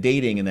they've been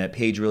dating and that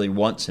Paige really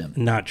wants him.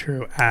 Not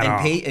true at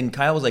all. And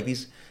Kyle was like,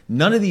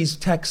 none of these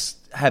texts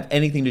have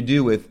anything to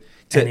do with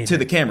to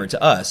the camera,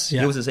 to us. Yeah.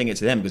 He wasn't saying it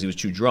to them because he was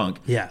too drunk.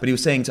 Yeah, but he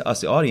was saying to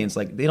us, the audience,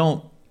 like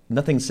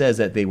nothing says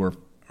that they were.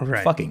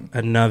 Right. Fucking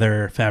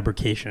another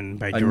fabrication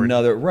by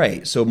Jordan.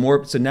 Right. So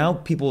now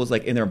people is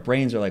like in their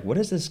brains are like, what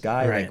is this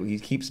guy? Right. Like he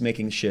keeps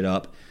making shit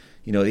up.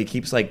 You know, he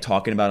keeps like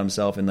talking about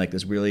himself in like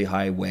this really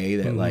high way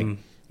that like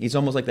he's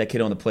almost like that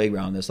kid on the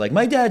playground that's like,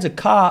 my dad's a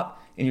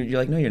cop, and you're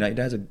like, no, you're not. Your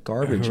dad's a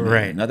garbage man.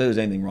 Right. Not that there's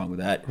anything wrong with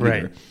that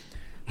Right. either.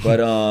 But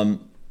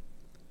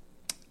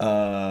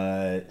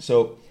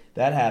so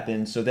that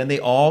happens. So then they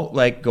all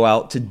like go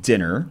out to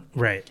dinner.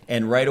 Right.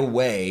 And right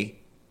away,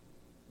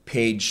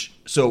 Paige.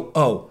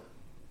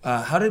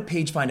 How did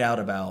Paige find out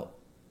about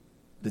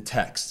the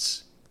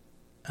texts?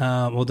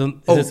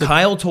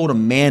 Kyle told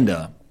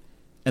Amanda,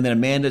 and then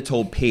Amanda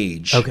told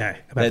Paige. Okay,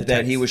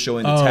 that he was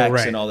showing the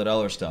texts and all that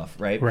other stuff,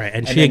 right? Right,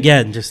 and she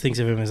again just thinks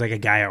of him as like a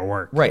guy at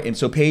work, right? And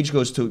so Paige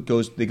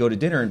they go to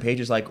dinner, and Paige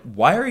is like,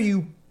 "Why are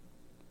you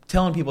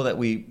telling people that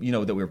we're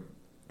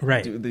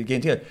right getting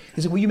together?"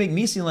 He's like, "Well, you make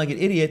me seem like an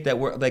idiot that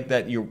we're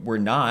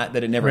not,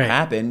 that it never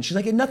happened." She's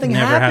like, "Nothing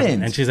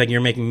happened," and she's like,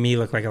 "You're making me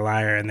look like a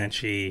liar," and then her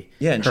she's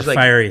like,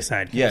 fiery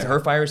side comes out. Her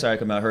fiery side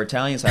come out, her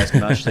Italian side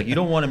come out. She's like, "You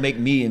don't want to make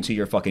me into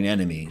your fucking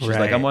enemy." She's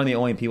like, "I'm one of the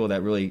only people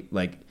that really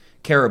like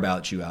care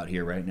about you out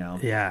here right now."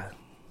 Yeah.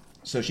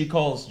 So she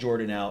calls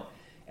Jordan out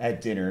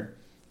at dinner,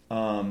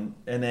 and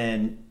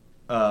then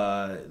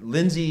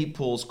Lindsay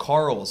pulls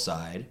Carl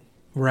aside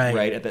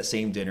right at that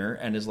same dinner,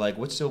 and is like,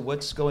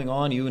 what's going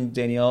on? You and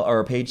Danielle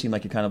or Paige seem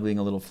like you're kind of being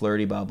a little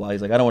flirty, blah blah.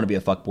 He's like, I don't want to be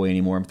a fuckboy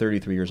anymore. I'm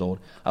 33 years old.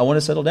 I want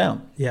to settle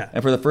down. Yeah.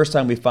 And for the first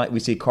time, we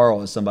see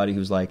Carl as somebody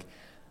who's like,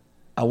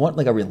 I want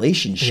like a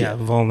relationship. Yeah,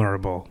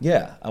 vulnerable.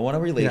 Yeah, I want a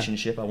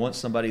relationship. I want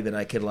somebody that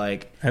I could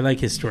like. I like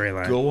his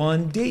storyline. Go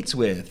on dates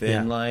with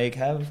and like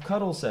have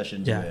cuddle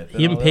sessions with.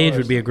 He and Paige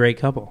would be a great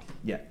couple.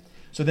 Yeah.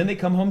 So then they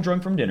come home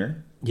drunk from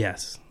dinner.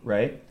 Yes.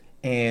 Right?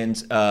 And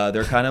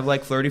they're kind of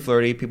like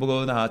flirty. People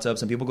go in the hot tub.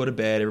 Some people go to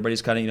bed.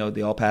 Everybody's kind of,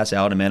 they all pass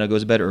out. Amanda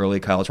goes to bed early.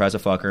 Kyle tries to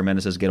fuck her.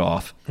 Amanda says, get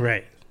off.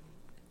 Right.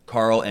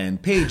 Carl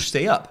and Paige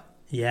stay up.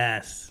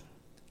 Yes.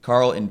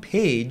 Carl and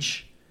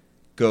Paige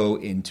go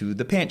into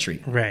the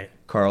pantry. Right.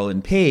 Carl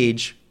and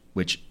Paige,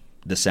 which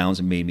the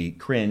sounds made me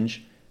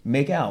cringe,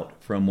 make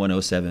out from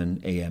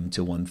 1:07 a.m.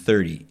 to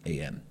 1:30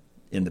 a.m.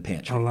 in the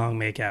pantry. A long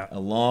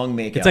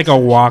makeout. It's like a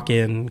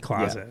walk-in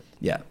closet.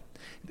 Yeah.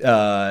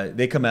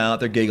 They come out,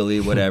 they're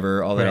giggly,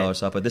 whatever, all that other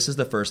stuff. But this is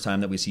the first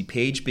time that we see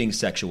Paige being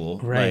sexual,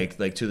 like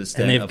to the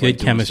extent and they have good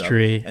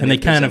chemistry, and they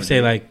kind of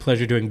say like,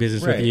 "Pleasure doing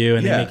business with you,"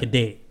 and they make a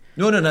date.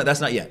 No, that's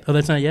not yet. Oh,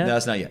 that's not yet. No,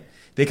 that's not yet.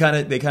 They kind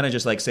of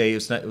just like say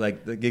it's not,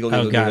 like giggle,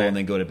 and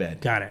then go to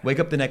bed. Got it.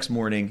 Wake up the next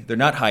morning. They're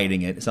not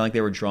hiding it. It's not like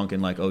they were drunk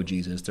and like, oh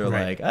Jesus. They're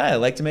like, I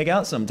like to make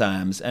out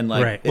sometimes, and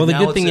like. Right. Well, the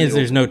good thing is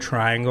there's no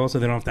triangle, so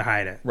they don't have to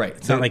hide it. Right.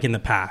 It's not like in the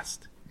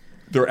past.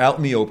 They're out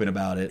in the open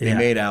about it. They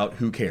made out.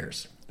 Who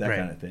cares? That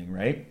kind of thing,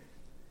 right?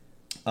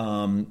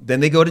 Then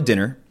they go to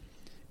dinner,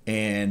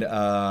 and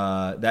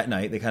that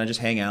night they kind of just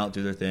hang out,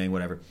 do their thing,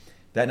 whatever.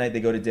 That night they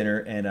go to dinner,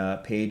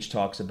 and Paige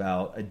talks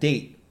about a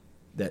date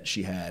that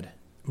she had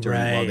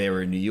while they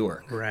were in New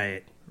York.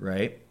 Right.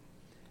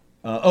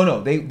 Oh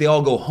no, they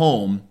all go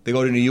home. They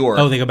go to New York.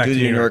 Oh, they go back to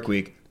the New York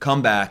week.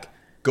 Come back,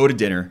 go to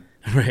dinner.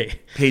 Right.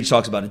 Paige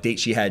talks about a date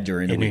she had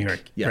during the week. New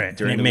York. Yeah, right.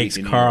 during and the it makes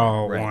week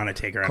Carl want to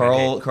take her on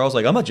a date. Carl's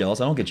like, I'm not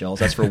jealous. I don't get jealous.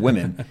 That's for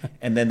women.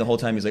 And then the whole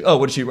time he's like,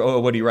 what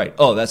do you write?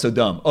 Oh, that's so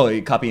dumb. Oh,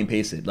 he copy and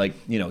pasted. Like,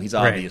 he's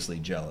obviously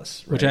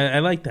jealous. Right? Which I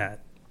like that.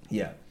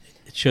 Yeah.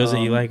 It shows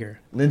that you like her.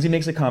 Lindsay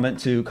makes a comment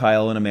to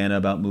Kyle and Amanda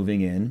about moving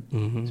in.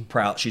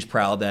 Mm-hmm. She's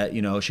proud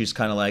that, she's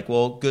kind of like,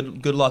 well,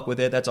 good luck with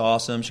it. That's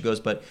awesome. She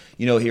goes, but,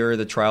 here are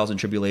the trials and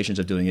tribulations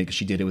of doing it because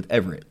she did it with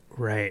Everett.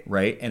 Right.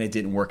 Right? And it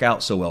didn't work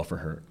out so well for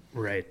her.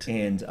 Right.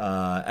 And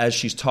as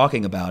she's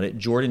talking about it,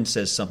 Jordan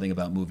says something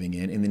about moving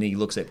in, and then he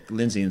looks at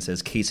Lindsay and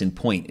says, case in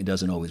point, it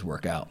doesn't always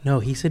work out. No,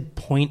 he said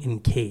point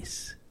in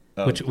case,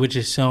 which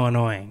is so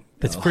annoying.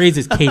 This phrase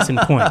is case in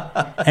point.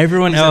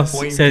 Everyone else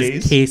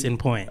says case in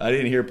point. I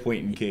didn't hear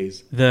point in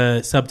case.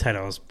 The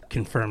subtitles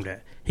confirmed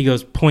it. He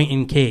goes point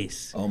in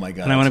case. Oh my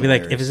God. And I want to be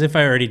like, as if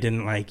I already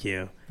didn't like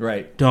you.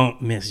 Right.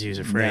 Don't misuse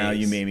a phrase. Now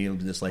you made me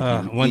dislike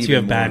you. Once you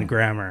have bad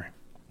grammar.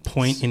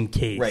 Point in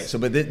case. Right. So,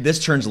 but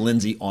this turns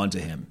Lindsay onto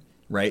him.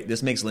 Right?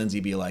 This makes Lindsay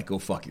be like, go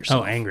fuck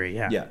yourself. Oh, angry,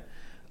 yeah. Yeah.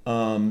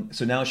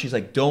 So now she's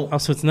like, don't.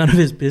 Also, it's none of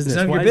his business.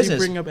 It's none of your business.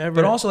 Bring up Everett?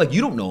 But also, like,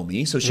 you don't know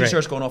me. So she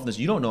starts going off on this.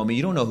 You don't know me.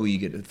 You don't know who you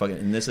get fucking.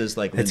 And this is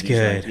like That's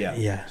Lindsay's good. Like,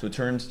 yeah. So it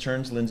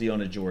turns Lindsay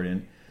onto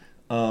Jordan.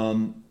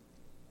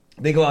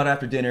 They go out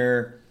after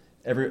dinner.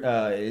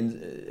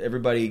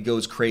 Everybody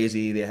goes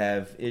crazy. They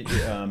have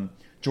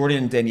Jordan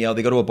and Danielle.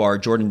 They go to a bar.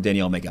 Jordan and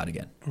Danielle make out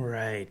again.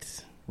 Right.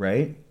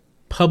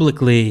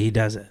 Publicly, he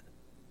does it.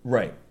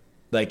 Right.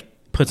 Like.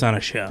 Puts on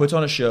a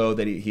show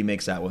that he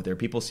makes out with her.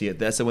 People see it.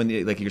 That's the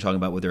one like you're talking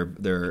about with their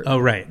their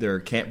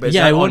but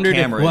I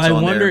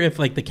wonder if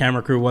like the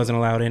camera crew wasn't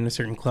allowed into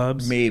certain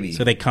clubs. Maybe.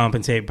 So they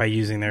compensate by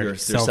using their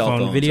cell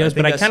phone videos.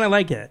 But I kind of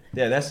like it.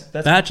 Yeah, that's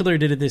Bachelor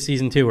did it this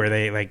season too, where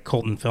they like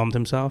Colton filmed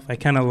himself. I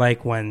kind of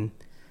like when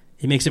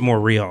he makes it more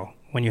real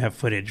when you have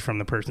footage from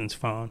the person's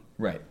phone.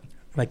 Right.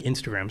 Like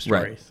Instagram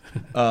stories.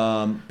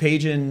 Right.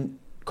 Paige and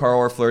Carl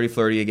are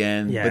flirty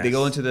again. Yes. But they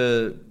go into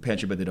the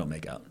pantry, but they don't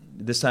make out.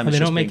 This time it's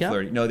just being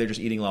flirty. No, they're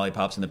just eating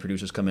lollipops, and the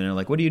producers come in and are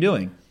like, what are you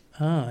doing?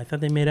 Oh, I thought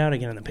they made out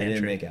again in the pantry.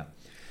 They didn't make out.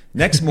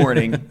 Next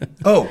morning,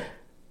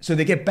 so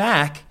they get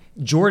back.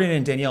 Jordan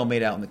and Danielle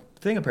made out in the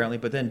thing, apparently,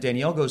 but then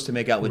Danielle goes to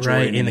make out with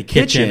Jordan in the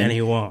kitchen, and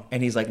he won't.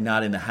 And he's like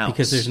not in the house.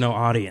 Because there's no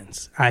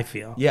audience, I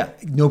feel. Yeah,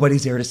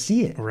 nobody's there to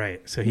see it.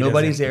 Right, so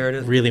nobody's there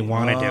to really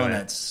want to do it.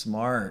 That's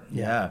smart,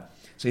 yeah.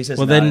 So he says,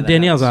 well, then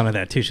Danielle's onto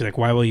that too. She's like,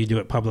 why will you do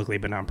it publicly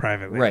but not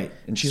privately? Right,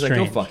 and she's like,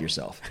 go fuck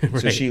yourself.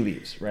 So she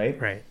leaves, right?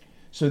 Right.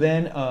 So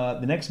then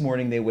the next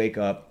morning they wake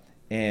up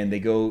and they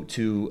go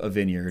to a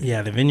vineyard.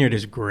 Yeah, the vineyard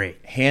is great.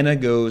 Hannah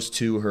goes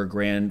to her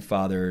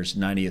grandfather's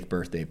 90th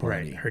birthday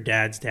party. Right, her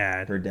dad's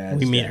dad.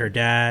 We meet her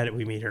dad.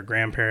 We meet her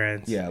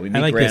grandparents. Yeah, we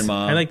meet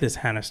grandma. I like this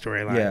Hannah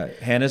storyline. Yeah,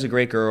 Hannah's a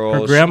great girl.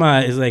 Her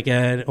grandma is like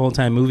an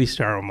old-time movie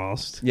star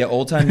almost. Yeah,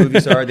 old-time movie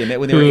star. They met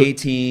when they were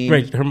 18.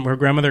 Right, her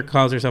grandmother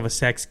calls herself a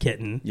sex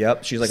kitten.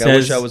 Yep, she's like, I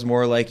wish I was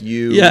more like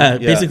you. Yeah,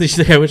 basically she's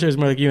like, I wish I was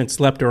more like you, and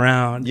slept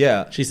around.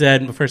 Yeah. She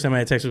said, the first time I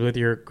had sex was with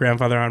your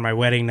grandfather on my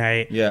wedding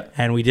night. Yeah.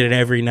 And we did it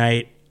every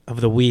night of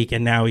the week,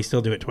 and now we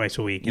still do it twice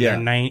a week in their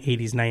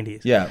 80s,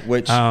 90s. Yeah,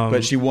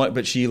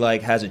 but she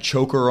like has a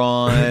choker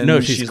on. No,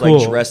 she's cool.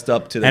 Like dressed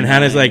up to the And nines.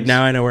 Hannah's like,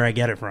 now I know where I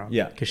get it from.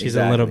 Yeah, because she's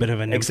a little bit of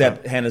a nympho.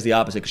 Except Hannah's the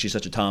opposite because she's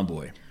such a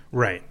tomboy.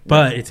 Right.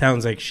 But it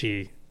sounds like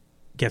she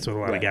gets with a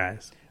lot of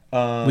guys.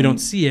 We don't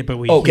see it, but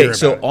we okay, hear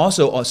about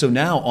it. So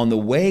now on the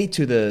way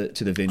to the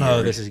vineyard.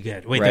 Oh, this is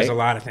good. Wait, right? there's a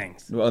lot of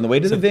things. On the way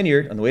to the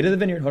vineyard. Hold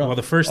on. Well,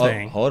 the first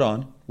thing. Hold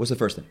on. What's the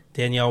first thing?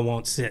 Danielle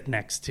won't sit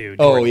next to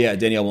Jordan. Oh yeah,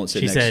 Danielle won't sit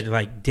She next. said,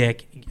 like,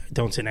 Dick,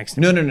 don't sit next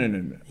to me.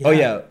 No. Oh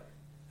yeah.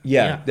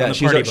 Yeah, on the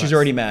she's party bus.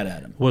 already mad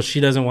at him. Well, she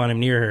doesn't want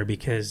him near her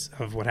because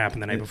of what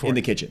happened the night before. In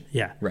the kitchen.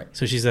 Yeah. Right.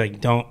 So she's like,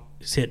 don't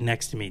sit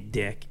next to me,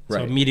 Dick. So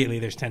Right. immediately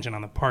there's tension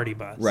on the party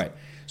bus. Right.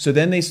 So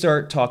then they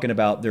start talking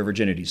about their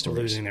virginity stories.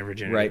 Losing their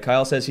virginity. Right.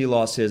 Kyle says he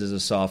lost his as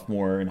a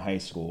sophomore in high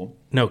school.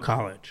 No,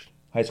 college.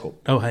 High school.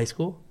 Oh, high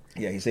school?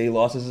 Yeah, he said he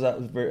lost his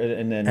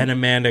and then... And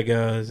Amanda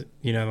goes,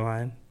 you know the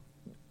line?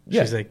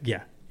 Yeah. She's like,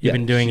 yeah. You've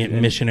been doing it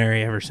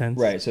missionary ever since.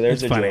 Right, so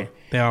there's it's a funny. joke.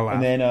 They all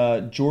laugh. And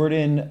then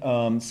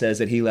Jordan says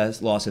that he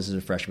lost his as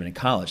a freshman in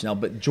college. Now,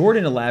 but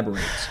Jordan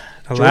elaborates.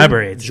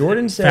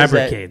 Jordan says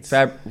fabricates.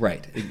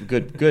 Right,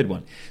 good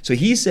one. So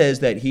he says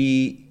that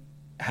he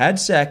had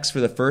sex for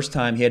the first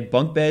time. He had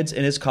bunk beds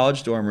in his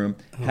college dorm room,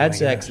 had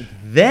sex. gosh.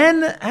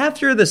 Then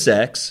after the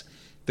sex,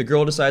 the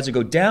girl decides to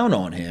go down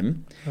on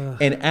him.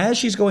 And as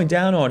she's going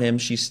down on him,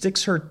 she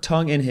sticks her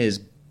tongue in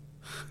his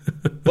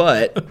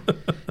butt.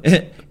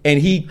 And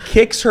he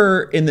kicks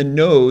her in the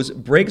nose,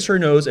 breaks her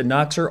nose, and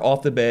knocks her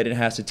off the bed and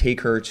has to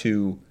take her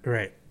to...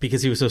 Right,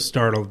 because he was so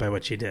startled by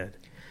what she did.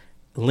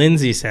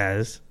 Lindsay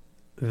says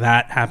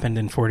that happened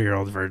in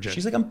 40-Year-Old Virgin.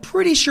 She's like, I'm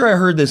pretty sure I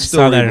heard this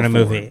story Saw that in a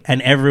before. movie.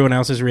 And everyone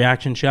else's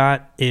reaction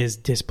shot is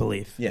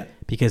disbelief. Yeah.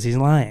 Because he's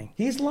lying.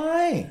 He's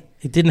lying.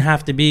 It didn't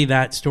have to be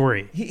that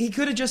story. He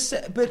could have just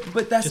said, but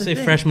that's Just the say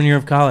thing. freshman year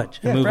of college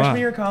and Yeah, move freshman on.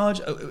 year of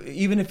college,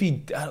 even if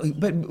he...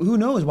 But who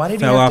knows? Why did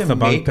Fell he off have the to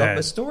bunk make up bed.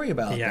 a story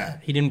about Yeah, that?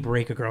 he didn't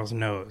break a girl's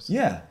nose.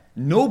 Yeah.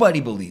 Nobody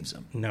believes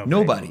him.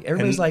 Nobody.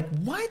 Everybody's And- like,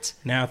 what?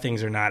 Now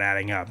things are not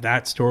adding up.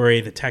 That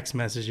story, the text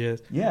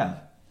messages. Yeah.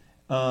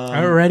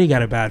 I already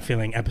got a bad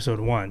feeling episode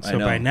 1. So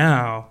know. by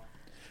now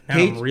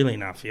Paige- I'm really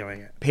not feeling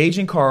it. Paige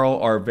and Carl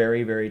are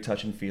very, very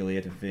touch-and-feely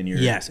at the vineyard.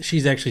 Yes,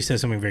 she's actually said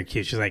something very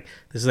cute. She's like,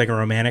 this is like a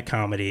romantic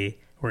comedy.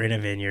 We're in a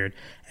vineyard,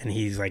 and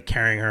he's like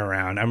carrying her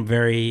around.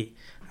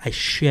 I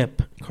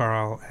ship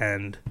Carl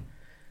and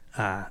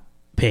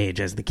Paige,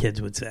 as the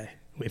kids would say.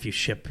 If you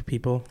ship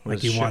people,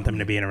 like you want them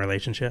to be in a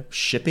relationship.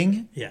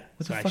 Shipping? Yeah.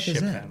 What so the I fuck ship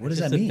is that? them. What does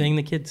It's that the mean? thing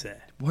the kids say.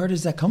 Where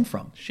does that come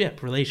from?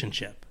 Ship,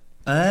 relationship.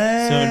 So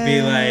it'd be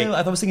like... I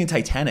thought I was thinking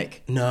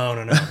Titanic.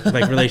 No.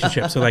 Like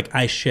relationship. So like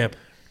I ship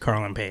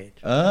Carl and Paige.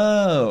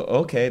 Oh,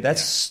 okay.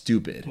 That's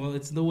stupid. Well,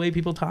 it's the way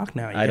people talk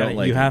now. I don't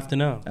like You it. have to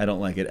know. I don't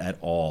like it at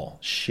all.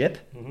 Ship?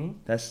 Mm-hmm.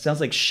 That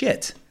sounds like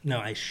shit. No,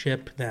 I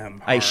ship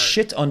them. I hard.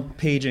 shit on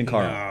Paige and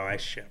Carl. No, I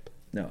ship.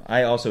 No,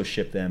 I also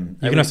ship them.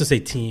 You can also say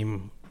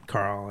team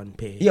Carl and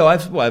Paige. Yeah,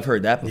 I've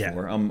heard that Yeah.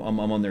 before. I'm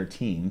on their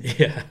team.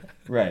 Yeah.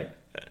 Right.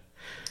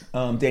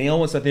 Danielle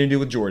wants nothing to do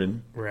with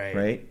Jordan.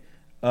 Right.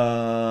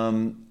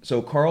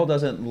 So Carl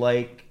doesn't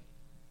like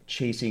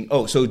chasing.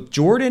 Oh, so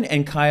Jordan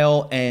and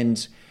Kyle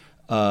and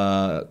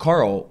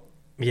Carl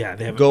Yeah,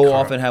 they have go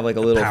off and have like a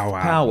little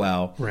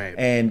powwow. Right.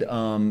 And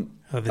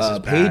this is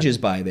Paige bad. is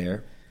by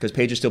there because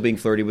Paige is still being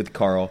flirty with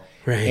Carl.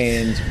 Right.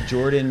 And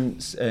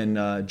Jordan's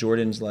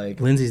like,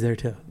 Lindsay's there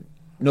too.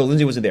 no,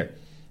 Lindsay wasn't there.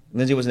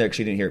 Lindsay wasn't there because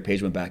she didn't hear it.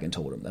 Paige went back and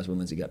told him. That's when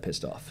Lindsay got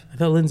pissed off. I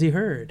thought Lindsay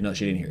heard. No,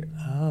 she didn't hear it.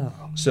 Oh.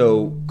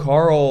 So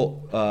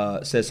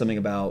Carl says something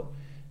about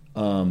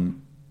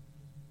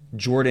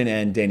Jordan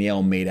and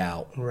Danielle made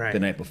out Right. the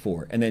night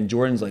before. And then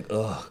Jordan's like,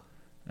 ugh,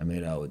 I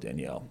made out with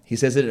Danielle. He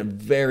says it in a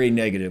very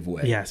negative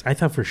way. Yes, I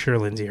thought for sure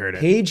Lindsay heard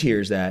it. Paige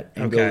hears that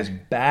and Okay. goes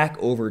back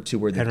over to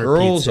where the And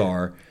girls repeats it.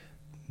 are.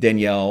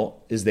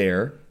 Danielle is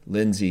there,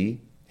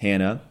 Lindsay,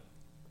 Hannah,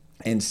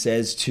 and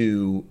says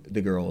to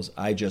the girls,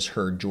 I just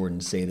heard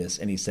Jordan say this.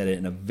 And he said it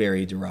in a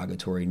very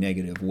derogatory,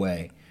 negative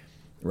way.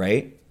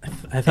 Right?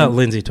 I thought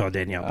Lindsay told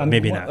Danielle, but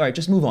maybe not. All right,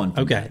 just move on.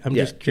 from Okay, that. I'm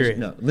just curious.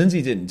 No,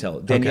 Lindsay didn't tell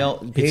it. Danielle,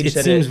 Okay. Paige It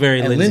said seems very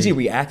and Lindsay. Lindsay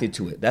reacted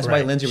to it. That's why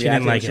Right. Lindsay She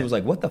didn't reacted. like She it. was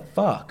like, "What the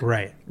fuck?"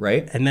 Right.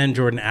 Right. And then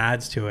Jordan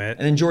adds to it.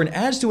 And then Jordan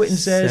adds to it and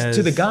says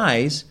to the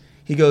guys,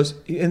 he goes,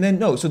 and then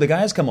no, so the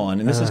guys come on,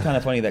 and this is kind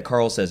of funny that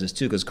Carl says this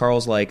too, because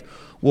Carl's like,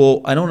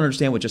 well, I don't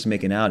understand what just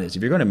making out is.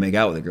 If you're going to make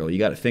out with a girl, you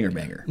got to finger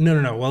bang her.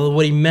 No. Well,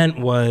 what he meant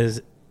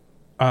was,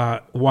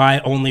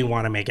 why only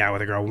want to make out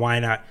with a girl? Why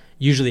not?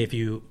 Usually, if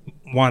you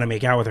want to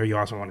make out with her, you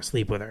also want to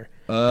sleep with her.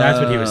 That's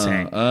what he was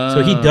saying.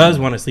 So he does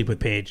want to sleep with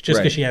Paige, just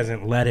because Right. she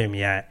hasn't let him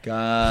yet.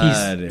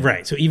 Got it.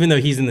 Right. So even though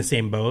he's in the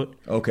same boat,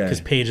 Okay. because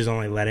Paige is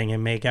only letting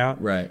him make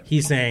out, Right.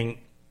 he's saying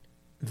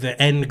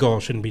the end goal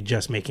shouldn't be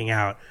just making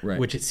out, Right.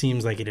 which it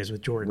seems like it is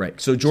with Jordan.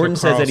 Right. So Jordan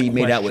says that Carl's he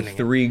made out with questioning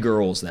 3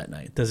 girls that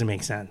night. it. Doesn't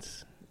make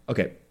sense.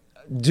 Okay.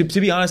 To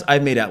be honest,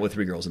 I've made out with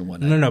 3 girls in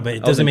one night. No, but it I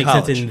was doesn't make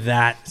sense college. in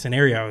that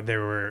scenario.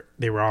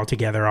 They were all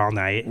together all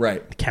night.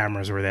 Right. The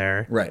cameras were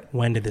there. Right.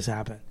 When did this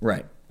happen?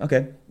 Right.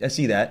 Okay. I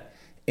see that.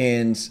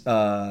 And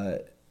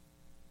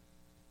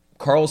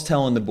Carl's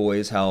telling the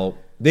boys how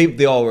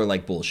they all were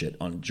like bullshit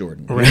on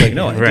Jordan. He's Right, like,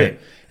 no, I right. did.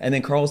 And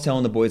then Carl's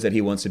telling the boys that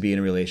he wants to be in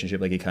a relationship,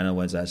 like he kind of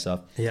wants that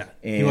stuff. Yeah.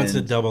 And He wants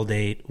a double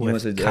date he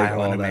wants with to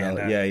Kyle all and that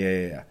Amanda. out.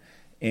 Yeah.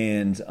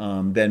 And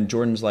then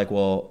Jordan's like,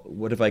 well,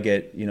 what if I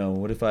get,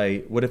 what if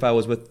I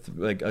was with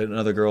like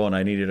another girl and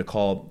I needed to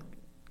call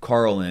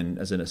Carl in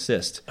as an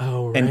assist?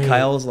 Oh, right. And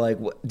Kyle's like,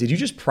 what, did you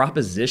just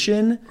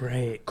proposition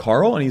Right.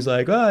 Carl? And he's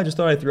like, oh, I just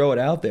thought I'd throw it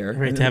out there.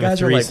 Right, And to have a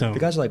threesome. the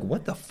guys are like,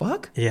 what the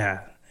fuck?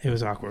 Yeah, it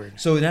was awkward.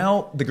 So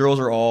now the girls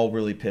are all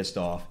really pissed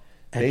off.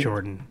 At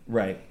Jordan.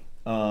 Right.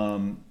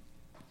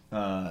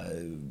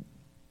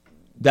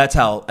 That's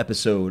how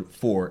episode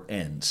 4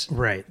 ends.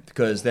 Right.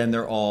 Because then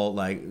they're all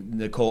like,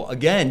 Nicole,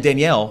 again,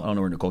 Danielle, I don't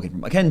know where Nicole came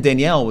from. Again,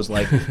 Danielle was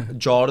like,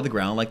 jaw to the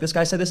ground, like, this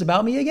guy said this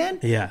about me again?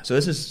 Yeah. So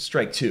this is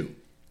strike 2,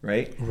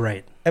 right?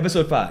 Right.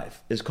 Episode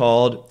 5 is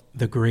called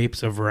The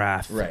Grapes of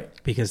Wrath. Right.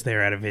 Because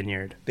they're at a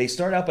vineyard. They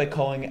start out by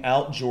calling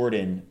out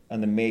Jordan on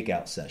the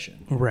makeout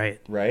session.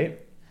 Right. Right?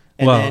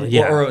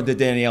 Or the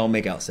Danielle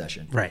makeout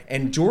session. Right.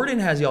 And Jordan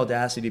has the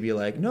audacity to be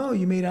like, no,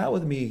 you made out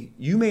with me.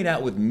 You made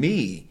out with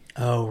me.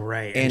 Oh,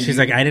 right. And she's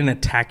like, I didn't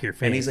attack your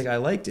face. And he's like, I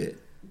liked it.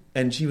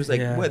 And she was like,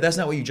 Yeah. What? That's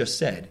not what you just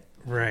said.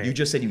 Right. You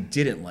just said you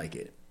didn't like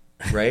it.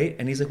 Right?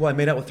 And he's like, well, I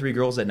made out with 3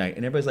 girls that night.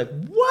 And everybody's like,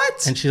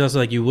 what? And she's also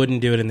like, you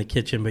wouldn't do it in the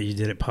kitchen, but you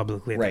did it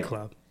publicly at Right. the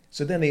club.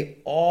 So then they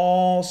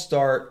all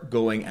start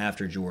going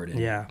after Jordan.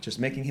 Yeah. Just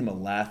making him a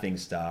laughing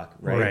stock.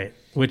 Right? Right.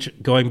 Which,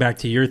 going back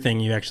to your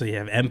thing, you actually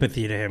have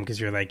empathy to him because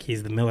you're like,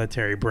 he's the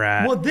military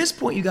brat. Well, at this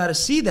point, you got to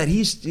see that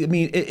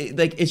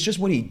it's just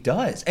what he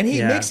does. And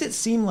he makes it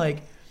seem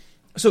like,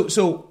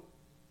 so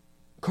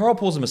Carl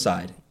pulls him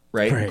aside,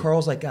 right? And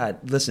Carl's like,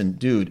 God, listen,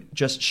 dude,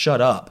 just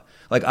shut up.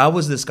 Like, I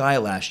was this guy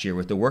last year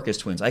with the Workus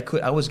twins.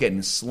 I was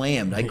getting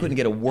slammed. I couldn't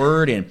get a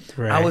word in.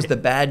 Right. I was the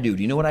bad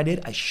dude. You know what I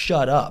did? I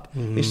shut up.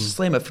 They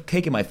slam a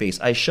cake in my face.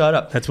 I shut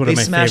up. That's one of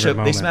my favorite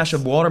moments. They smash a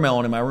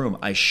watermelon in my room.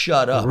 I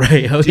shut up.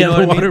 Right. Oh, Do you know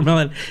what I mean?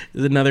 watermelon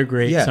is another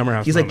great Summer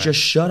House He's moment. like, just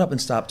shut up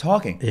and stop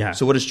talking. Yeah.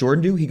 So what does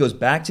Jordan do? He goes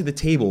back to the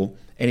table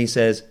and he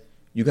says,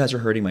 you guys are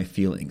hurting my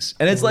feelings.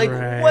 And it's like,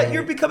 what?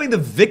 You're becoming the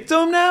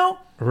victim now?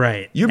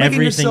 Right. You're making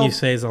Everything yourself, you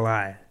say is a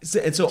lie.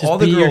 And so Just all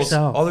the be girls,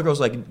 yourself.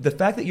 like, the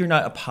fact that you're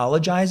not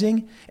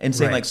apologizing and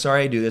saying Right. like,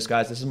 sorry, I do this,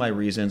 guys. This is my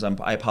reasons.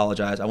 I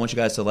apologize. I want you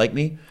guys to like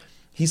me.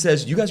 He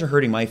says, you guys are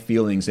hurting my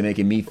feelings and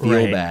making me feel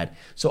Right. bad.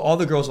 So all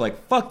the girls are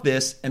like, fuck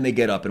this, and they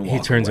get up and walk.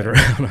 He turns away. it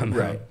around on them.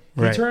 Right.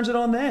 Right. He turns it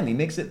on them. He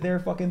makes it their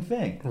fucking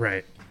thing.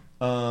 Right.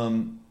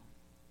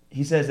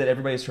 He says that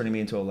everybody's turning me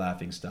into a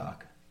laughing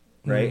stock,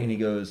 right? And he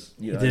goes,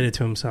 He did it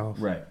to himself.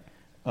 right.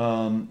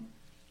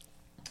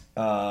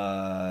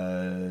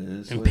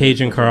 And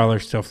Paige and Carl are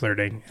still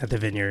flirting at the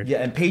vineyard. Yeah,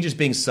 and Paige is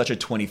being such a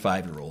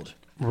 25-year-old,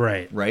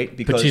 Right. right?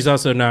 But she's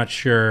also not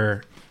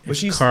sure if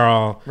she's-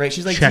 Carl right,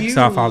 she's like, checks "Do you-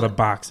 off all the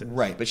boxes.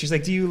 right, but she's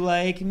like, "Do you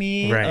like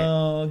me?" Right.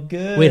 Oh,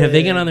 good. Wait, have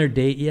they gone on their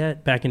date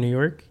yet back in New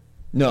York?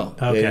 No,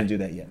 Okay. they didn't do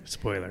that yet.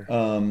 Spoiler.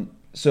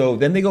 So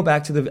then they go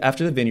back to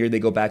after the vineyard. They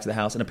go back to the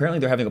house, and apparently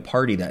they're having a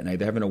party that night.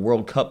 They're having a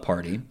World Cup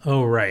party.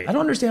 Oh, right. I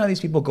don't understand how these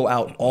people go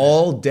out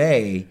all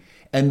day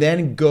and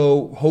then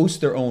go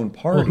host their own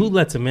party. Well, who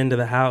lets them into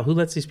the house? Who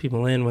lets these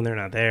people in when they're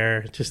not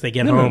there? Just they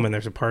get home and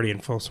there's a party in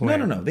full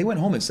swing. No. They went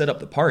home and set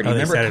up the party. Oh, they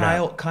Remember, set it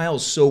up.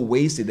 Kyle's so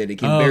wasted that he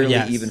can Oh, barely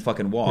yes. even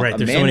fucking walk. Right,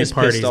 there's so many Amanda's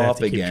parties pissed they have off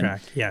to keep again.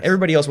 track. Yes.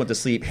 Everybody else went to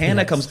sleep.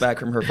 Hannah comes back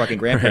from her fucking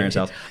grandparents'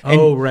 Right. house. And,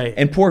 Oh, right.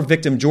 And poor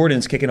victim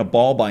Jordan's kicking a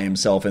ball by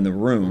himself in the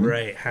room.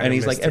 Right, Hannah And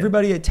he's like, missed it.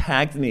 everybody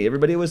attacked me.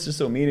 Everybody was just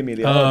so mean to me.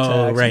 They all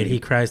Oh, attacked right. me. He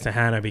cries to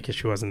Hannah because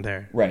she wasn't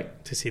there.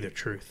 Right. To see the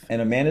truth. And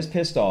Amanda's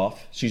pissed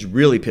off. She's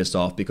really pissed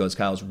off because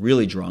Kyle's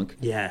really drunk.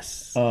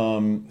 Yes.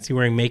 Is he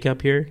wearing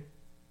makeup here?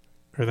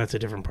 Or that's a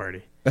different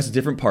party? That's a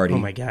different party. Oh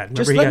my God.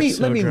 Just Remember he let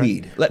got so me drunk?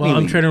 lead. Let well, me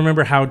I'm lead. trying to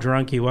remember how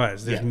drunk he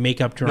was. There's Yeah.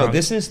 makeup drunk. No,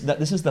 this is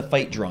the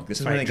fight drunk. This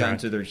is when Fight they got drunk.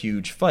 into their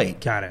huge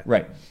fight. Got it.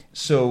 Right.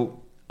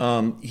 So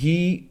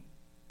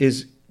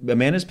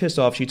Amanda's pissed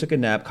off. She took a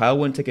nap. Kyle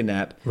wouldn't take a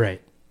nap.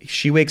 Right.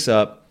 She wakes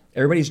up.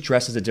 Everybody's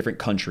dressed as a different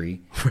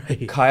country.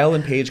 Right. Kyle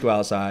and Paige go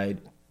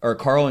outside. Or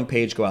Carl and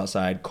Paige go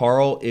outside.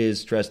 Carl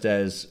is dressed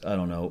as, I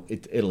don't know,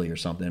 Italy or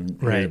something.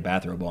 He has a Right.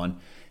 bathrobe on.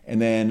 And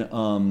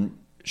then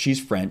she's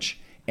French.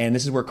 And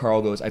this is where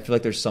Carl goes, I feel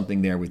like there's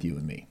something there with you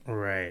and me.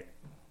 Right.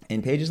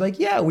 And Paige is like,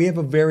 yeah, we have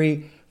a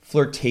very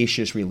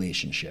flirtatious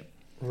relationship.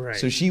 Right.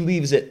 So she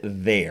leaves it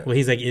there. Well,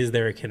 he's like, is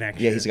there a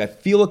connection? Yeah, he's like, I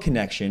feel a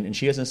connection. And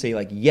she doesn't say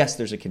like, yes,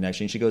 there's a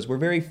connection. She goes, we're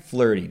very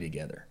flirty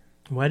together.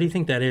 Why do you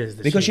think that is?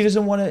 Because she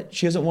doesn't want to,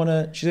 she's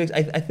like,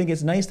 I think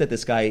it's nice that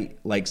this guy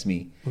likes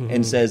me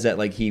and says that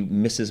like he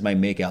misses my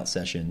makeout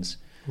sessions.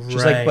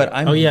 She's like, but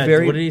I'm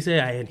very. What did he say?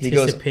 I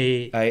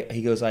anticipate.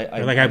 He goes,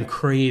 I'm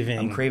craving.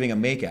 I'm craving a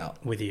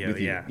makeout with you.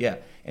 Yeah. Yeah.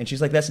 And she's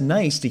like, that's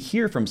nice to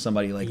hear from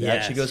somebody like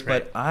that. She Yes, goes,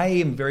 right. but I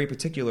am very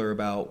particular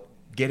about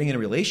getting in a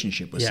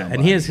relationship with somebody.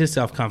 And he has his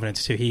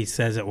self-confidence too. He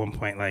says at one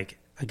point, like,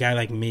 a guy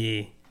like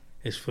me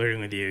is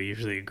flirting with you.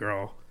 Usually a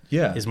girl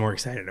is more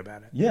excited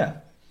about it. Yeah.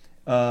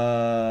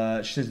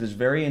 She says there's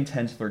very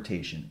intense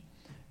flirtation.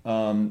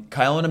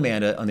 Kyle and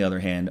Amanda, on the other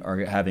hand, are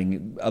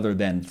having other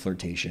than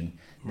flirtation.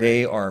 Right.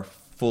 They are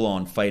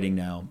full-on fighting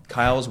now.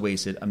 Kyle's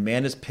wasted.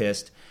 Amanda's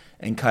pissed.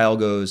 And Kyle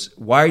goes,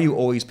 why are you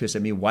always pissed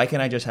at me? Why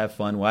can't I just have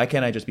fun? Why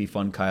can't I just be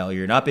fun, Kyle?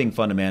 You're not being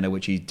fun, Amanda,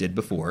 which he did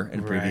before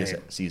in previous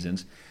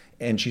seasons.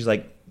 And she's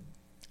like,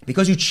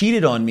 because you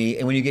cheated on me,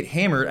 and when you get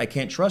hammered, I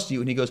can't trust you.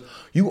 And he goes,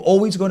 you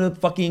always going to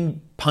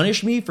fucking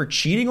punish me for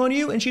cheating on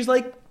you? And she's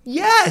like,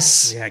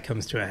 yes. Yeah, it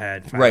comes to a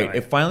head. Finally. Right.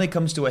 It finally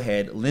comes to a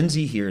head.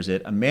 Lindsay hears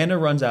it. Amanda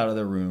runs out of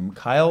the room.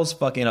 Kyle's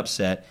fucking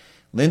upset.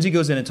 Lindsay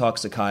goes in and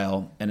talks to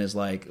Kyle and is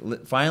like,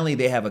 finally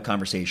they have a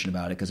conversation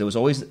about it because it was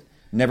always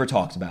never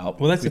talked about.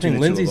 Well, that's the thing. two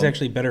of Lindsay's them.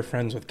 actually better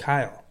friends with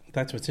Kyle.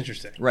 That's what's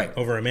interesting. Right.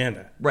 Over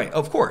Amanda. Right,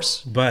 of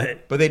course.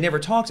 But they never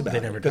talked about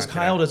it never because talked it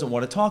Kyle out. doesn't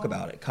want to talk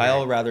about it. Kyle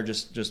Right. rather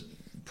just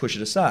push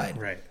it aside.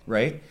 Right.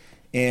 Right?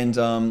 And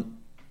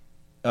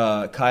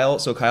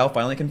Kyle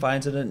finally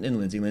confides it in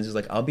Lindsay. Lindsay's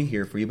like, I'll be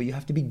here for you, but you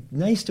have to be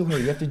nice to her.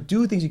 You have to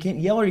do things. You can't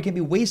yell at her. You can't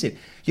be wasted.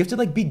 You have to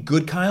like be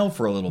good Kyle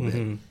for a little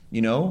bit,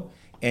 you know?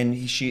 And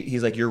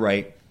he's like, you're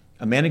right.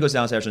 Amanda goes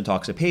downstairs and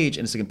talks to Paige,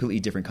 and it's a completely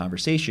different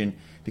conversation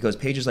because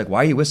Paige is like,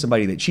 why are you with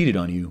somebody that cheated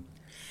on you?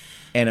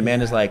 And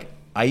Amanda's like,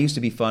 I used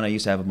to be fun. I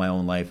used to have my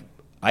own life.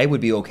 I would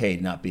be okay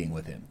not being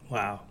with him.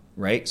 wow.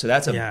 Right? So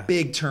that's a Yeah.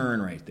 big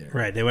turn right there.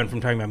 Right. They went from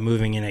talking about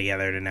moving in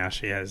together to now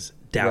she has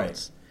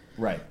doubts.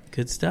 Right.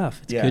 Good stuff.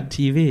 It's Yeah. good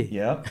TV.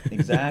 Yep,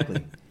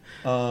 exactly.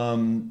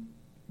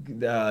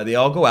 They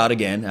all go out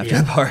again after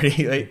Yeah. the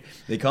party.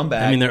 They come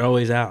back. I mean, they're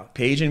always out.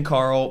 Paige and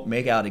Carl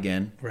make out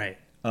again. Right.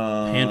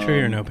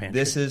 Pantry or no pantry?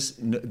 This is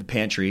the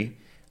pantry.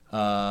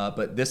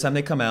 But this time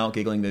they come out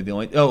giggling. They're the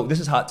only. Oh, this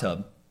is hot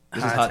tub.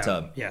 This is hot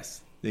tub.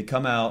 Yes. They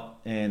come out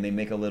and they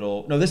make a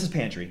little. No, this is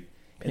pantry.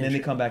 And then they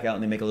come back out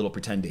and they make a little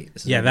pretend date.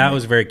 This is Yeah, what that they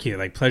was very cute.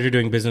 Like, pleasure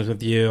doing business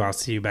with you. I'll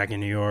see you back in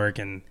New York.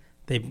 And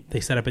they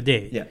set up a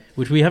date. Yeah.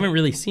 Which we haven't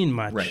really seen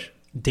much. Right.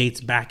 Dates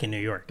back in New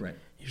York. Right.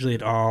 Usually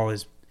it all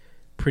is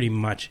pretty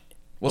much.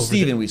 Well, over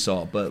Steven we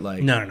saw, but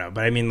like No.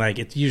 But I mean, like,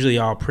 it's usually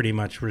all pretty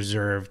much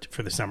reserved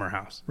for the summer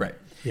house. right.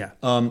 Yeah.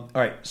 All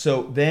right.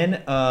 So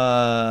then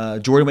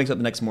Jordan wakes up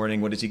the next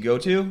morning. What does he go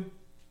to?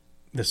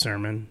 The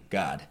sermon.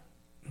 God.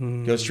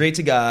 Go straight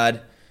to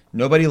God.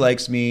 Nobody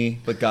likes me,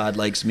 but God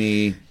likes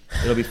me.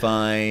 It'll be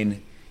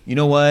fine. You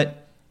know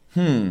what?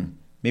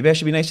 Maybe I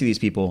should be nice to these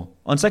people.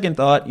 On second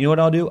thought, you know what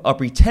I'll do? I'll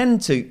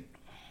pretend to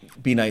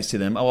be nice to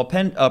them. I'll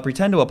pretend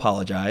to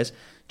apologize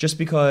just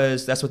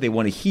because that's what they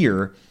want to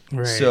hear.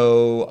 Right.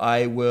 So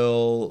I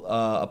will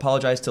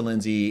apologize to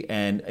Lindsay.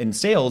 And in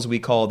sales, we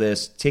call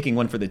this taking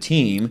one for the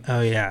team.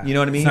 Oh, yeah. You know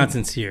what I mean? It's not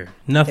sincere.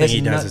 Nothing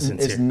he does is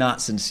sincere. It's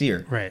not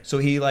sincere. Right. So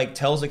he like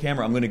tells the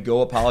camera, I'm going to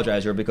go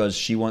apologize to her because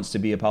she wants to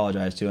be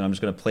apologized to, and I'm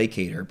just going to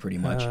placate her pretty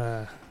much.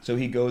 So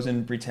he goes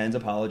and pretends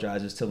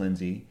apologizes to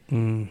Lindsay.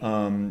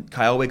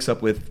 Kyle wakes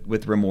up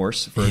with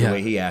remorse for the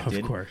way he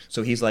acted. Of course.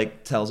 So he's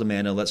like, tells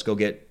Amanda, let's go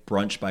get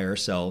brunch by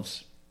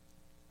ourselves.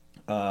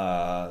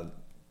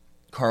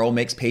 Carl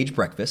makes Paige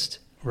breakfast.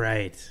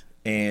 Right.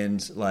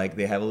 And like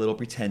they have a little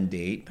pretend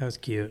date. That was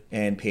cute.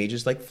 And Paige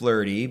is like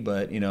flirty,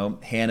 but you know,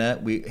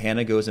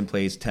 Hannah goes and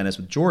plays tennis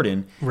with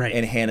Jordan. Right.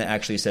 And Hannah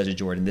actually says to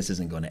Jordan, this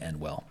isn't going to end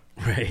well.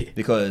 Right.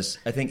 Because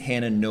I think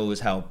Hannah knows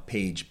how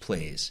Paige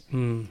plays.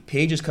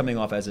 Paige is coming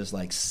off as this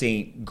like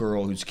saint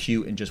girl who's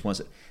cute and just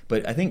wants it.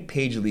 But I think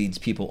Paige leads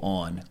people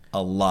on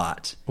a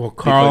lot. Well,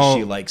 Carl, because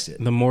she likes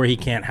it. The more he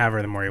can't have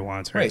her, the more he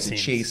wants her. Right, it it's a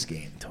seems. chase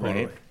game.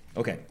 Totally. Right?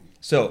 Okay.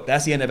 So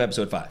that's the end of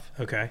episode 5.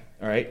 Okay.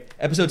 All right.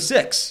 Episode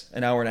 6,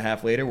 an hour and a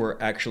half later, we're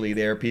actually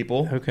there,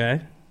 people.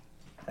 Okay.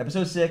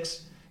 Episode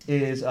 6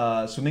 is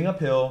swimming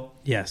uphill.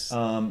 Yes.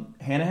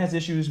 Hannah has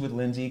issues with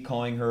Lindsay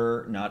calling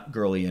her not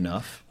girly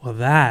enough. Well,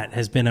 that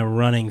has been a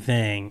running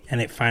thing, and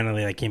it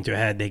finally like came to a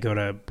head. They go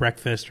to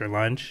breakfast or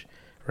lunch,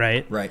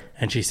 right? Right.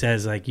 And she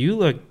says like,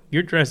 you're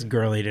dressed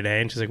girly today.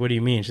 And she's like, what do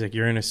you mean? She's like,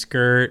 you're in a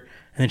skirt.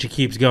 And then she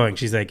keeps going.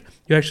 She's like,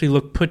 you actually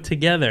look put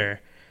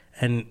together.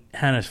 And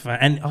Hannah's fine.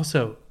 And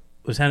also,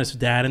 was Hannah's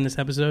dad in this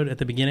episode at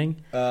the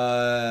beginning?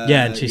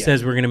 Yeah, and she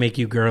says we're going to make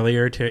you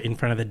girlier in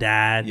front of the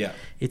dad. Yeah.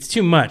 It's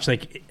too much.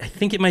 Like, I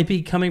think it might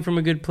be coming from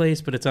a good place,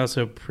 but it's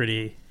also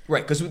pretty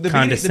Right, because the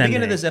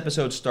beginning of this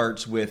episode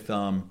starts with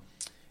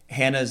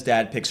Hannah's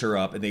dad picks her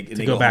up and they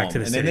go go back home. to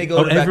the and city. Then they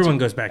go Everyone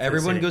goes back to the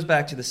Everyone city. goes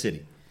back to the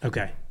city.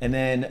 Okay. And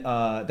then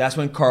that's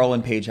when Carl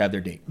and Paige have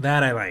their date.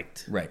 That I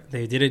liked. Right.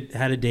 They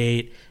had a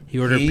date. He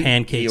ordered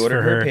pancakes He ordered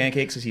for her. her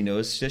pancakes because he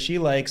knows that she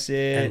likes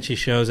it. And she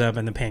shows up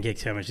and the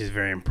pancakes come and she's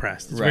very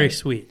impressed. It's Right. very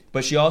sweet.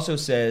 But she also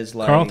says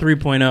like Carl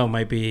 3.0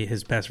 might be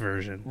his best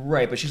version.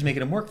 Right, but she's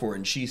making him work for it.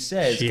 And she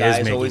says She is guys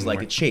making always him like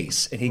work. a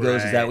chase. And he goes,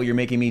 is Right. that what you're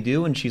making me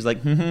do? And she's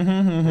like,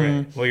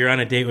 Right. Well, you're on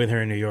a date with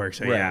her in New York,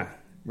 so Right. yeah.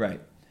 Right.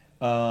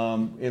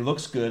 It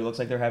looks good. It looks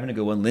like they're having a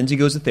good one. Lindsay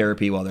goes to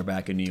therapy while they're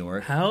back in New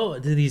York. How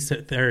do these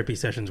therapy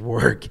sessions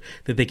work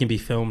that they can be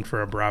filmed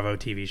for a Bravo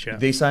TV show?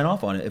 They sign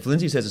off on it. If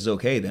Lindsay says it's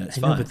okay, then it's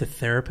I know, fine. but the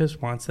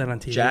therapist wants that on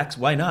TV. Jax,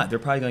 why not? They're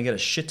probably going to get a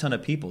shit ton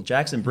of people.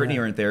 Jax and Brittany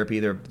are in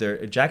therapy.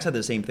 Jax had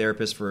the same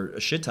therapist for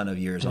a shit ton of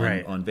years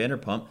Right. on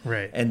Vanderpump.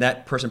 Right. And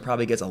that person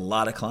probably gets a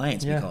lot of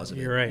clients because of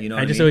it. You're right. You know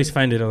I what just mean? always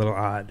find it a little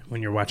odd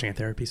when you're watching a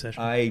therapy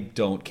session. I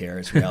don't care.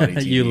 It's reality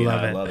TV. You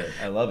love I it. love it.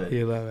 I love it.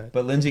 You love it.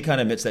 But Lindsay kind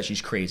of admits that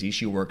she's crazy.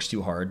 She works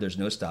too hard. There's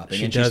no stopping.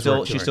 She and does she's still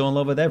work too she's hard. still in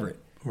love with Everett.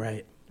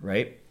 Right.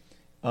 Right?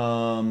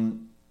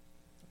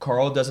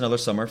 Carl does another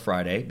summer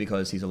Friday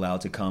because he's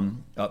allowed to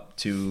come up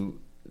to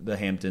the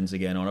Hamptons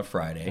again on a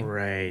Friday.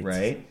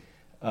 Right.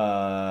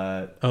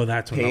 Paige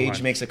That's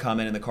when makes a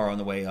comment in the car on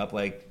the way up,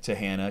 like to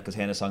Hannah, because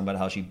Hannah's talking about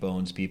how she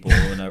bones people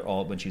and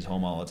all when she's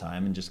home all the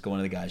time, and just going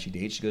to the guys she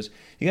dates. She goes,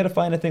 "You got to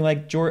find a thing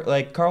like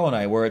Carl and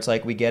I, where it's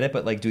like we get it,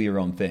 but like do your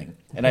own thing."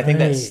 And I think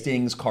that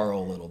stings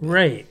Carl a little bit.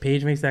 Right.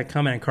 Paige makes that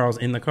comment, and Carl's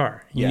in the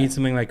car. You need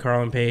something like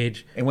Carl and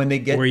Paige, and when they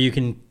get where you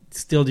can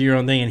still do your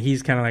own thing, and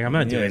he's kind of like, "I'm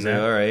not doing he's that."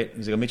 Like, all right.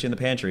 He's like, "I'll meet you in the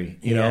pantry."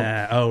 You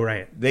know? Oh,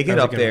 right. They get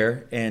up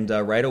there, and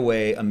right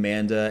away,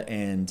 Amanda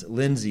and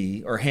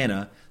Lindsay or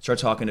Hannah start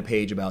talking to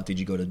Paige about, "Did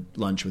you go to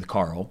lunch with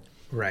Carl?"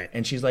 Right.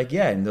 And she's like,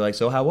 "Yeah." And they're like,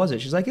 "So how was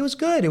it?" She's like, "It was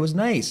good. It was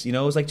nice. You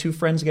know, it was like two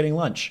friends getting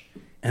lunch."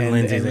 And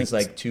Lindsay's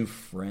like, "Two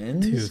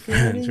friends? Two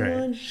friends, right.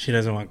 Lunch? She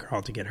doesn't want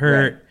Carl to get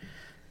hurt.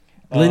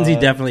 Right. Lindsay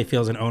definitely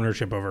feels an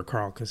ownership over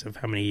Carl because of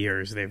how many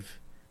years they've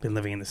been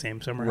living in the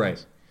same summer house.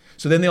 Right.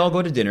 So then they all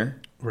go to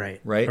dinner.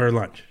 Right. Right. Or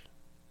lunch.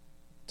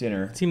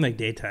 Dinner. It seemed like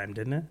daytime,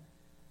 didn't it?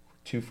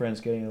 Two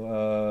friends getting...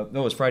 no, it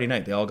was Friday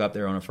night. They all got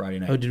there on a Friday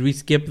night. Oh, did we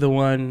skip the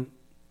one...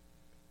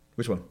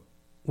 Which one?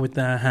 With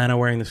Hannah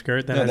wearing the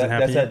skirt? That's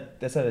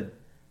at a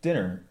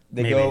dinner.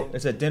 They Maybe. go.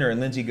 It's at dinner,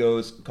 and Lindsay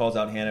calls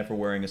out Hannah for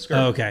wearing a skirt.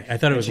 Oh, okay. I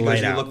thought it was she light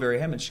goes, out. "You look very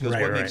feminine." She goes,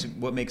 Right.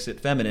 What makes it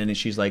feminine?" And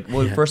she's like,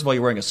 "Well, first of all,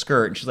 you're wearing a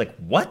skirt." And she's like,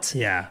 "What?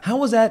 Yeah. How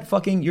was that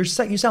fucking? You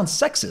sound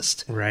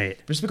sexist." Right.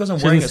 Just because I'm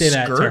she wearing a didn't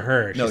say skirt. that to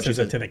her. No, she says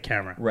it to the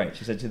camera. Right.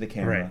 She said to the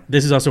camera. Right.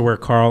 This is also where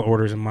Carl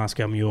orders a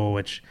Moscow Mule,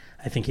 which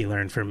I think he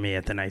learned from me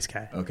at The Nice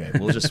Guy. Okay.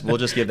 We'll just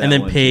give that. And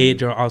then one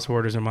Paige also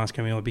orders a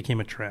Moscow Mule. It became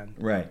a trend.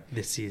 Right.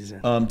 This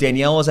season.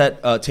 Danielle is at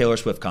a Taylor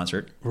Swift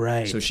concert.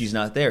 Right. So she's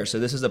not there. So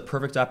this is a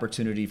perfect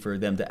opportunity for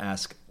them to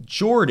ask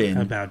Jordan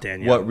about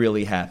Danielle. What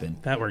really happened.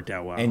 That worked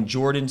out well. And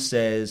Jordan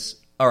says,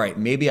 "All right,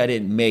 maybe I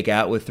didn't make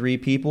out with 3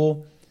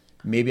 people.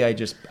 Maybe I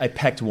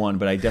pecked 1,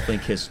 but I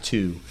definitely kissed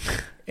 2."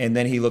 And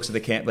then he looks at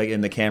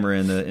in the camera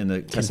in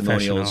the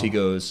testimonials. He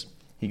goes,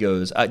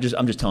 I'm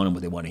just telling them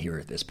what they want to hear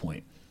at this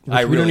point.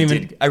 I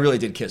really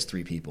did kiss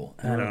 3 people.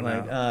 I don't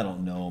know. I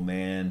don't know,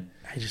 man.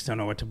 I just don't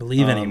know what to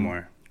believe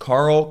anymore.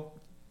 Carl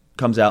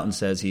comes out and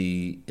says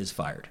he is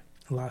fired.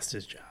 Lost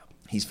his job.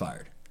 He's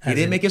fired. He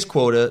didn't make his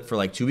quota for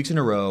like 2 weeks in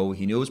a row.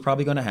 He knew it was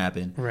probably going to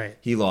happen. Right.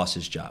 He lost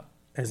his job.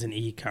 As an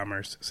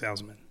e-commerce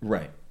salesman.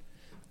 Right.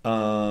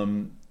 Kyle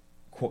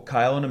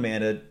and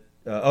Amanda...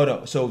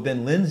 So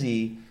then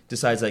Lindsay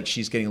decides like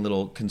she's getting a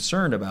little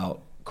concerned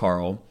about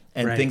Carl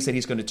and thinks that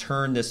he's going to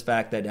turn this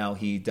fact that now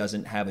he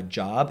doesn't have a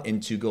job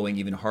into going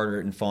even harder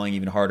and falling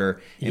even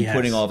harder and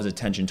putting all of his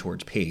attention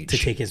towards Paige. To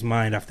take his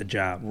mind off the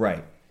job.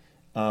 Right.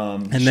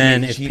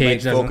 If he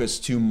Paige might focus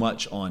too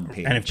much on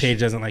Paige. And if Paige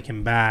doesn't like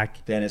him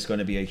back, then it's going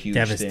to be a huge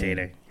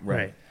devastating. thing.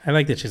 Right. I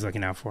like that she's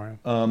looking out for him.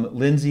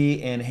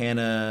 Lindsay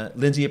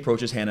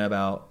approaches Hannah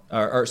about,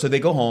 so they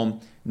go home.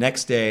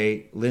 Next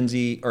day,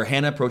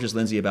 Hannah approaches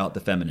Lindsay about the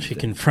feminine. She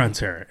confronts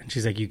her, and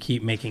she's like, "You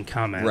keep making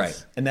comments."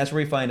 Right. And that's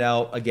where we find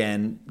out,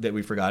 again, that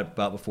we forgot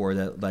about before,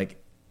 that like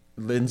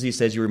Lindsay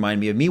says, "You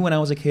remind me of me when I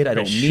was a kid. I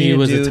don't mean to do that." She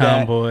was a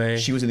tomboy.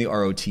 She was in the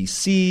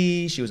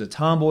ROTC. She was a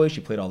tomboy.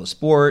 She played all the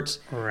sports.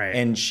 Right.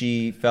 And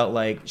she felt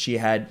like she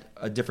had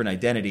a different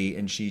identity,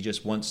 and she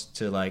just wants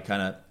to like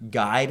kind of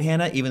guide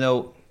Hannah, even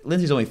though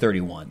Lindsay's only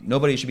 31.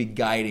 Nobody should be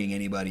guiding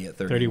anybody at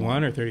 31.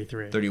 31 or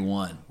 33?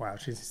 31. Wow,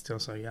 she's still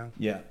so young.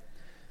 Yeah.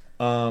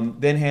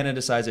 Then Hannah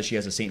decides that she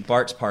has a St.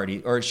 Bart's party,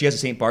 which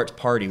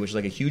is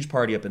like a huge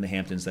party up in the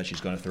Hamptons that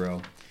she's going to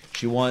throw.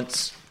 She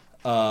wants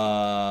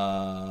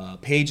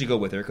Paige to go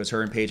with her because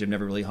her and Paige have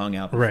never really hung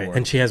out before. Right,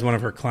 and she has one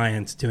of her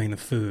clients doing the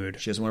food.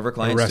 She has one of her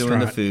clients doing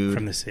the food.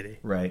 From the city.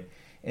 Right.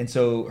 And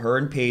so her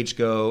and Paige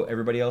go.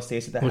 Everybody else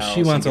stays at the house. Well,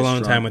 she wants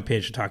alone time with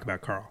Paige to talk about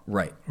Carl.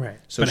 Right. Right.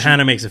 So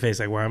Hannah makes a face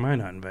like, why am I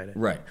not invited?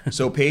 Right.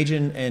 So Paige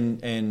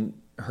and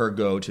her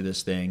go to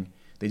this thing.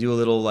 They do a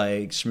little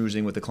like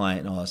schmoozing with the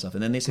client and all that stuff.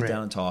 And then they sit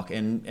down and talk.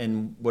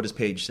 And what does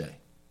Paige say?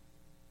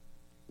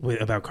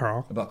 About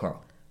Carl? About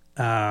Carl.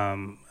 I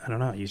don't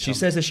know. She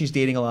says that she's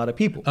dating a lot of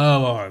people.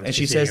 And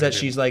she says that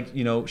she's like,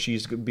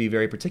 she's going to be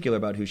very particular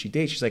about who she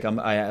dates. She's like,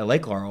 I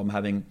like Carl. I'm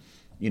having,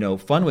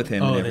 fun with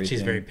him and everything. That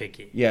she's very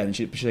picky. Yeah, and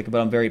she's like, but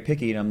I'm very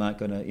picky and I'm not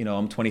going to,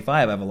 I'm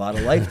 25. I have a lot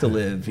of life to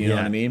live. You know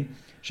what I mean?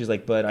 She's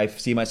like, but I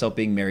see myself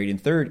being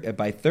married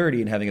by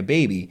 30 and having a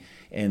baby.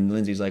 And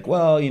Lindsay's like,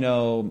 well,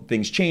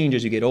 things change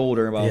as you get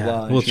older, blah, blah,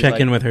 blah. And we'll check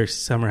in with her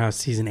Summer House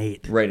season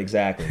 8. Right,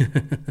 exactly.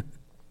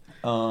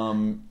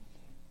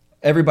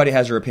 Everybody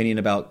has their opinion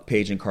about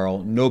Paige and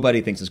Carl.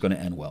 Nobody thinks it's going to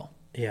end well.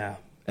 Yeah.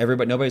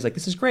 Nobody's like,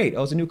 this is great.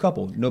 Oh, it's a new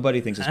couple. Nobody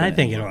thinks it's going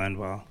to end well. I think it'll end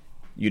well.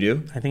 You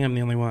do? I think I'm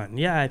the only one.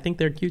 Yeah, I think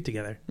they're cute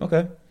together.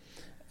 Okay.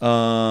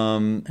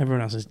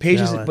 Everyone else is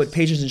jealous. But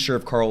Paige isn't sure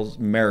of Carl's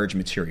marriage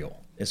material.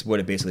 Is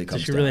what it basically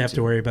comes down to. Does she really have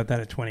to worry about that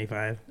at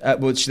 25?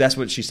 Well, that's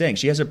what she's saying.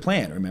 She has her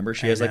plan, remember?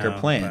 She has her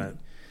plan. But...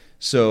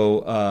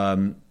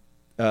 So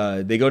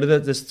they go to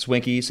this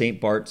swanky St.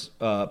 Bart's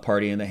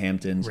party in the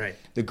Hamptons. Right.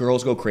 The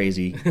girls go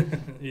crazy.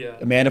 Yeah.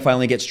 Amanda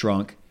finally gets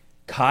drunk.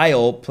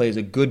 Kyle plays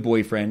a good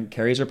boyfriend,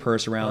 carries her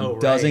purse around,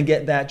 doesn't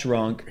get that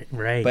drunk,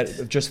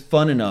 but just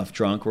fun enough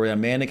drunk where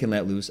Amanda can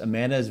let loose.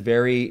 Amanda is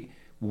very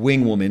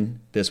wing woman,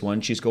 this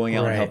one. She's going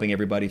out and Right. helping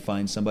everybody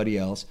find somebody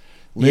else.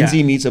 Lindsay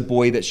Yeah. meets a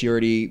boy that she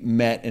already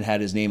met and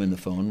had his name in the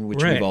phone,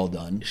 which Right. we've all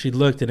done. She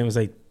looked and it was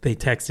like they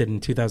texted in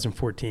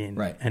 2014.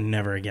 Right. And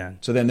never again.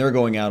 So then they're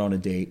going out on a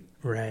date.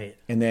 Right.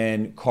 And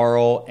then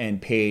Carl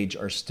and Paige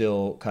are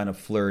still kind of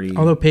flirty.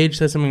 Although Paige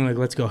says something like,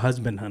 let's go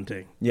husband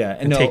hunting. Yeah,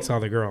 And takes all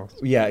the girls.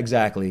 Yeah,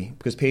 exactly.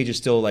 Because Paige is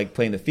still like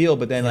playing the field,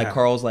 but then like Yeah.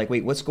 Carl's like,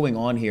 wait, what's going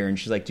on here? And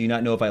she's like, do you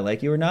not know if I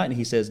like you or not? And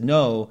he says,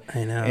 no.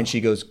 I know. And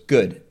she goes,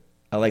 good.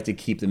 I like to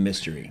keep the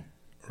mystery.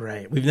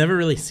 Right. We've never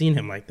really seen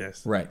him like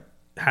this. Right.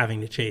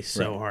 Having to chase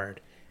so Right.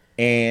 hard.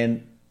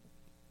 And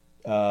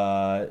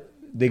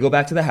they go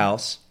back to the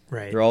house.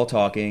 Right. They're all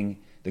talking.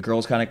 The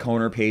girl's kind of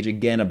corner Paige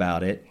again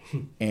about it.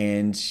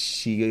 And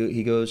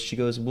she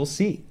goes, we'll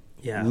see.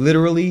 Yeah.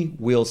 Literally,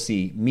 we'll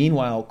see.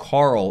 Meanwhile,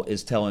 Carl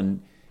is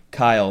telling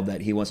Kyle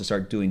that he wants to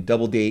start doing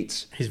double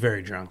dates He's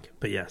very drunk,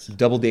 but yes.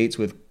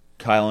 with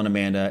Kyle and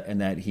Amanda,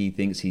 and that he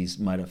thinks he's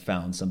might have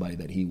found somebody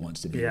that he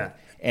wants to be Yeah. with.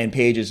 And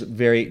Paige is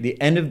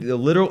the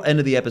literal end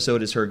of the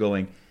episode is her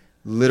going,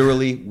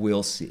 literally,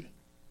 we'll see.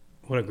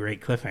 What a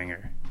great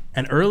cliffhanger.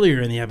 And earlier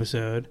in the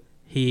episode,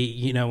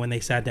 when they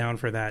sat down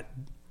for that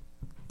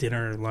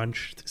dinner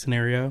lunch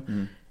scenario,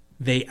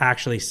 they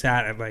actually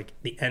sat at like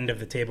the end of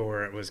the table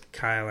where it was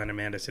Kyle and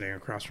Amanda sitting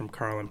across from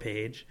Carl and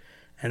Paige.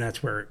 And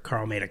that's where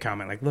Carl made a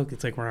comment like, look,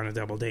 it's like we're on a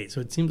double date.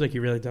 So it seems like he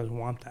really doesn't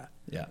want that.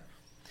 Yeah.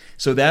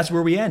 So that's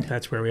where we end.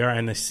 That's where we are.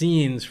 And the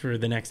scenes for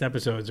the next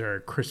episodes are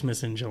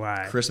Christmas in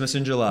July. Christmas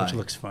in July. Which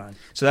looks fun.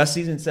 So that's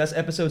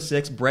episode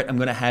 6. Brett, I'm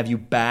going to have you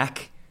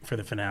back For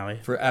the finale.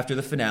 for after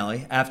the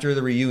finale, after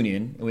the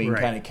reunion, and we can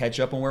Right. kind of catch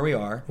up on where we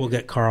are. We'll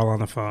get Carl on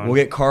the phone. We'll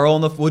get Carl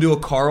we'll do a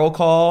Carl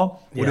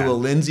call. We'll Yeah. do a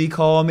Lindsay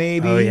call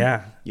maybe. Oh,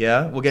 yeah.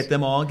 Yeah, we'll get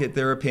them all, get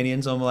their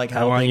opinions on like I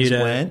how want things you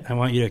to went. I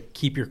want you to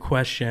keep your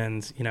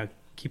questions,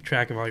 keep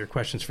track of all your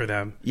questions for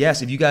them.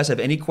 Yes, if you guys have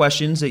any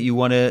questions that you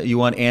want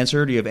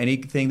answered, or you have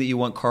anything that you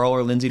want Carl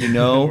or Lindsay to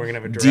know, We're gonna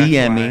have a direct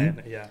DM line.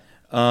 me. Yeah.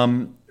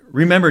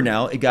 Remember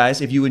now,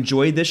 guys, if you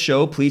enjoyed this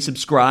show, please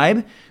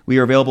subscribe. We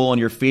are available on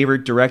your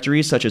favorite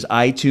directories such as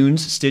iTunes,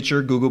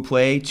 Stitcher, Google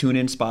Play,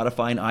 TuneIn,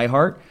 Spotify, and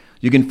iHeart.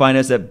 You can find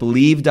us at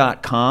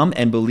Believe.com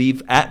and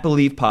Believe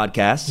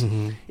Podcasts.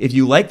 Mm-hmm. If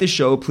you like the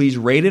show, please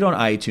rate it on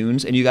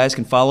iTunes, and you guys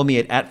can follow me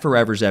at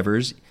Forever's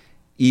Evers,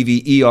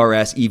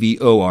 EVERS,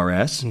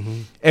 EVORS.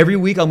 Mm-hmm. Every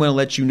week, I'm going to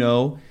let you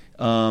know,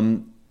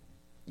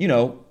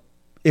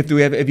 if you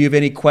have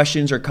any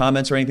questions or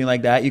comments or anything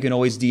like that, you can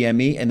always DM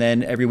me, and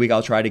then every week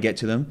I'll try to get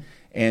to them.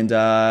 And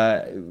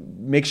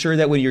make sure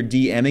that when you're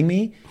DMing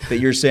me, that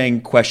you're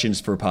saying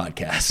questions for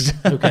podcast.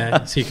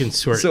 Okay, so you can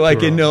sort. So I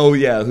through can all.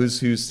 know,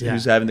 who's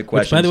having the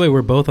questions. Which, by the way,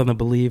 we're both on the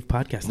Believe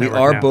podcast. we network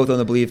are now. both on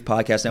the Believe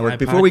Podcast Network. My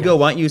Before we go, podcast.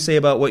 why don't you say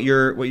about what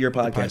your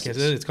podcast Podcast.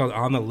 is? It's called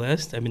On the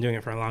List. I've been doing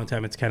it for a long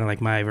time. It's kind of like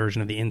my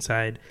version of the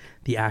Inside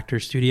the Actor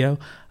Studio.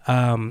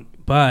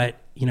 But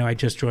I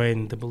just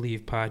joined the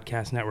Believe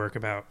Podcast Network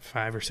about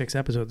 5 or 6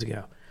 episodes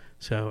ago.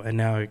 So, and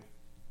now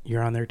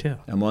you're on there too.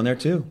 I'm on there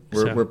too.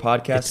 We're So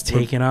podcast. It's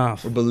taking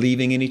off. We're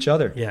believing in each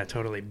other. Yeah,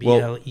 totally.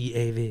 Well-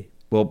 BLEAV.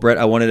 Well, Brett,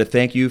 I wanted to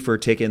thank you for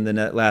taking the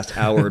last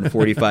hour and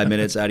 45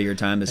 minutes out of your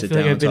time to sit feel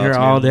like down I've and been talk here to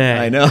me. all day.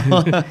 I know.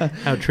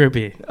 How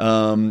trippy.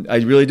 I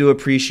really do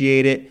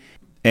appreciate it.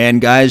 And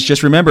guys,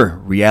 just remember,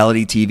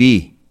 reality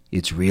TV,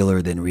 it's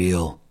realer than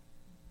real.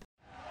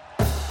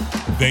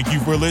 Thank you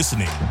for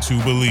listening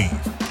to Believe.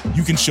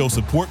 You can show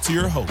support to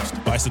your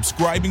host by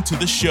subscribing to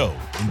the show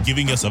and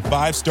giving us a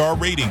 5-star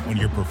rating on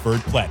your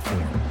preferred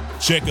platform.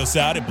 Check us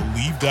out at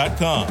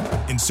Believe.com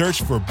and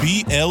search for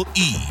BLEAV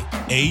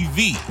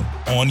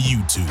on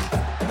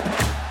YouTube.